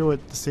exactly sure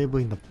what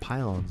disabling the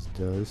pylons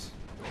does.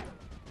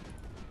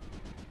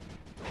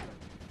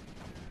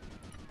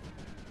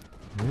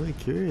 I'm really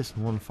curious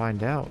and want to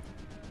find out.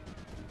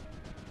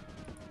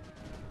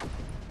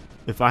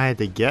 If I had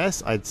to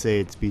guess, I'd say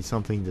it'd be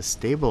something to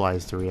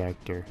stabilize the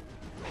reactor.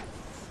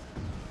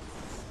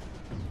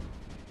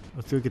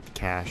 Let's go get the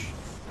cache.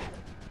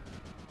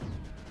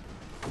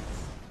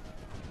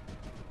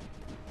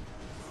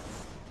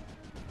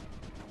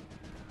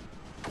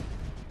 I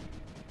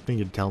think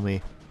it'd tell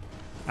me.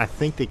 I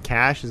think the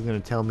cache is going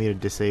to tell me to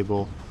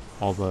disable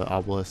all the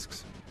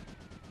obelisks.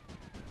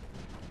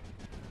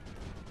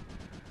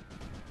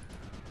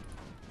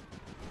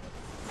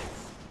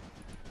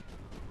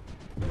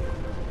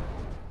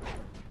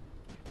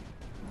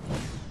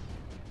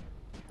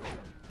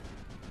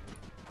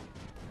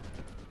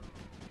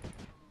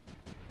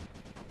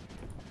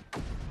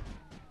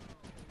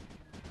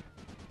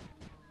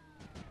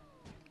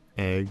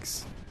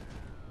 Eggs.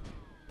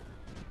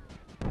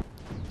 So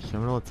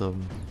I'm gonna let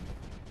them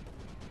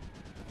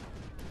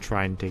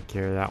try and take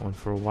care of that one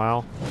for a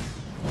while.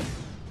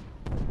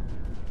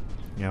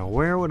 Now,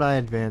 where would I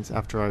advance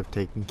after I've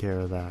taken care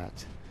of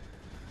that?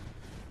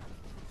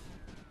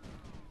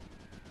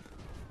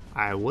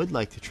 I would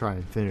like to try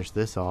and finish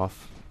this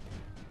off.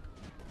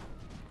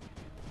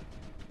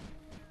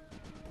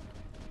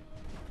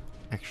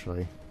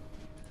 Actually,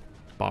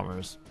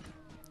 bombers.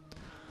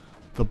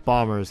 The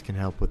bombers can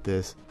help with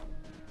this.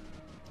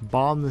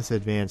 Bomb this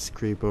advanced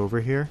creep over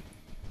here,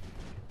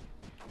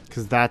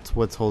 because that's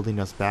what's holding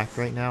us back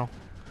right now.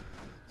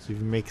 So if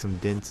you make some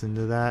dents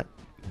into that,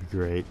 it'd be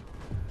great.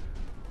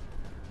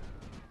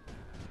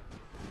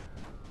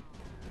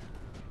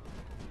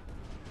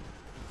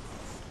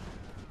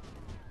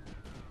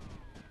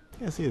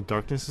 Yeah, see, the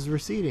darkness is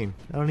receding.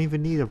 I don't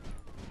even need a...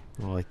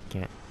 Well, I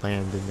can't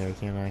land in there,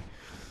 can I?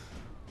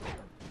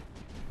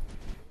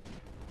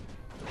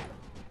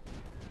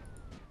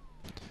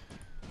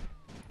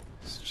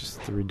 It's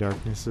just 3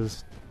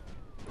 darknesses.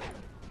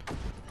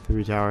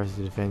 3 towers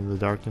to defend the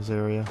darkness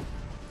area.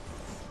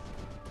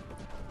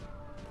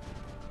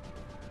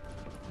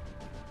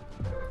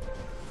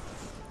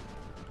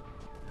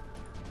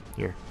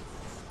 Here.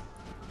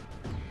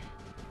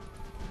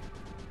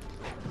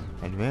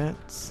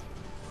 Advance.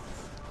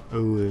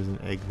 Oh, there's an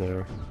egg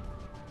there.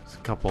 There's a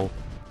couple.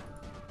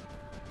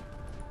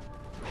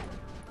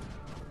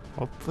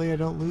 Hopefully I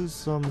don't lose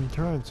some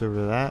turrets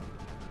over that.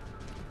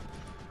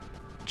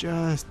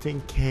 just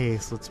in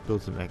case, let's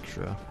build some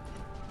extra.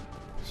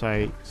 So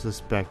I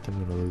suspect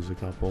I'm gonna lose a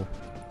couple.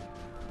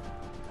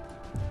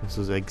 Once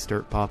those eggs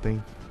start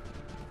popping.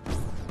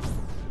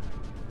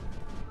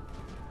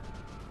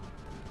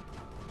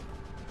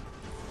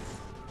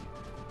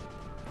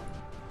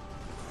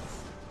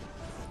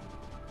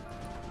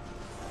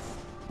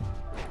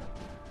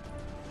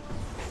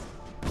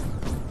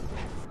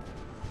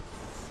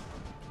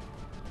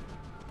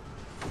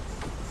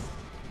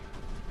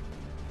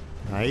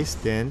 Nice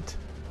dent.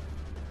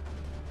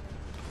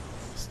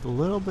 Just a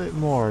little bit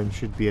more and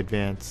should be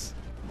advance.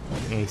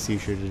 AC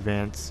should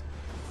advance.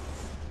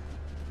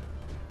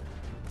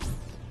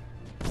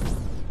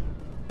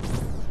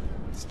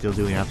 Still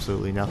doing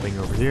absolutely nothing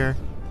over here.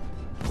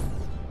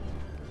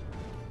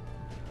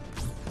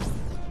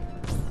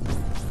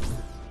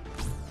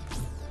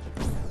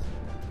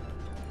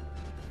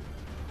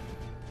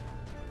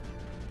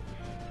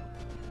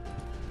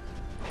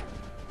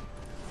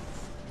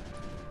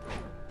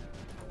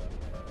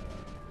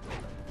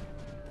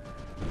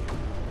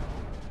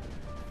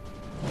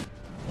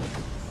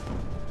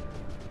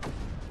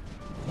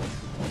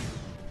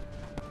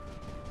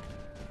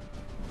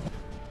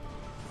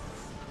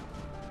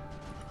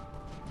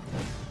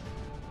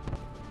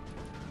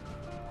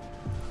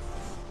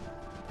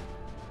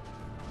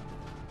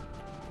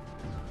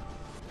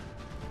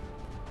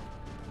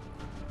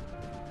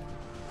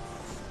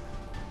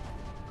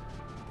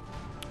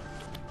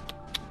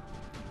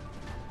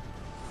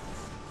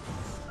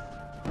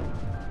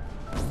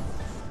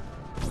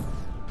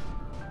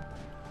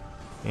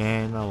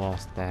 And I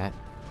lost that.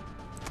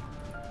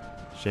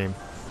 Shame.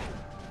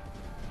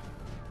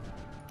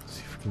 Let's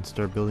see if we can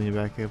start building it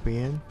back up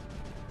again.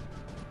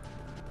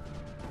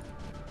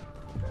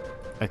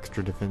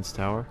 Extra defense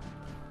tower.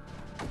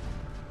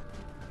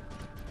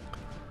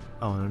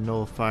 Oh, and a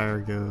nullifier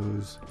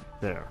goes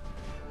there.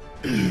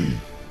 Do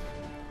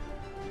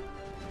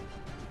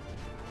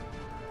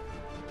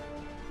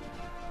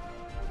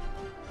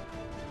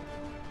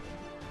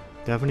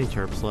I have any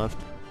terps left?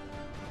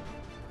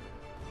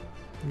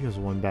 There's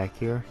one back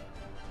here.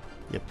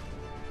 Yep.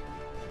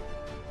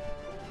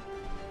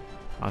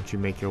 Why don't you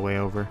make your way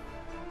over?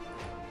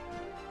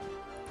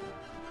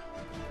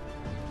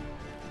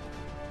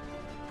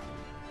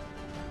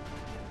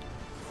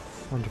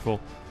 Wonderful.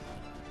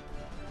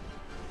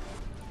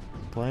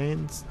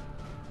 Planes.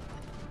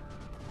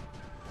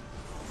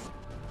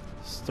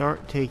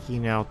 Start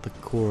taking out the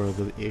core of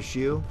the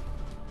issue.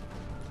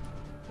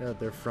 Yeah,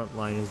 their front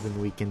line has been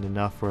weakened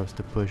enough for us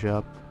to push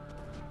up.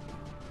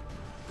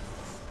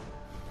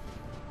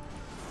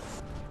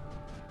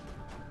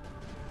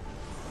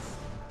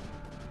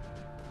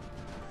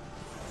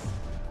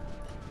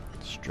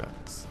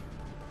 Struts.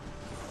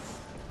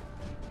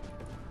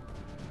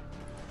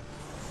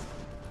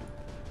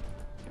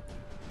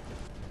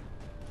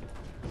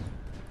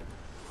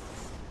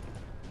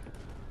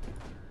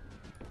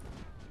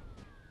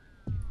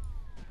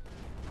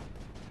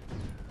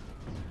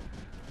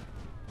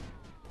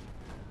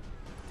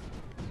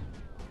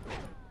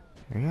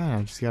 Yeah,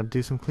 I just gotta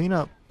do some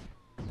cleanup.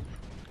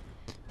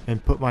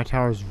 And put my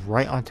towers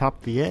right on top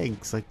of the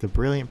eggs, like the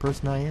brilliant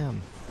person I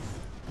am.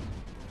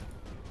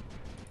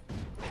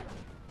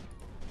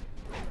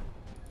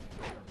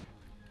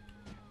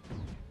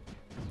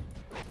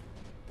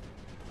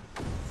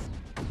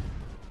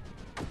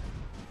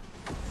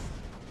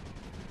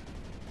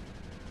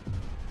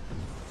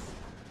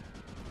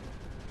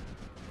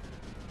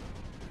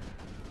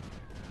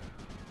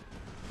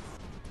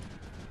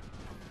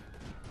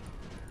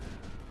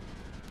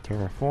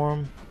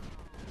 Terraform.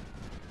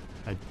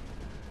 I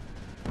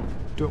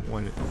don't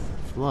want it.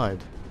 Flood.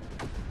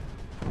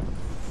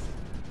 What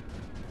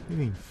do you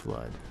mean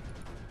flood?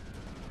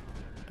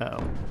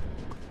 Oh.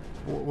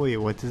 Wait,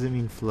 what does it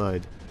mean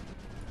flood?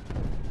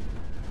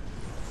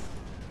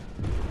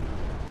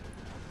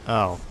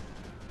 Oh.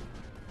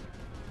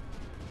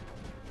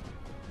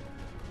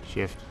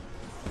 Shift.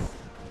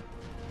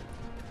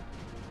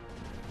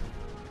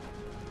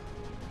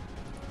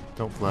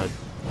 Don't flood.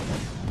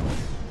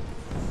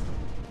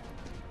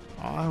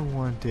 I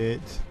want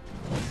it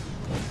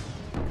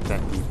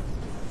that deep.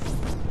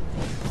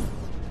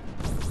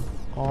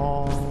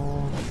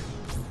 All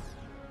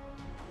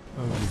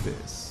of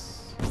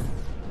this.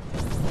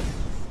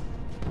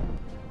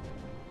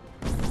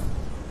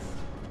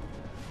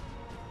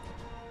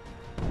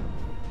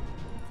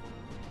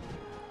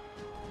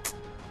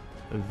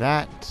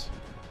 That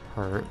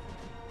hurt.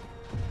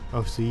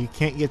 Oh, so you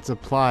can't get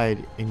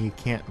supplied and you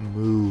can't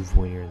move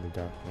when you're in the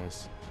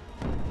darkness.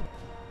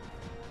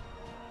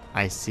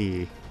 I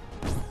see.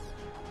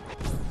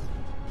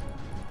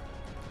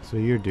 So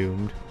you're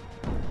doomed.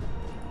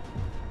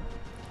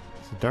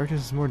 So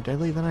darkness is more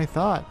deadly than I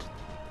thought.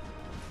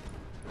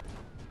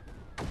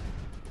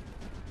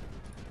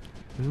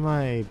 Where's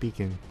my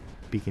beacon?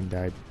 Beacon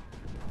died.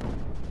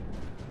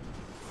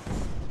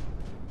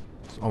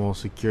 It's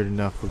almost secured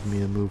enough with me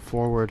to move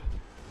forward.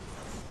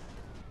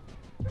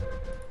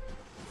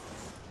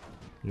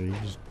 Yeah, you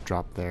just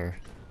drop there.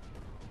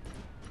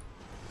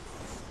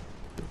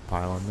 Put a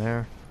pile in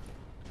there.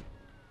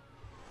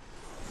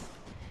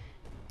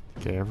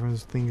 Okay,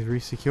 everyone's things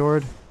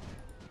resecured.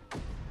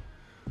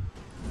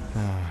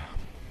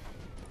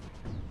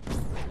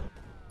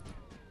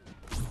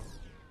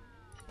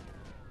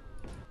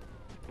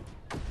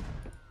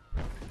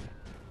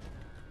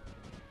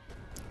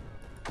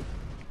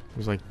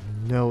 There's like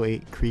no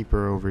 8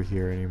 creeper over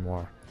here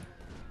anymore.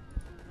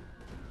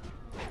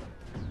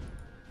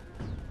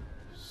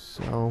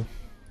 So,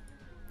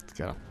 it's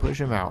gotta push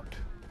him out.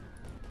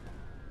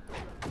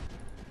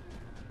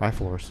 By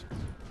force.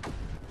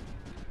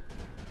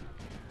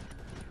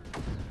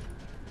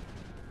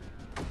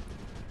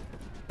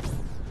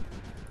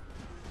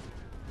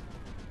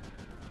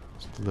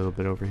 Just a little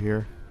bit over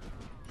here.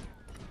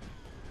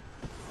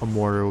 A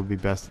mortar would be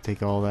best to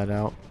take all that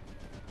out.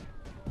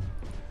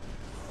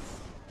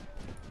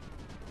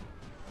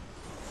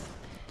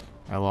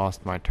 I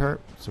lost my terp,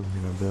 so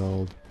we're gonna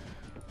build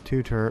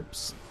 2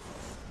 terps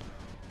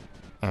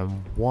and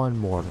 1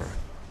 mortar.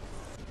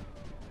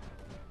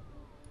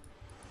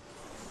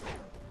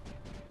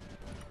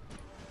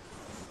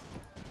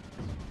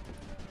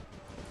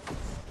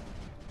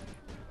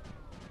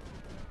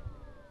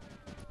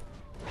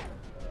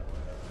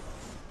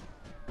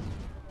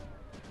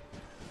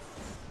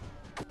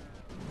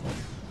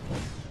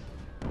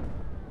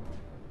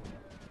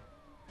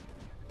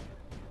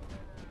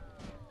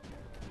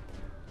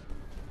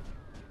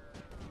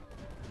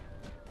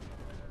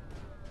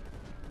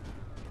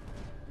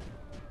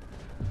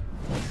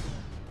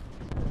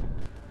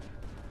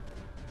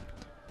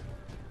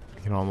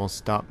 I can almost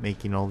stop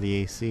making all the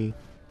AC,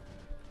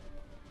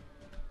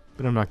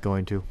 but I'm not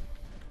going to.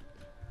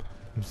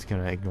 I'm just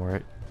gonna ignore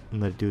it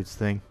and let it do its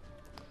thing.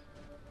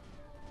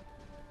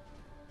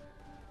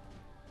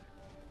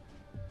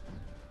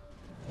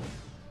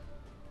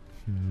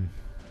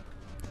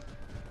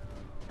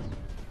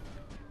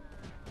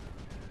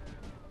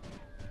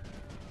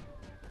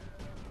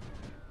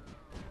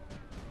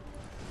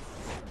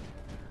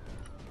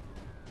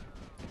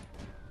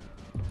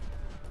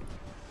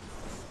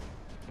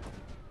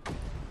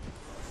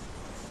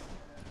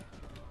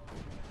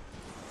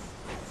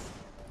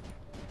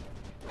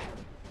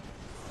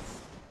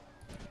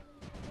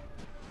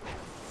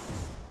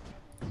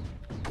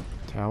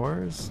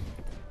 Towers.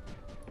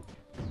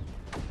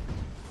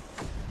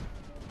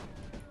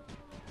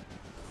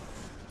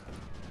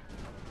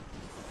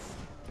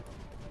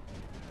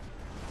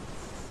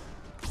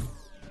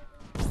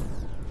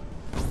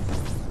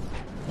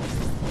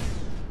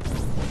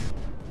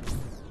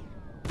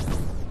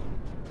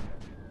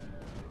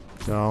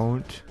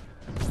 Don't.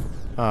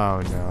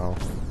 Oh no.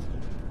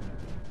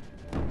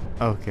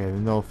 Okay, the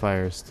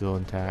nullifier is still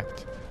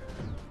intact.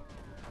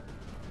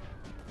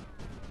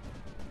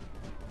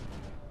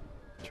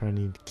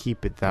 Trying to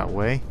keep it that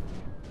way.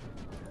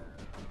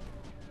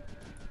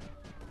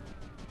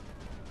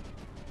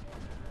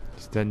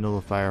 If that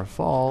nullifier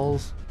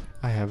falls,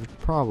 I have a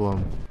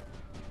problem.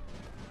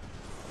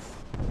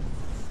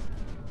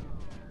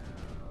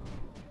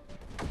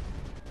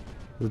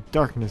 The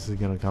darkness is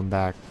gonna come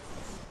back.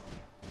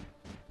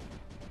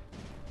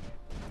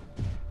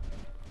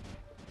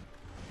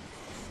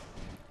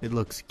 It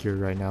looks secure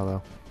right now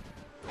though.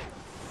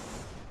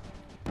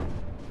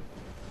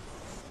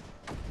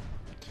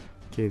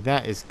 Okay,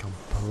 that is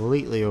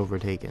completely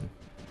overtaken.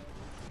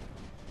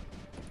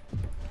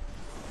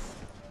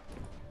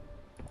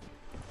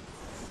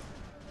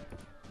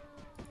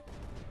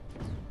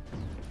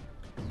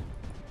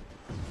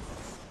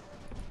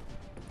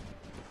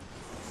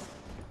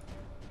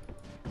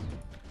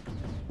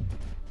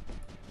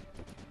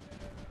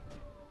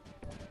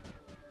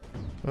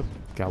 Oh,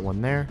 got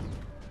one there.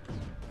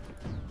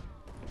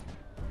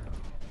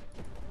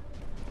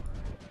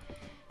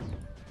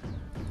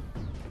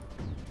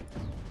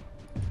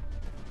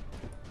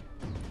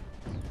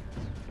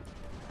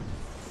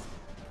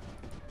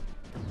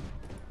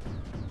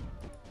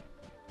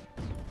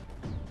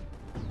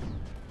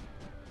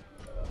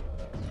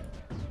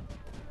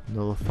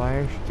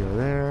 Nullifier should go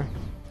there.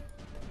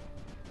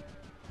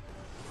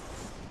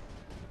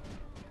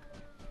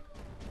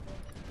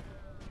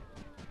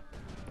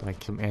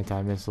 Like some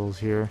anti-missiles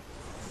here.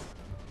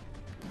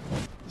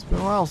 It's been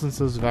a while since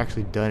those have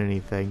actually done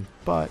anything,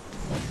 but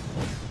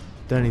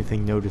done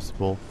anything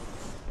noticeable.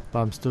 But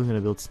I'm still gonna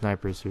build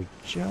snipers here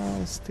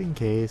just in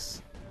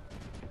case.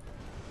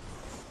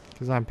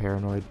 Because I'm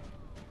paranoid.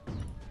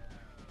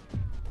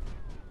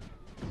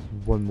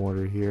 1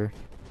 mortar here.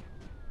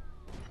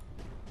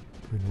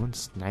 And 1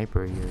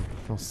 sniper here.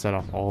 I'll set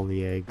off all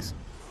the eggs.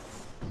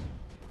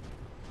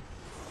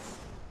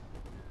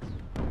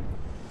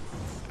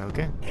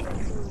 Okay.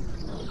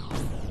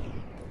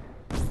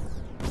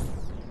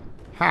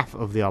 Half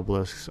of the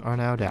obelisks are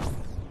now down.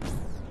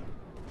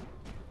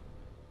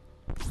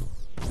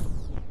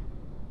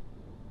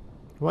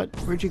 What?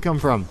 Where'd you come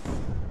from?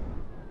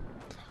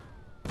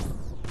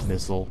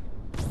 Missile.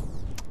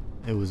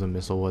 It was a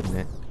missile, wasn't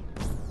it?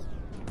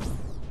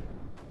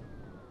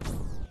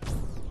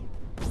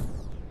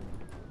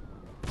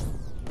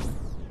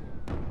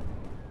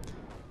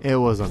 It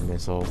was a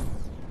missile.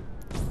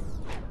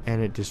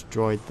 And it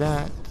destroyed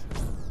that.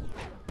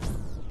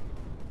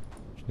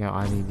 now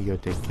I need to go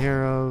take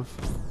care of.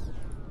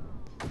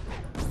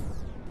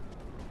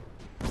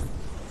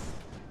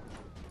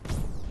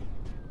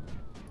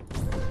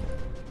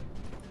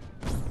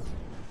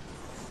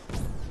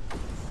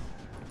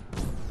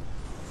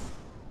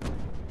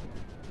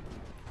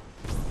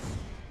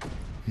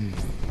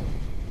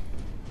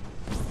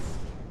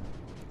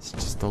 It's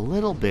just a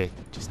little bit.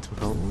 Just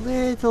a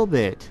little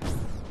bit.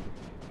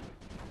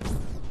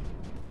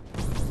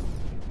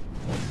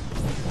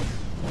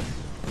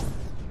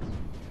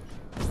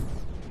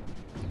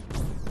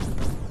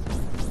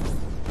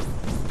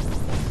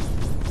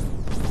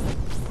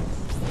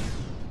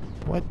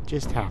 What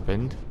just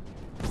happened?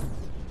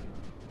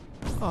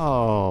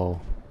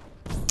 Oh.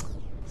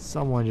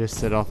 Someone just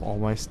set off all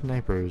my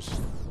snipers.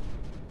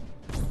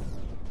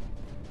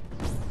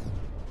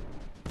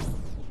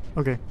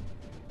 Okay.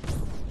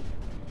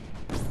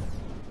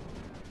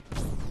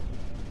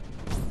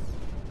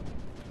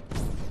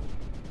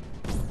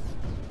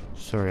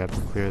 Sorry, I have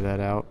to clear that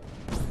out.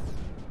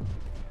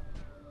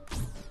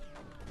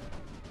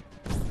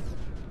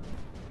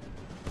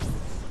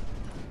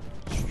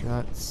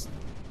 Struts.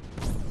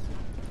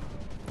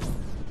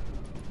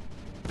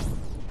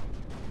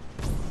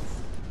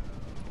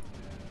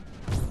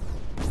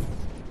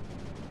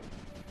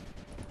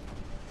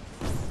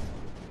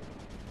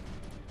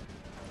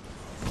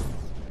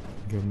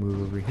 Go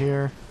move over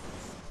here.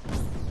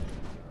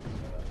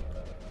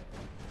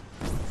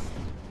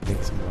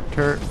 Make some more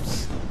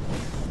terps.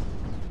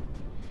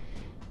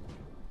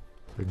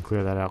 We can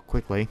clear that out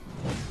quickly.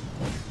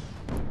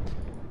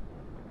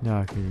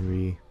 Now I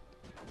can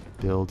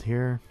rebuild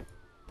here.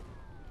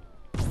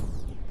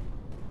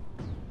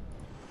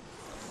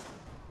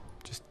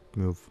 Just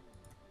move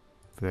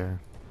there.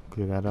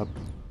 Clear that up.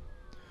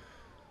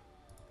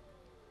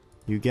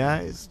 You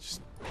guys,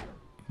 just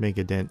make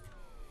a dent.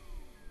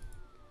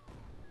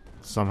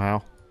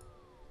 Somehow.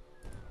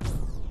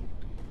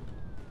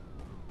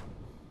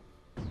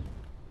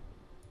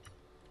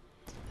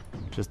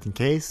 Just in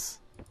case.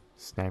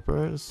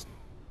 Snipers.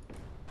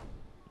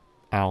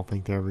 I don't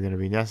think they're ever going to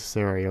be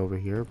necessary over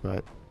here,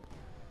 but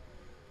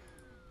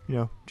you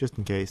know, just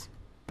in case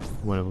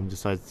one of them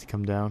decides to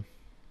come down.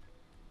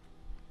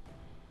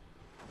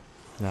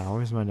 Now,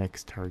 where's my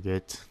next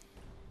target?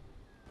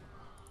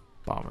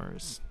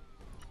 Bombers.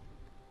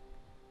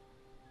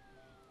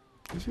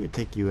 I guess we could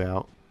take you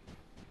out.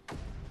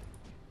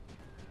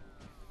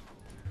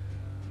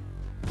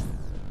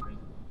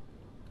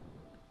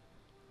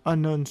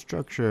 Unknown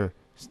structure.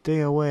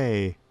 Stay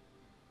away.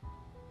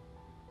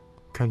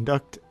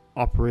 Conduct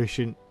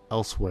operation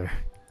elsewhere.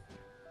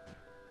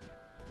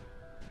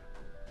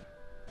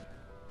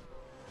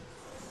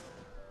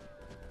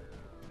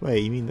 Wait,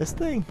 you mean this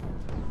thing?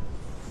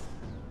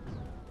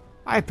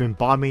 I've been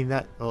bombing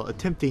that, well,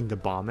 attempting to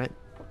bomb it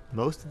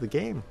most of the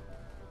game.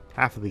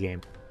 Half of the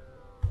game.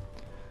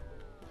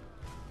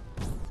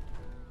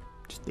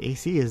 Just the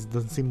AC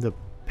doesn't seem to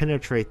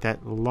penetrate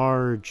that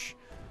large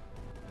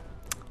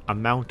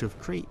amount of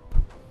creep.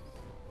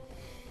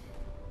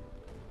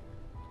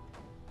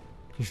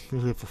 You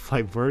really have to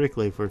fly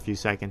vertically for a few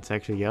seconds to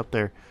actually get up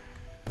there.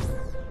 A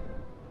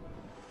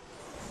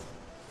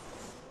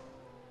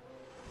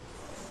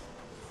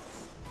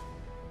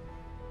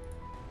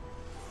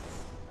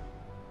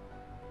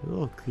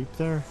little creep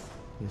there?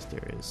 Yes,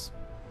 there is.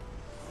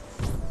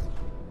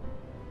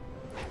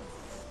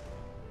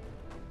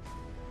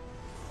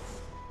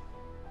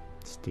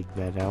 Let's dig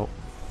that out.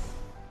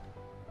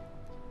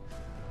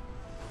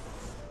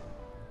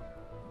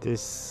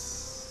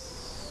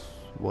 This...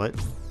 what?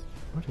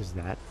 What is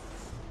that?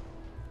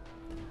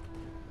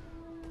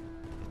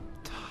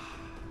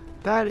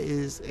 That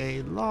is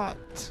a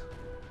lot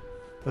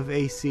of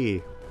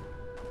AC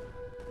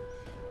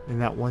in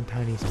that one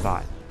tiny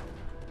spot.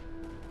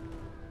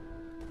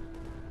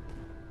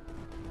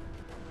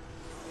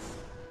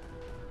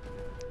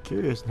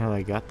 Curious how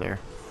they got there.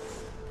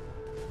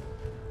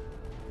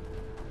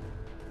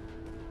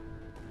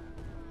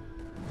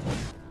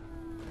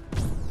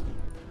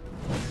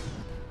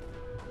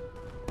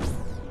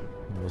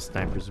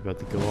 Sniper's about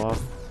to go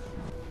off.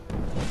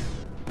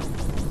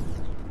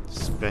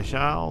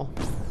 Special.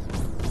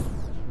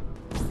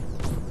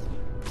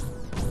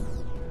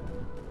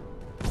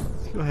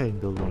 Let's go ahead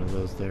and build one of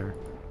those there.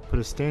 Put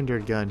a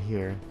standard gun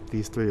here.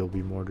 These three will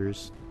be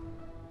mortars.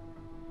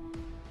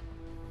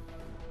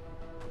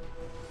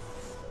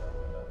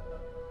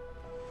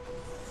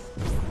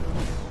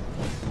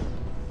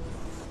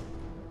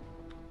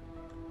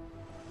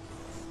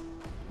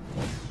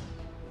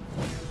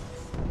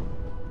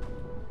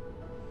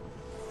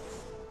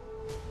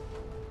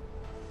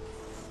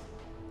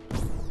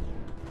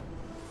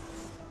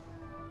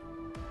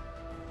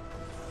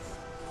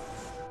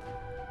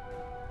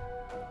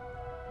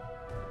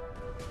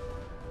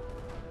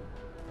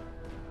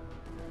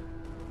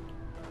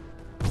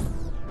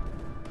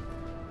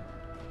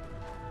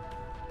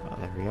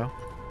 There we go.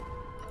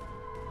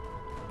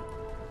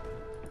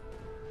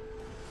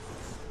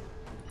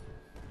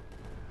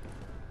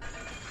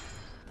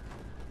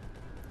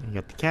 You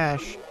got the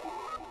cash.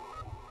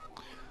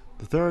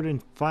 The third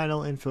and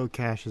final info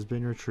cache has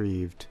been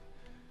retrieved.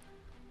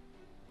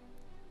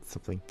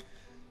 Something.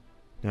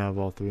 Now of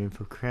all 3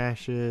 info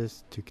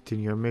caches, to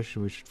continue our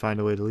mission, we should find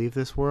a way to leave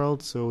this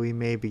world, so we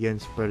may begin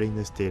spreading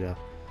this data.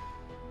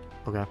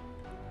 Okay.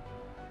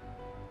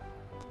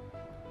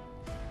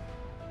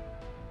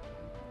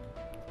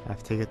 I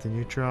have to take out the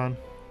neutron.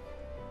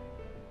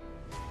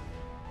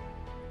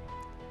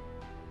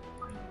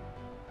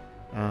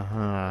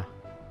 Uh-huh.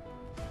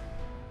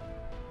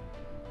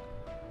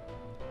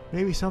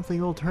 Maybe something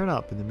will turn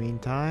up in the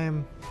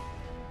meantime.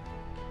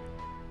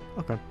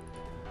 Okay.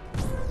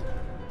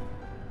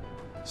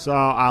 So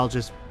I'll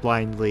just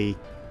blindly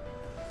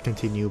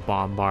continue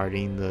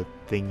bombarding the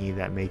thingy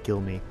that may kill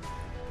me.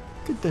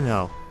 Good to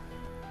know.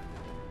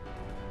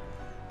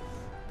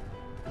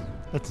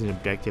 That's an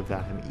objective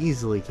that I'm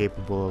easily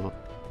capable of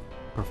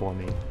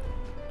performing.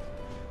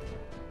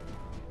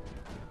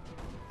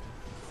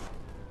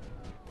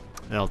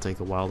 It'll take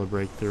a while to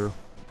break through.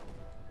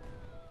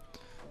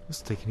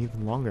 This will take an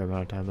even longer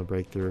amount of time to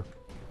break through.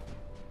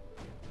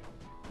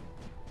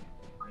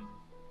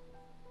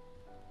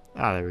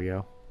 Ah, there we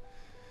go.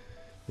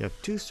 You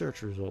have 2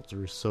 search results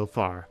so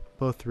far.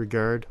 Both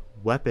regard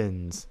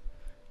weapons.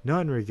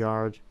 None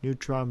regard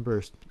neutron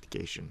burst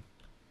mitigation.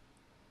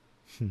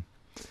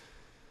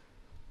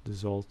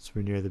 Results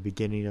were near the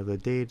beginning of the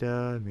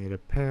data, made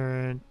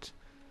apparent,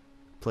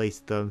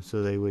 placed them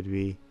so they would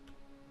be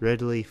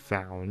readily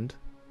found.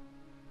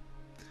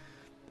 The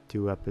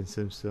 2 weapon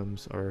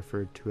systems are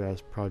referred to as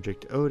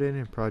Project Odin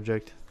and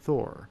Project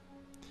Thor,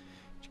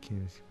 which can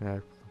be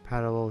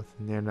compatible with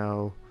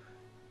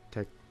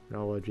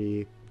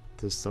nanotechnology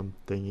to some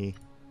thingy.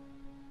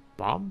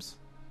 Bombs?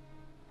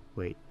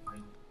 Wait.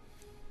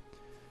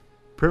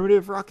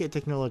 Primitive rocket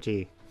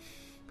technology.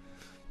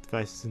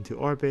 Devices into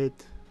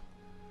orbit.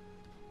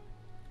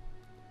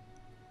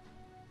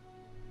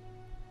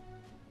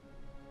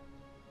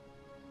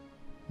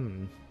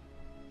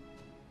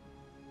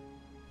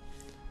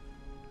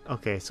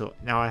 Okay, so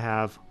now I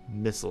have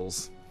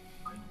missiles.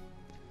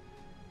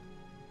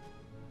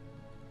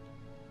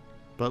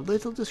 But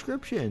little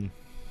description.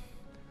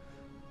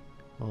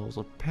 All's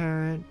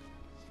apparent.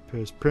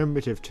 There's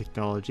primitive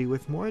technology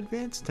with more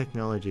advanced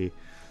technology.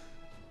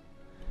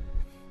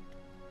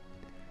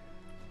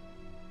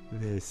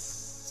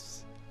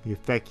 This be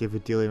effective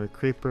at dealing with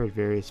Creeper at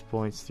various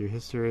points through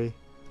history.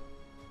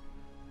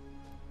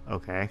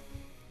 Okay.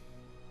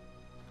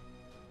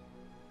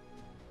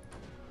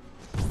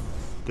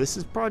 This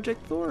is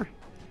Project Thor.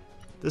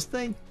 This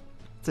thing,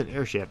 it's an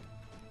airship.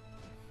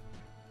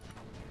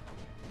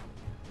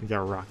 We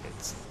got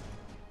rockets.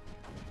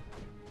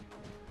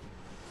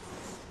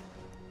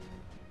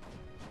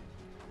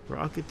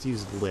 Rockets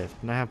use lift,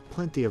 and I have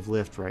plenty of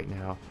lift right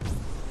now.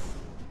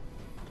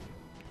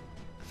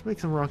 Let's make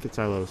some rocket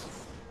silos.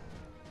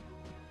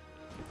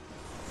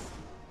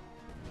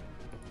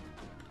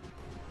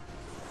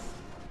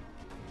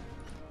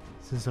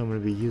 Since I'm going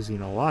to be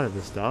using a lot of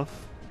this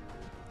stuff,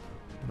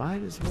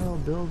 might as well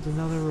build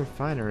another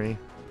refinery.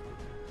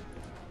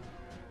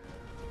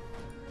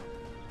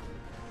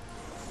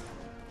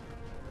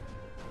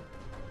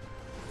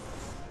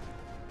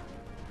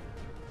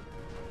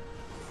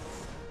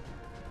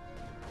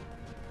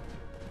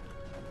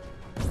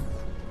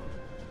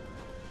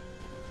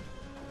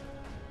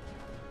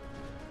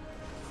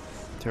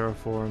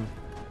 Terraform.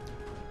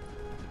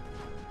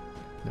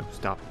 No,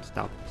 stop.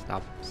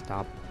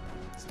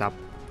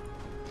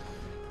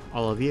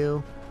 All of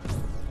you.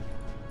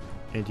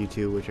 And you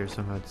two, which are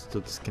somehow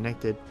still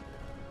disconnected.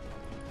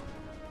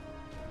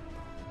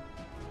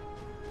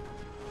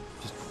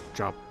 Just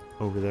drop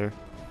over there.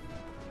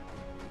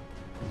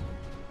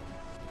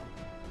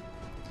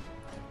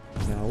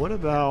 Now, what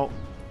about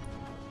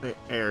the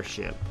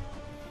airship?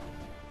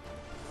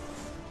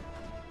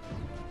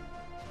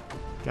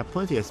 Got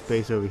plenty of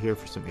space over here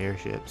for some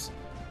airships.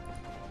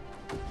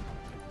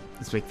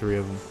 Let's make 3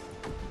 of them.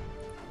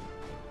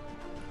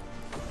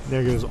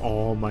 There goes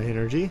all my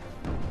energy.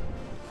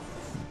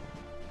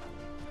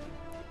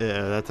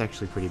 That's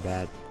actually pretty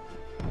bad.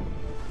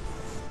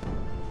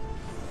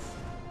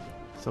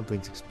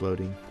 Something's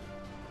exploding.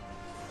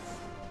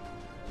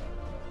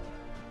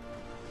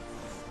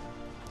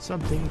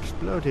 Something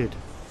exploded.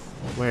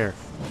 Where?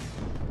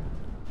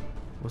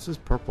 What's this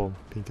purple,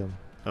 pink?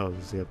 Oh,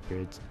 this is the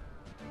upgrades.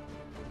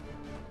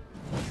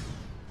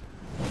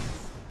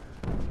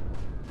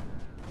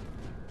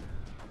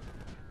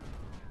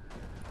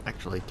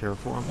 Actually,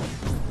 terraform.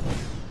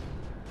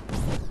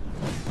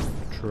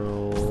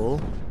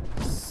 Control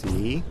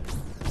C.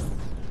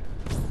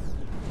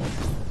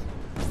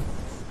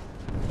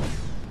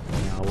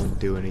 No, I wouldn't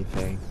do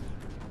anything.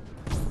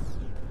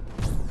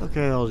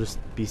 Okay, I'll just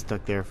be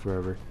stuck there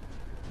forever.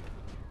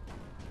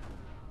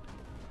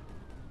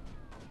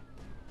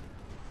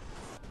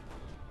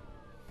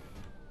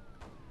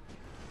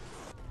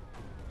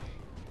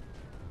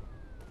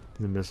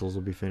 The missiles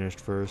will be finished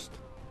first.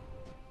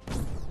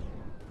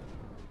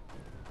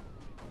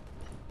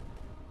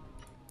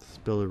 Let's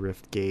build a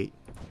rift gate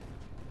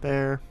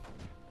there.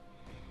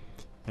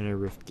 And a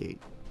rift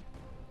gate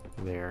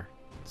there.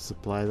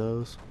 supply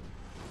those.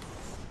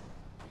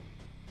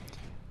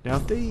 Now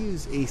if they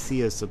use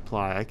AC as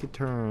supply, I could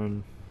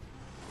turn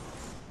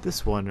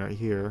this one right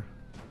here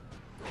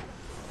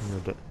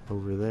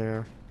over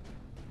there.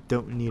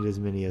 Don't need as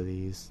many of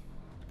these.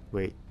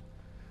 Wait.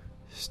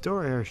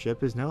 Store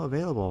airship is now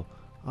available.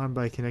 Armed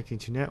by connecting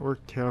to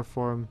network,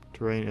 terraform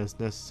terrain as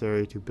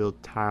necessary to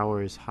build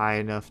towers high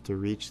enough to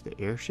reach the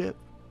airship?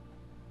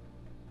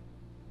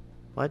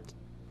 What?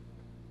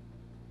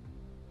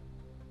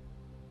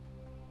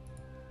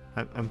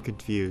 I'm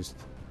confused.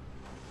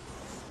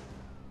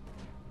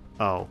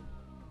 Oh.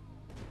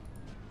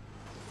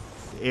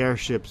 The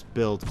airship's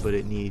built, but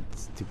it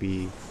needs to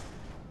be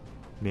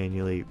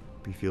manually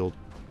refueled.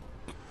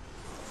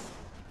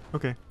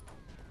 Okay.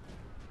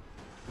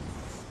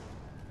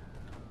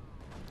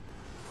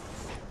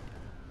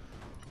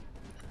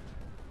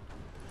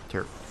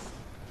 Turret.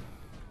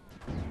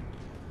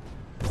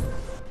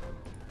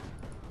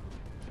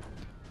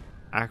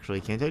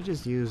 Actually, can't I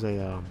just use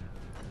a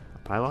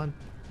pylon?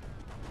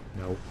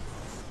 No.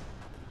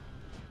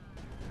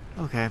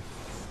 Okay.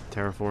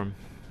 Terraform.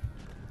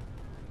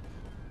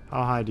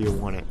 How high do you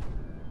want it?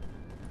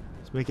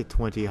 Let's make it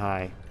 20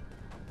 high.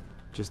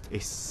 Just a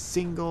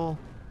single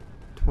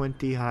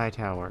 20 high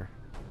tower.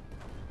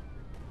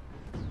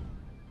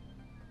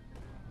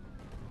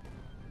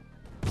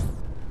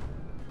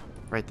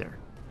 Right there.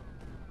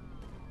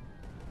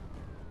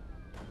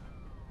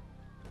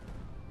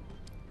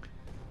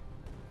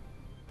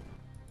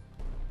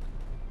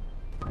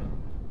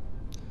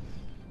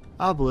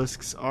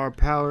 Obelisks are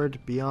powered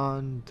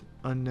beyond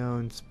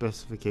unknown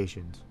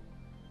specifications.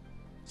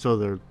 So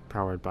they're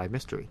powered by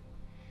mystery.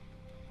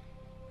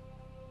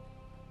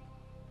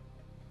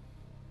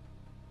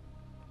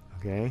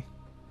 Okay.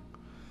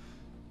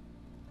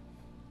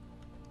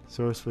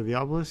 Source for the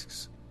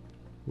obelisks?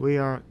 We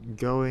aren't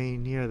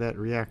going near that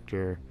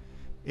reactor.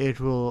 It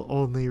will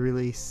only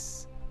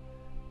release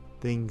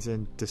things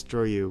and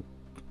destroy you.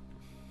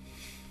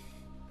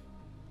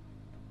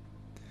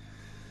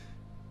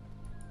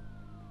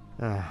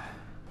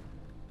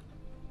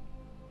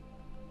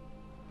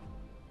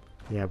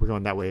 Yeah, we're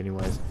going that way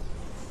anyways.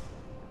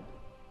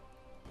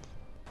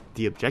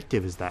 The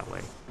objective is that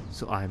way,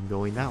 so I'm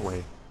going that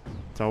way.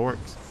 That's how it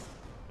works.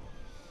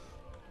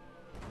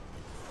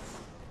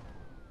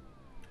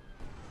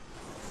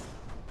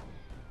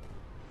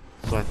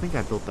 So I think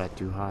I built that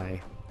too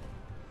high.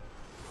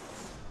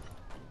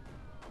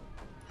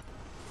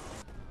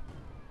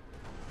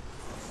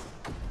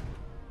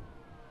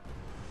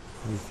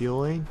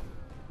 Refueling.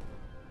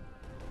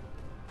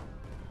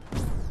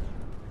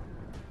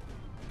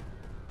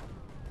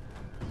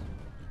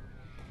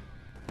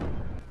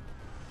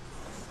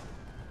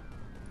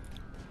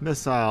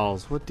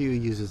 Missiles. What do you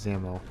use as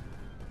ammo?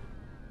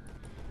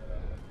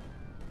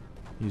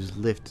 Use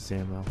lift as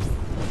ammo.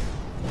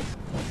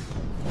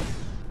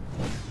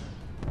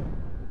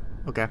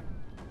 Okay.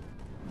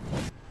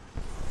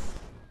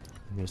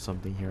 And there's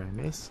something here I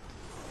missed.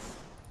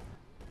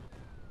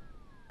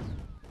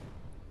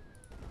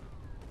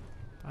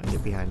 I'll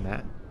get behind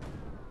that.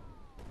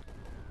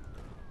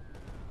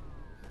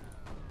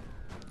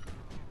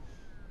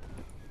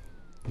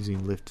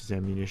 Using lift as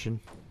ammunition.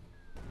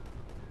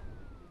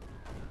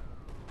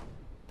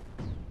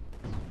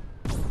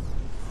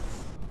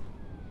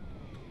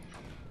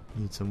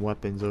 Need some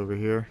weapons over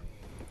here.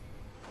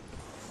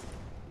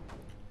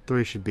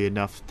 3 should be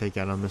enough to take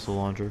out a missile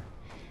launcher.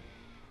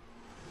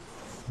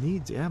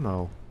 Needs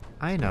ammo.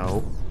 I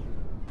know.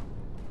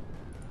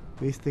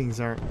 These things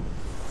aren't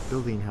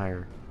building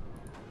higher.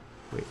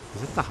 Wait,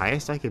 is that the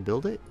highest I could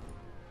build it?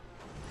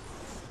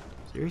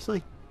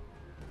 Seriously?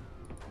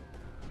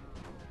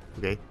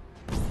 Okay.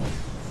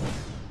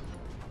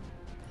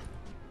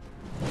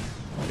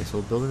 Guess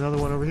we'll build another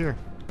one over here.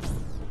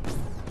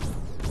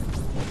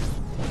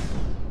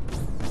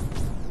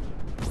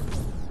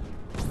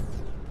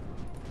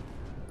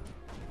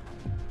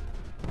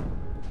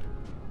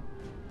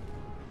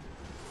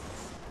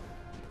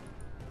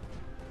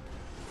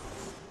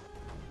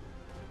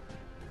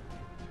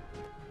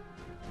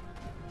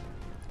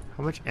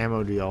 How much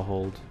ammo do y'all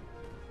hold?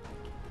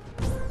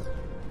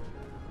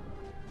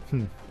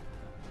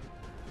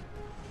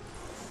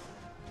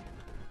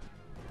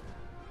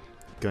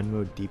 Gun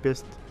mode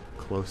deepest?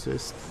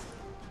 Closest?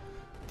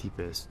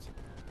 Deepest.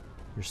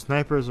 Your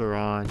snipers are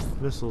on,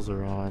 missiles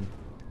are on,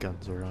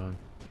 guns are on.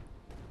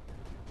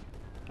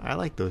 I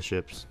like those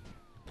ships.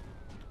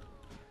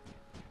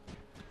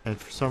 And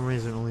for some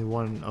reason only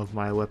one of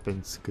my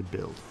weapons could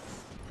build.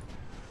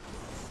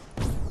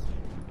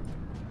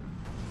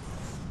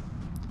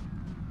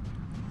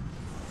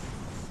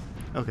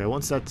 Okay,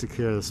 once that's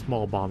secure, the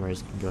small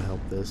bombers can go help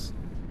this.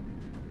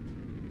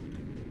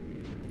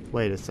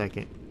 Wait a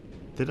second.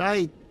 Did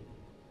I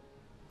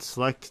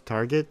select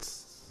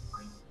targets?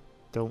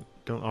 Don't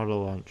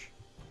auto launch.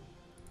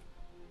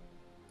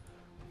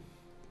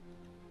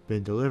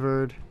 Been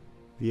delivered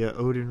via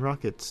Odin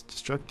rockets,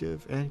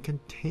 destructive and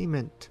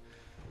containment.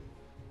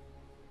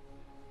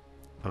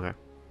 Okay.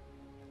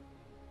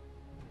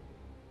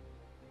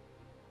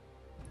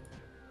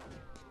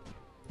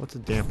 What's a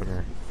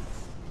dampener?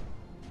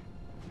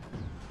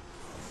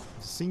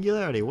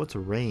 Singularity. What's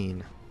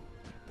rain?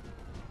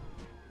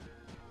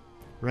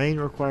 Rain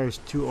requires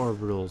 2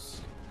 orbitals.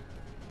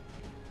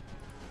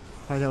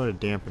 Find out what a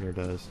dampener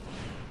does.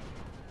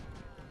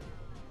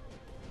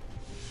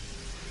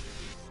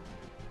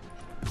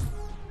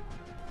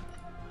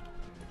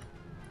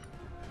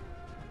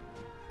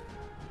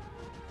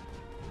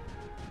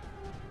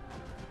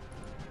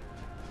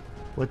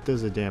 What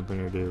does a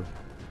dampener do?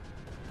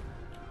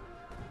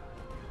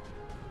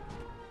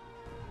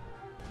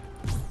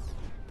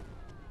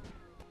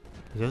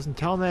 It doesn't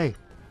tell me.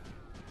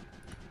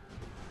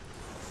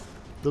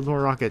 Build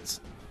more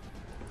rockets.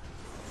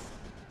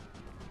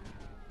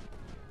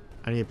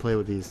 I need to play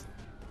with these.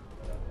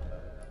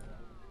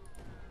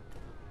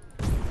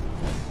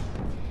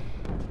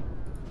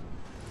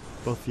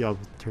 Both of y'all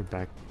turn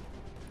back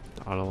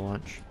to auto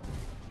launch.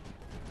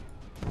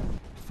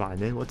 Fine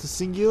then, what's a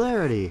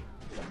singularity?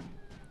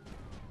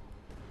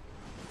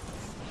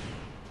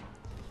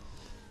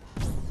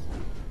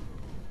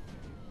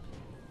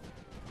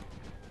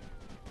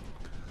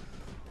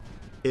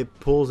 It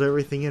pulls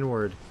everything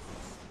inward.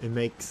 It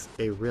makes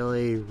a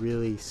really,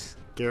 really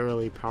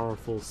scarily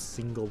powerful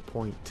single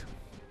point.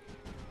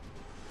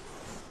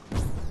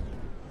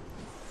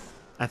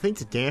 I think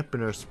the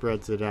dampener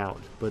spreads it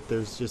out, but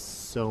there's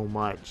just so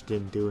much,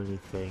 didn't do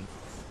anything.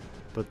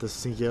 But the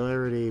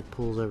singularity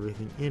pulls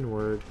everything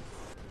inward.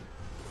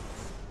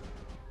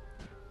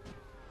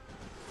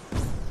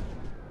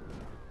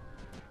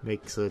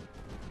 Makes a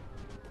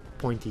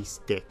pointy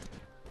stick.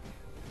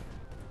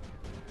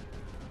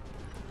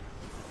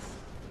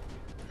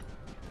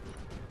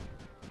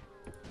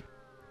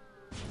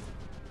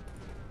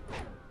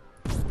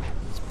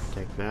 Let's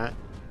protect that.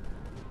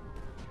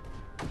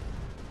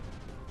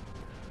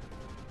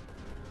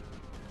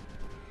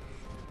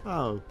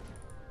 Oh,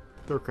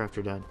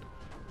 Thorcrafter done.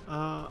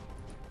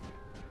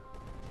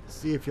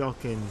 See if y'all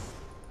can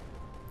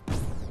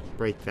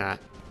break that.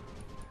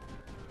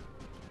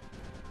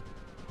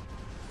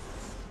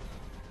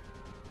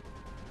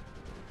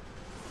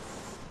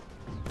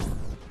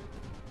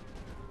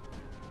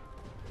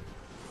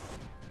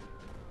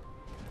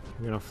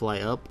 We're gonna fly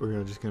up, or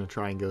we're just gonna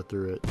try and go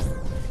through it.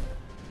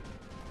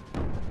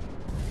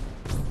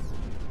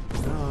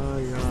 Oh,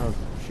 you're gonna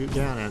shoot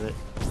down at it.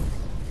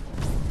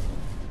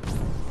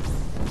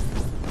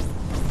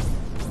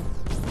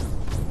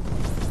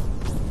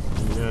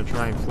 You're gonna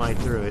try and fly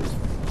through it.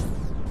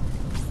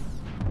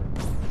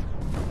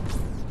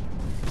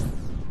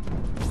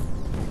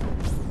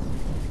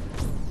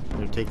 You're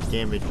gonna take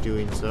damage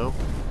doing so.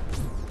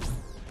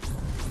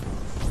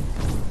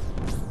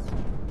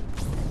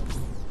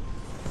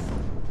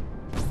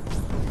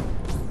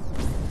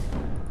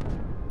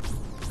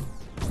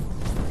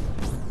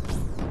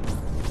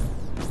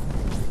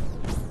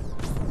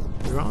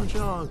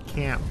 Y'all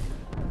camp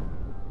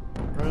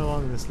right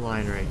along this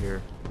line right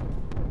here.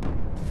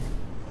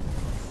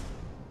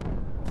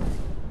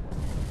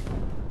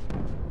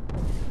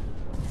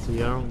 So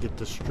y'all don't get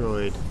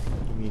destroyed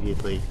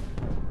immediately.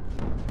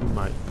 You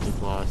might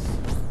take loss.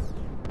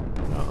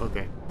 Oh,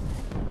 okay.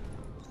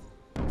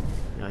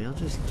 Yeah, y'all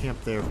just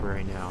camp there for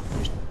right now.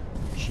 Just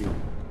shoot.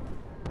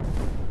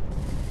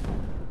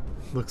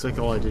 Looks like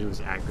all I did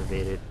was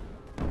aggravate it.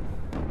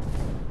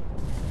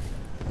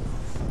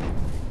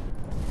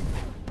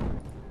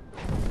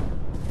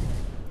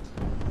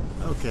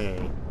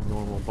 Okay,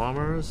 normal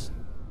bombers.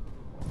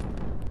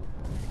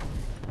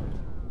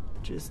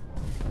 Just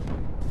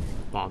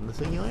bomb the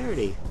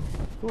singularity,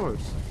 of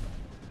course.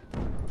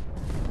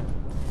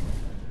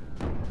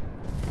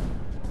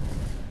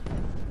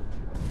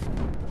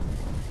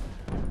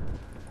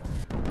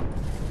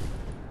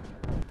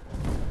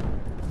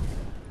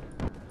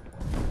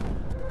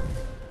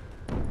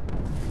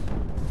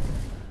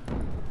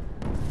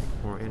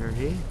 More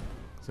energy.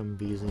 So I'm gonna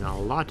be using a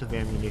lot of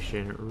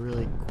ammunition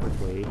really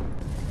quickly.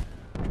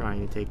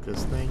 Trying to take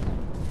this thing.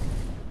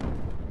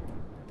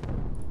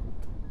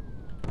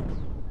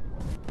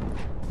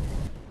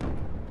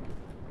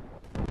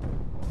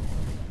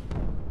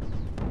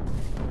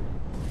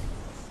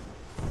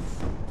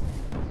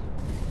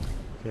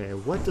 Okay,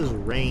 what does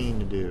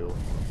rain do?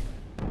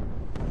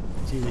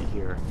 Let's use it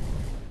here.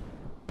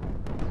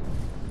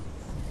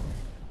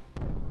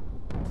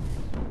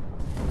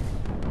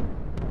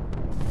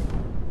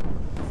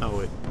 Oh,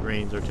 it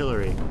rains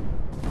artillery.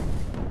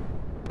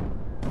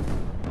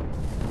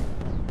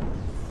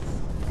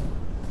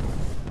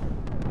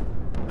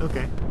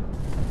 Okay.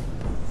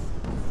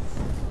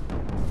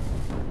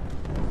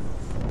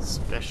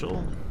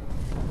 Special.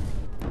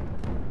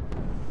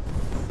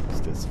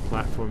 Let's get some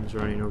platforms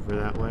running over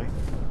that way.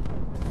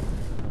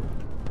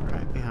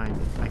 Right behind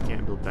it. I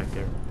can't build back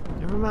there.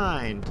 Never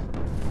mind.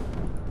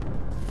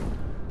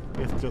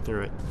 We have to go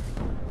through it.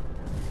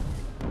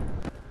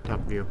 Top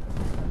view.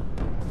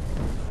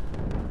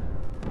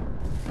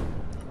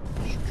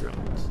 Strut.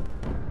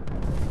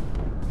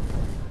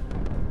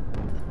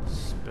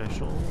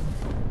 Special.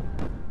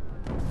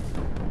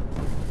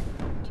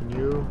 Can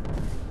you?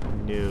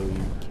 No,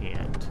 you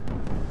can't.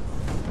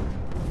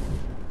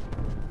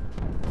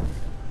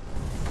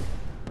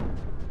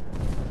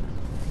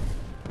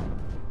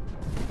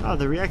 Ah,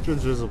 the reactor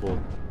is visible.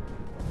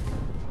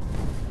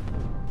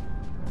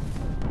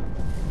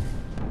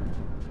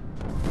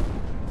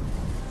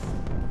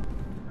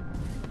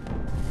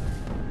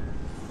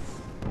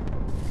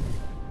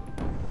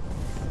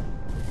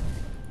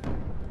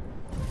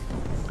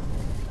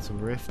 Some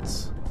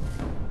rifts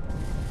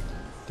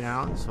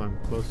down, so I'm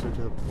closer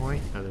to the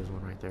point. Oh, there's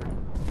one right there.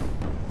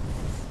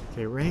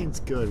 Okay,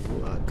 rain's good.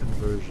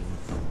 Conversion.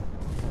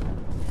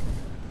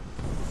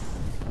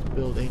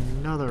 Build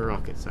another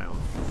rocket silo.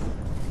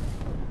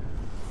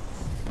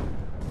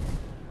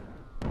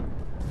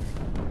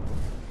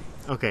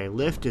 Okay,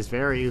 lift is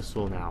very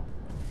useful now.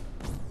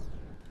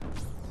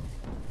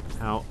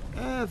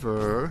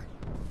 However,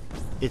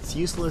 it's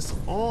useless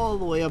all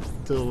the way up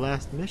to the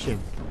last mission.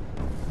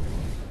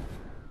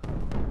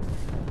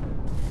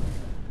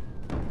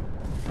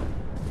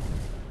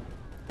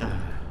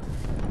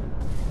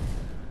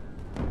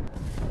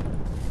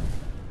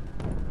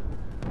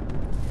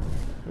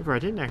 However, I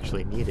didn't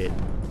actually need it.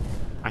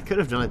 I could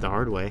have done it the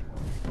hard way.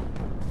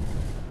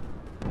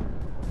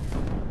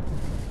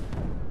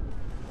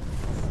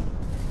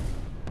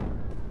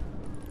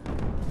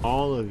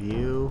 All of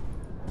you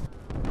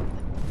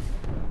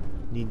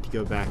need to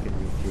go back and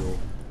refuel.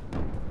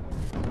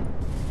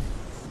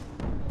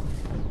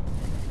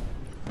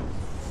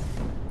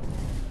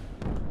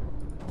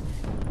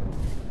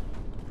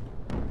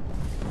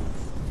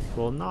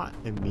 Well, not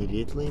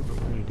immediately, but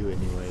we're going to do it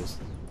anyways.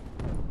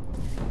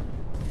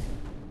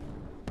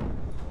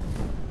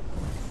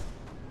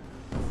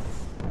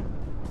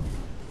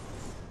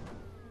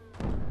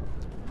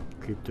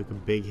 Creep took a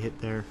big hit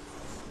there.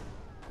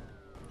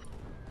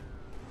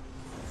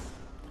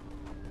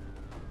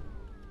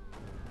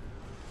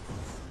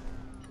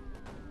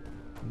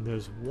 And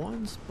there's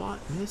one spot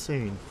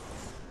missing.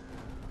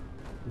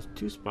 There's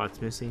two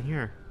spots missing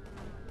here.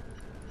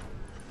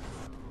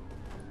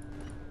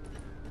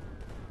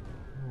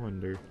 I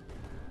wonder.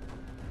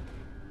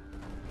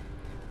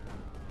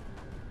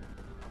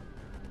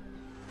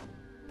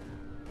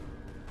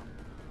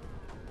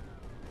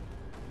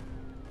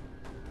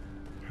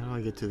 How do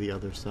I get to the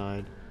other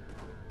side?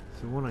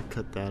 So I want to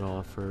cut that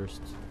off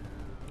first.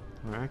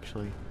 Or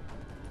actually,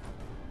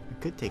 I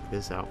could take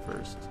this out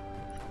first.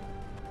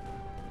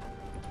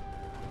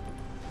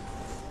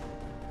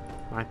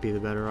 Might be the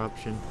better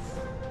option.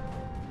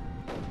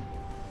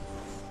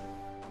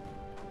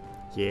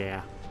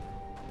 Yeah.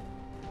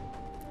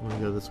 I'm gonna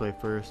go this way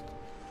first.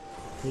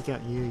 Take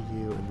out you,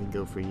 and then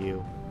go for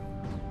you.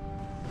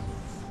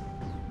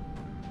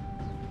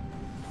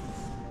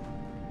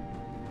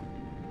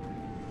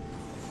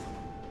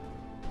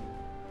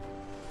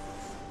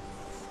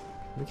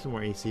 Make some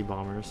more AC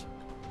bombers.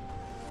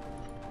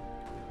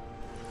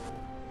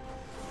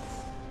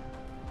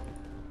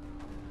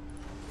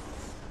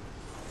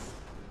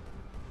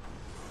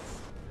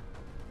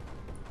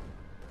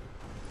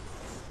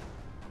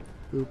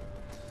 Boop.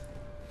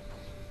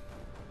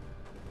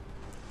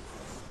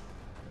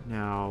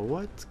 Now,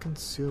 what's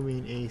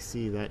consuming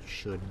AC that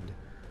shouldn't?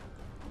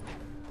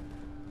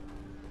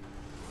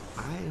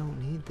 I don't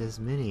need this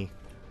many.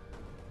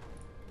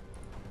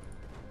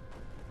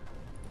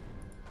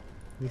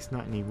 At least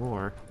not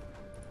anymore.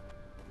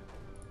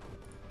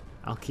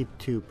 I'll keep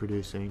 2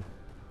 producing.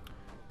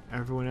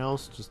 Everyone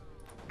else, just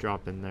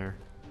drop in there.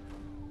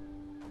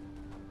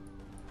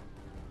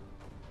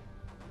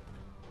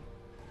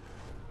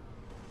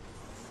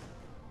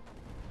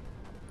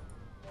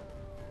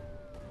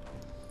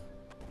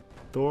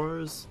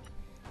 Thors.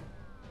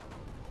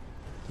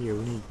 Here,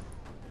 we need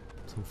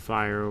some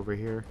fire over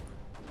here.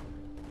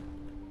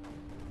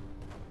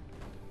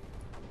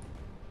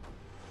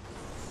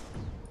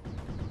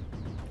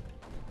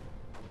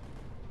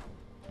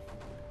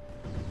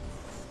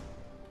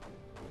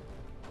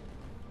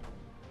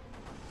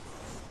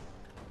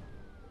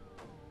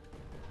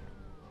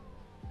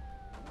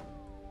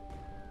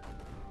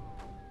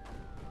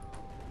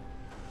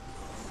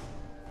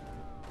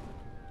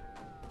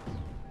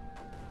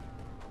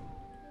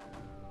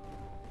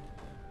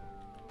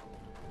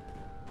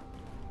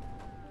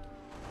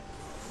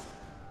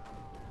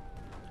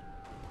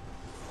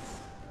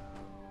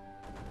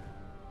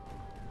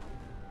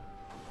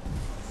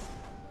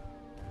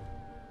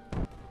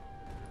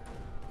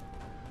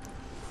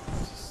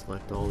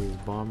 Select all these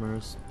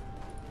bombers.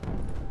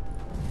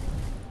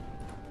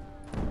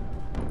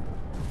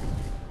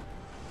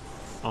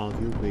 All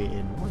of you will be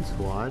in one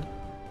squad,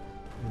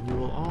 and you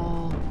will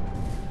all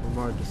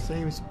bombard the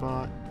same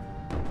spot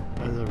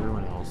as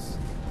everyone else.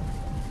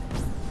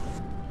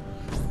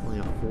 Only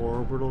have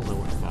 4 orbitals, I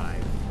want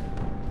 5.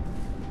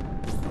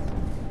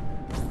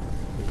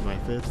 Here's my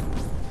 5th.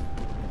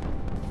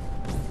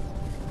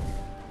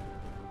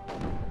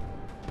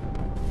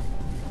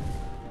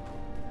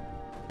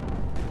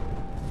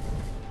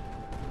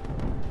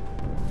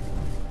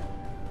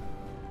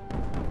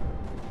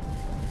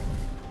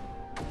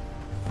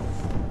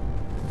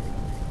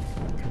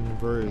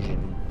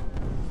 Conversion.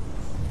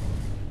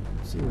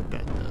 See what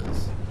that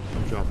does.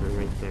 Drop it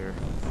right there.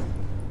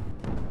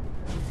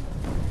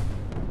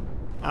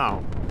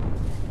 Ow.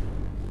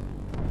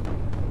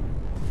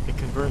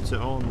 converts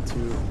it all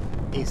into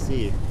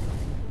AC.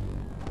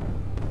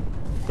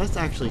 That's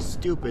actually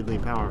stupidly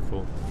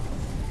powerful.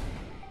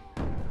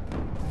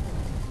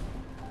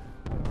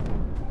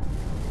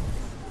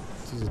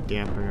 Let's use a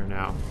dampener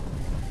now.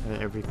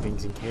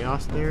 Everything's in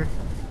chaos there.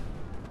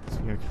 So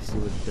we can actually see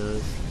what it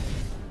does.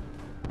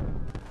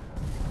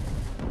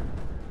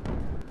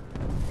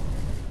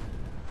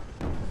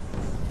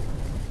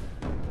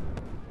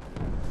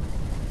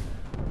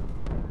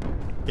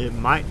 It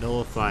might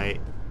nullify.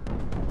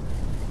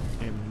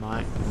 It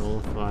might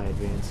nullify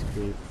advanced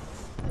creep.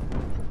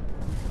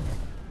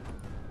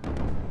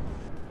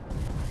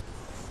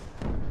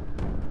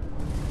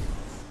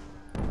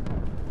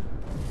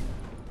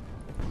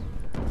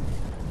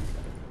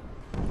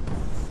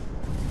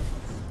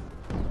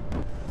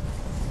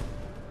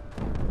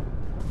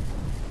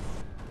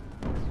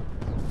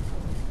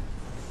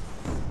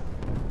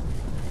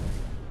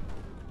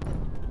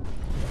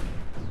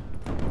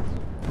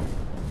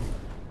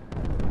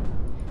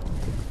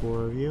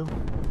 Four of you.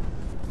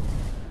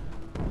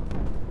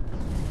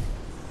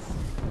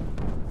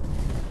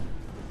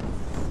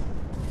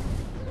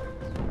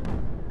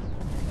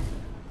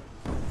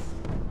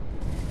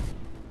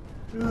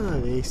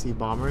 The AC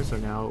bombers are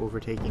now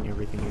overtaking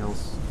everything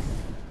else.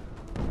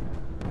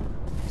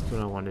 That's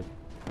what I wanted.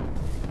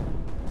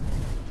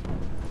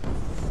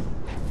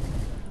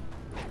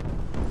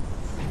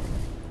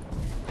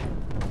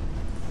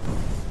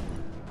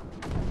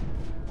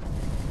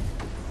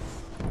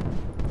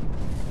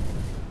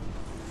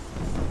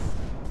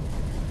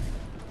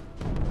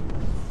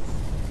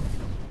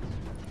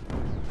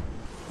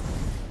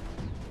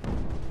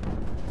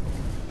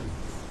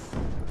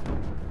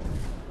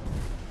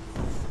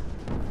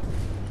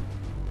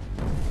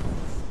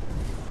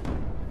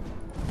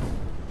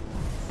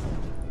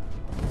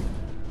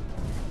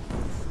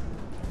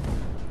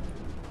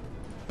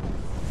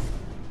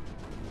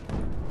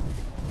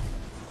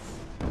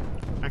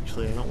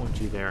 Actually, I don't want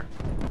you there.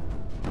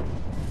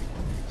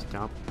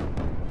 Stop.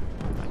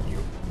 Not you.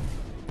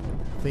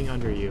 Thing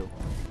under you.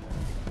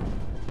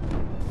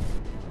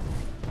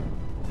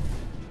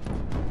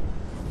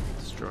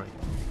 Destroy.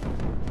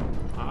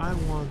 I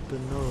want the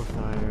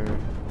nullifier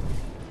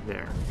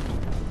there.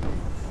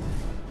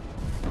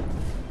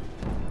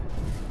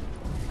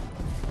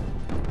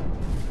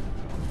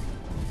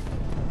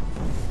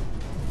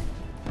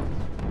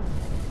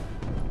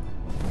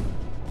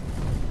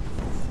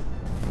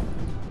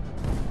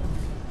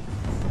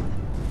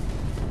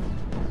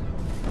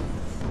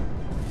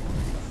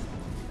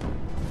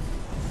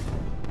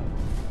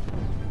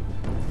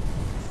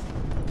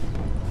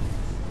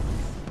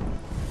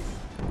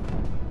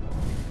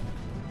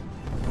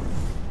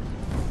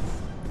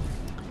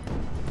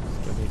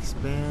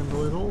 Expand a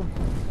little.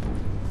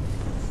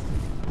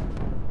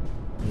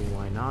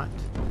 Why not?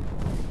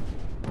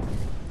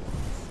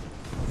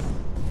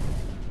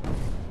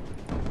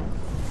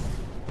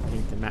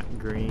 Paint the map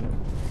green.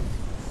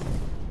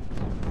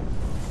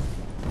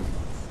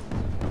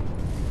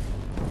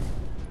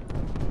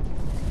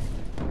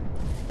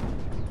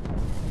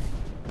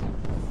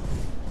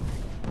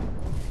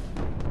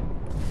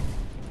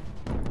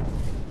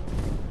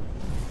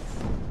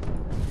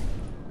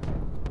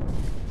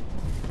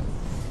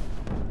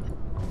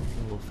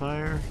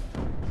 Fire.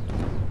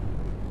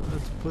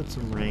 Let's put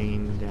some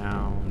rain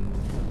down.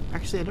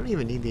 Actually, I don't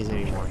even need these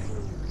anymore.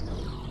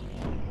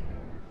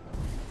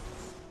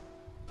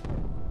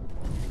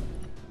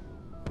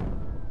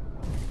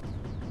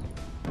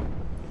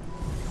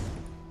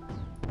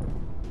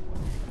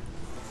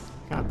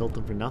 God, I built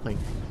them for nothing.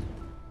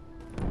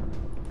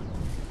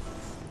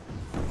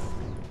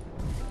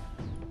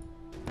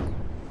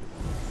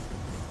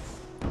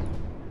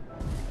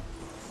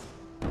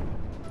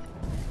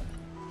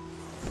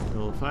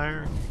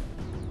 Fire.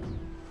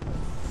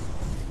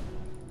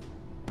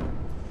 I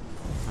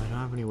don't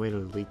have any way to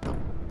delete them.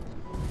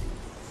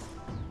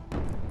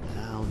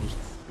 I'll just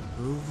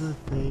move the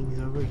things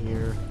over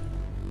here.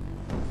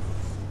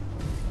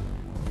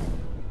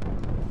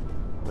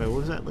 Wait, what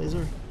was that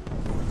laser?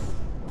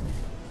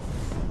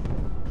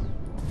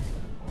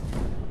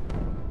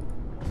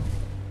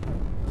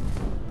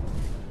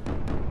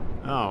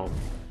 Oh.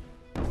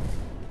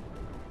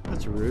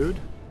 That's rude.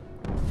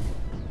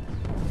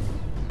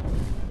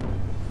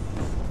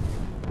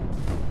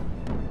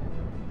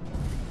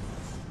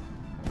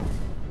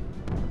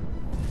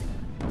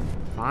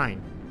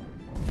 Fine.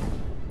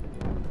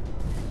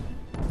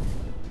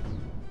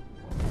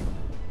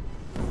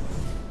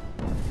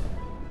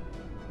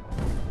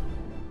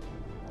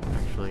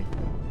 Actually,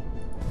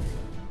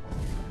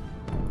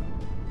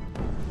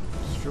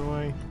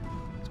 destroy.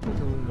 Let's put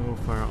the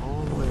nullifier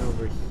all the way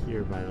over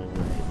here by the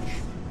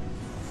ledge,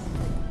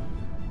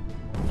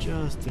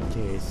 just in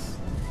case.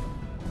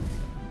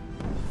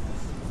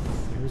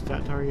 Who's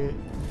that target?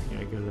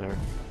 Yeah, go there.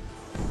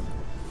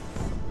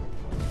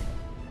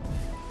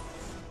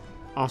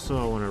 Also,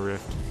 I want a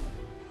rift.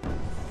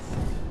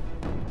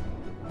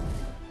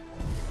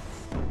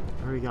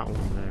 I already got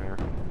one there.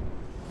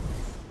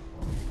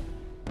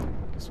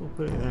 Guess we'll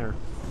put it there.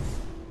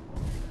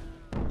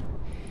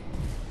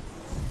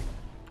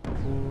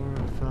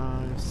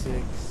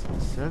 6,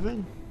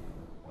 7?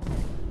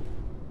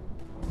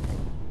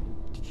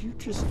 Did you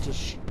just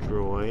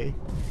destroy?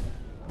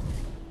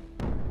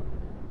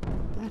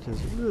 That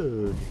is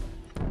rude.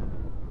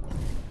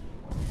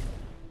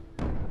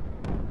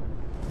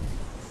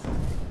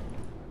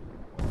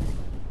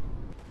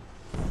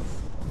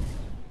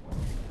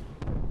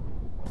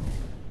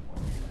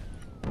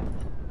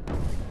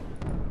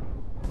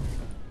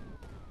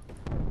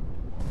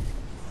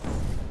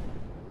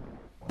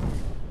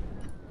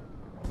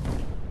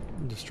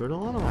 Destroyed a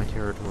lot of my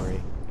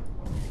territory.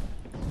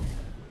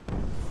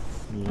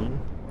 Mean.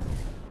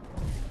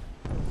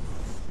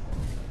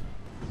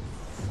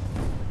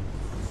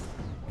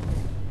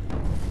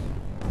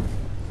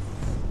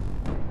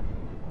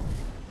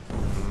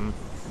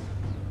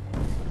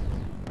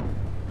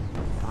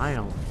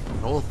 I'll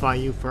nullify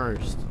you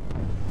first.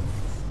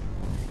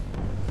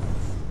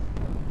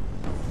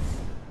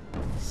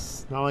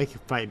 It's not like you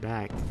fight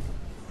back.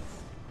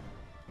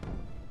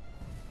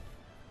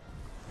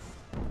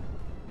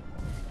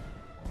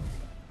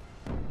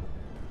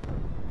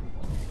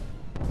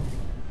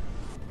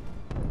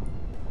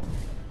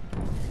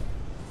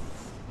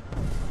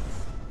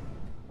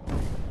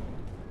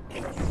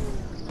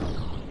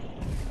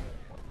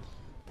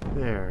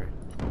 There.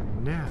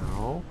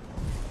 Now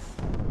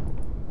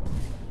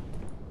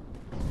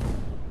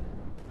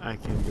I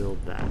can build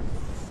that.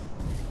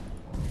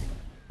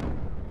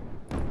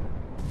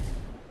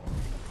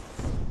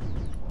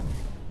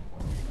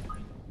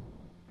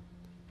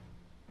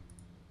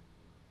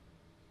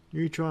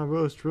 Neutron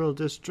roast will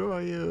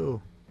destroy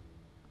you.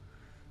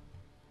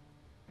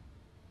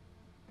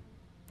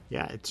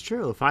 Yeah, it's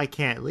true. If I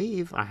can't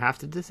leave, I have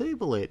to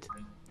disable it.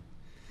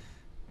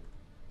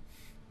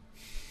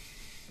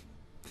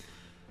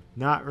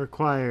 Not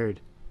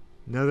required.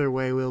 Another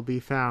way will be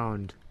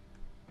found.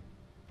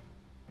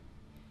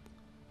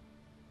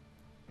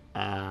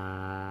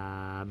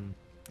 I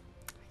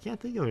can't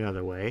think of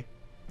another way.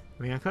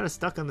 I mean, I'm kind of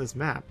stuck on this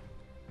map.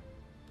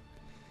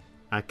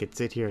 I could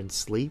sit here and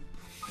sleep.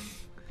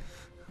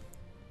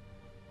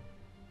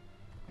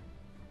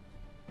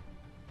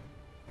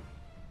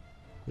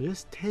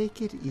 Just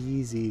take it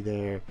easy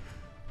there.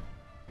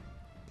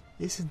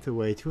 Isn't the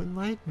way to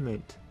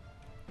enlightenment.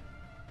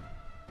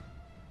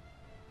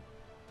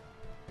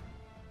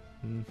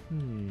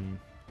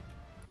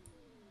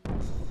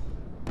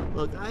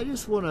 Look, I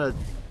just want to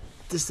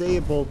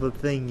disable the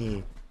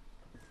thingy.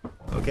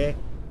 Okay?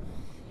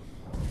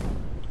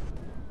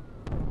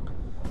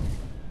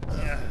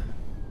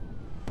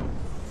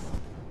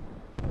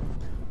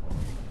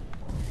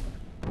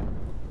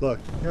 Look,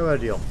 here's my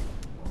deal.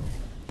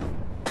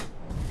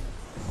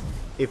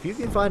 If you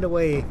can find a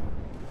way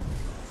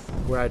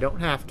where I don't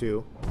have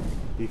to,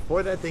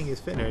 before that thing is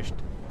finished,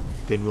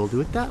 then we'll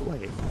do it that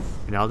way.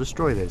 And I'll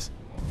destroy this.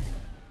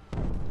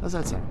 How's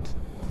that sound?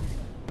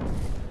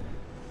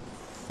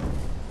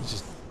 Let's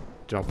just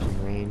drop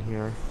some rain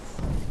here.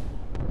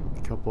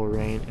 A couple of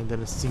rain, and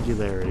then a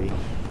singularity.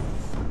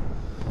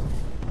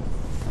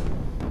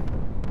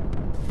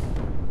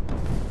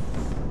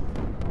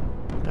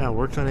 Yeah, it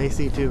works on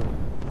AC too.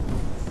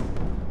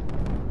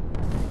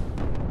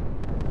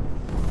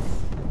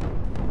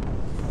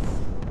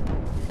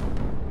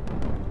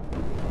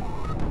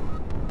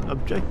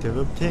 Objective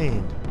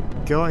obtained.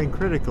 Going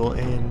critical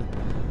in...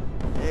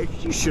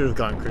 You should have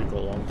gone critical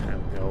a long time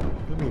ago.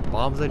 How many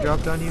bombs I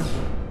dropped on you?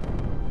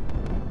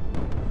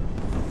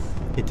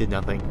 It did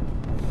nothing.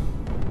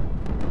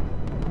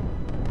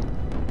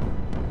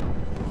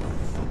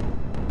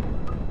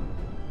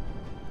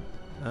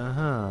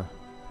 Uh-huh.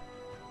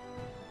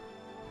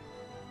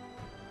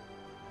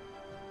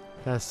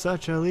 That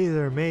such a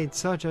leader made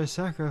such a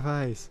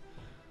sacrifice.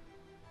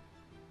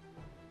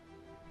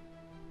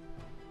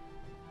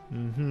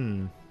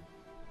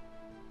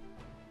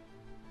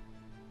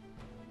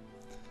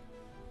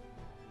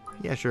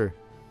 Yeah, sure.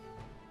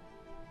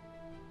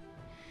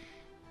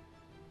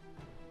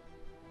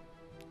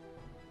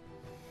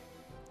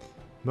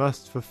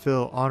 Must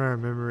fulfill honor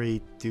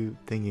memory do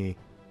thingy.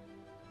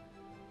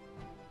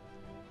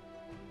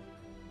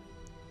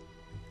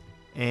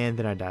 And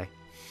then I die.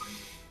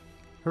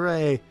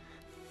 Hooray!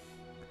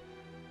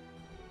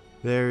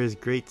 There is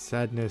great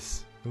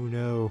sadness. Oh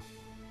no.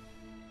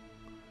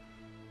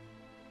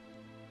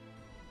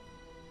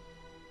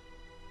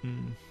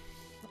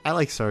 I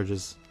like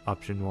Sarge's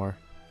option more.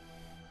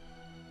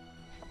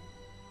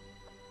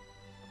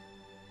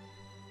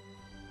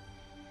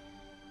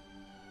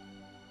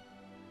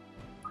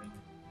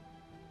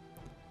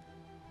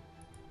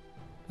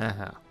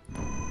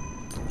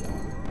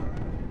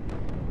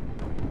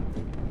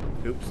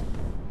 Oops.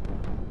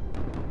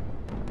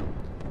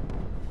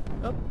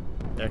 Oh,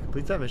 that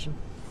completes that mission.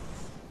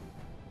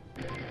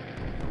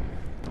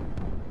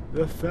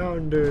 The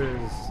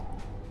Founders.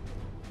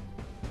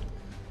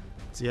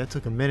 See, that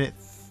took a minute,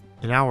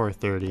 an hour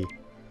 30.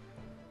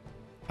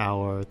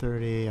 Hour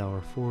 30,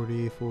 hour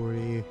 40,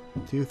 40,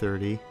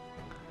 2:30.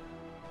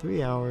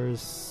 3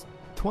 hours,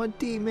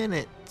 20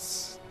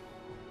 minutes.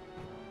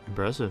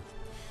 Impressive.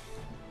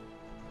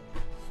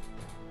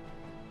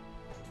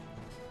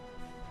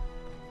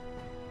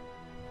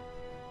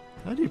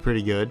 I did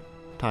pretty good,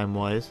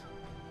 time-wise.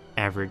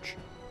 Average.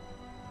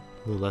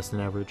 A little less than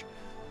average.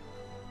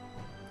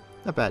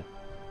 Not bad.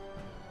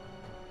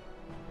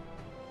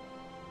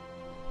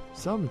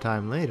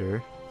 Sometime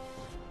later...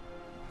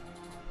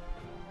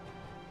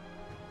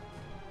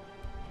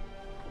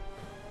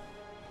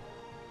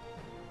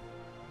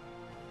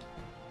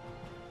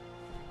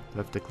 Do I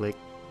have to click?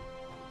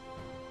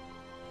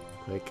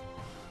 Click.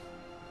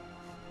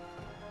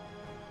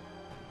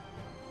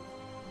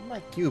 Where'd my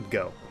cube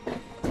go?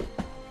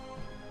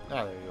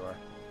 Ah, there you are.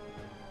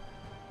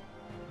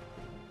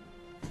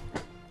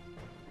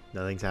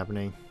 Nothing's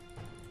happening.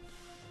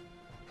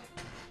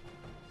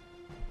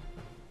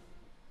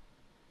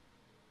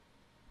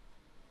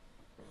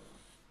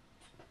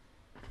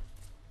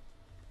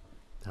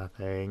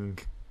 Nothing.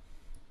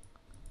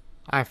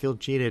 I feel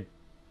cheated.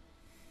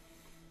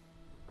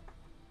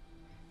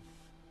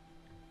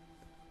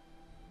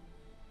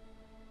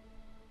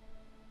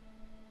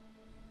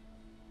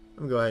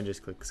 I'm gonna go ahead and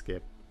just click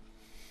skip.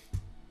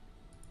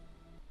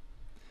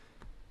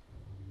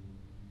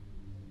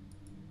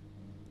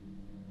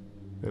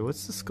 Wait,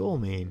 what's the skull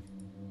mean?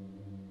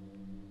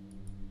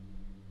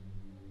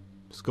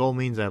 Skull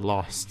means I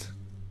lost.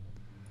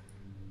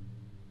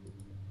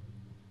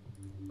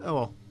 Oh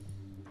well.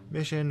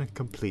 Mission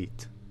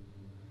complete.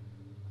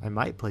 I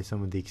might play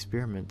some of the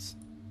experiments.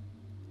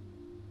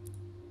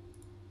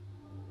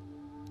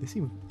 They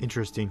seem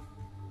interesting.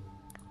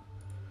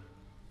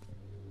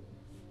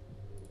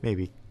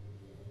 Maybe.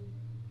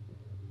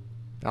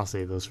 I'll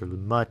save those for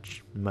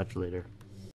much, much later.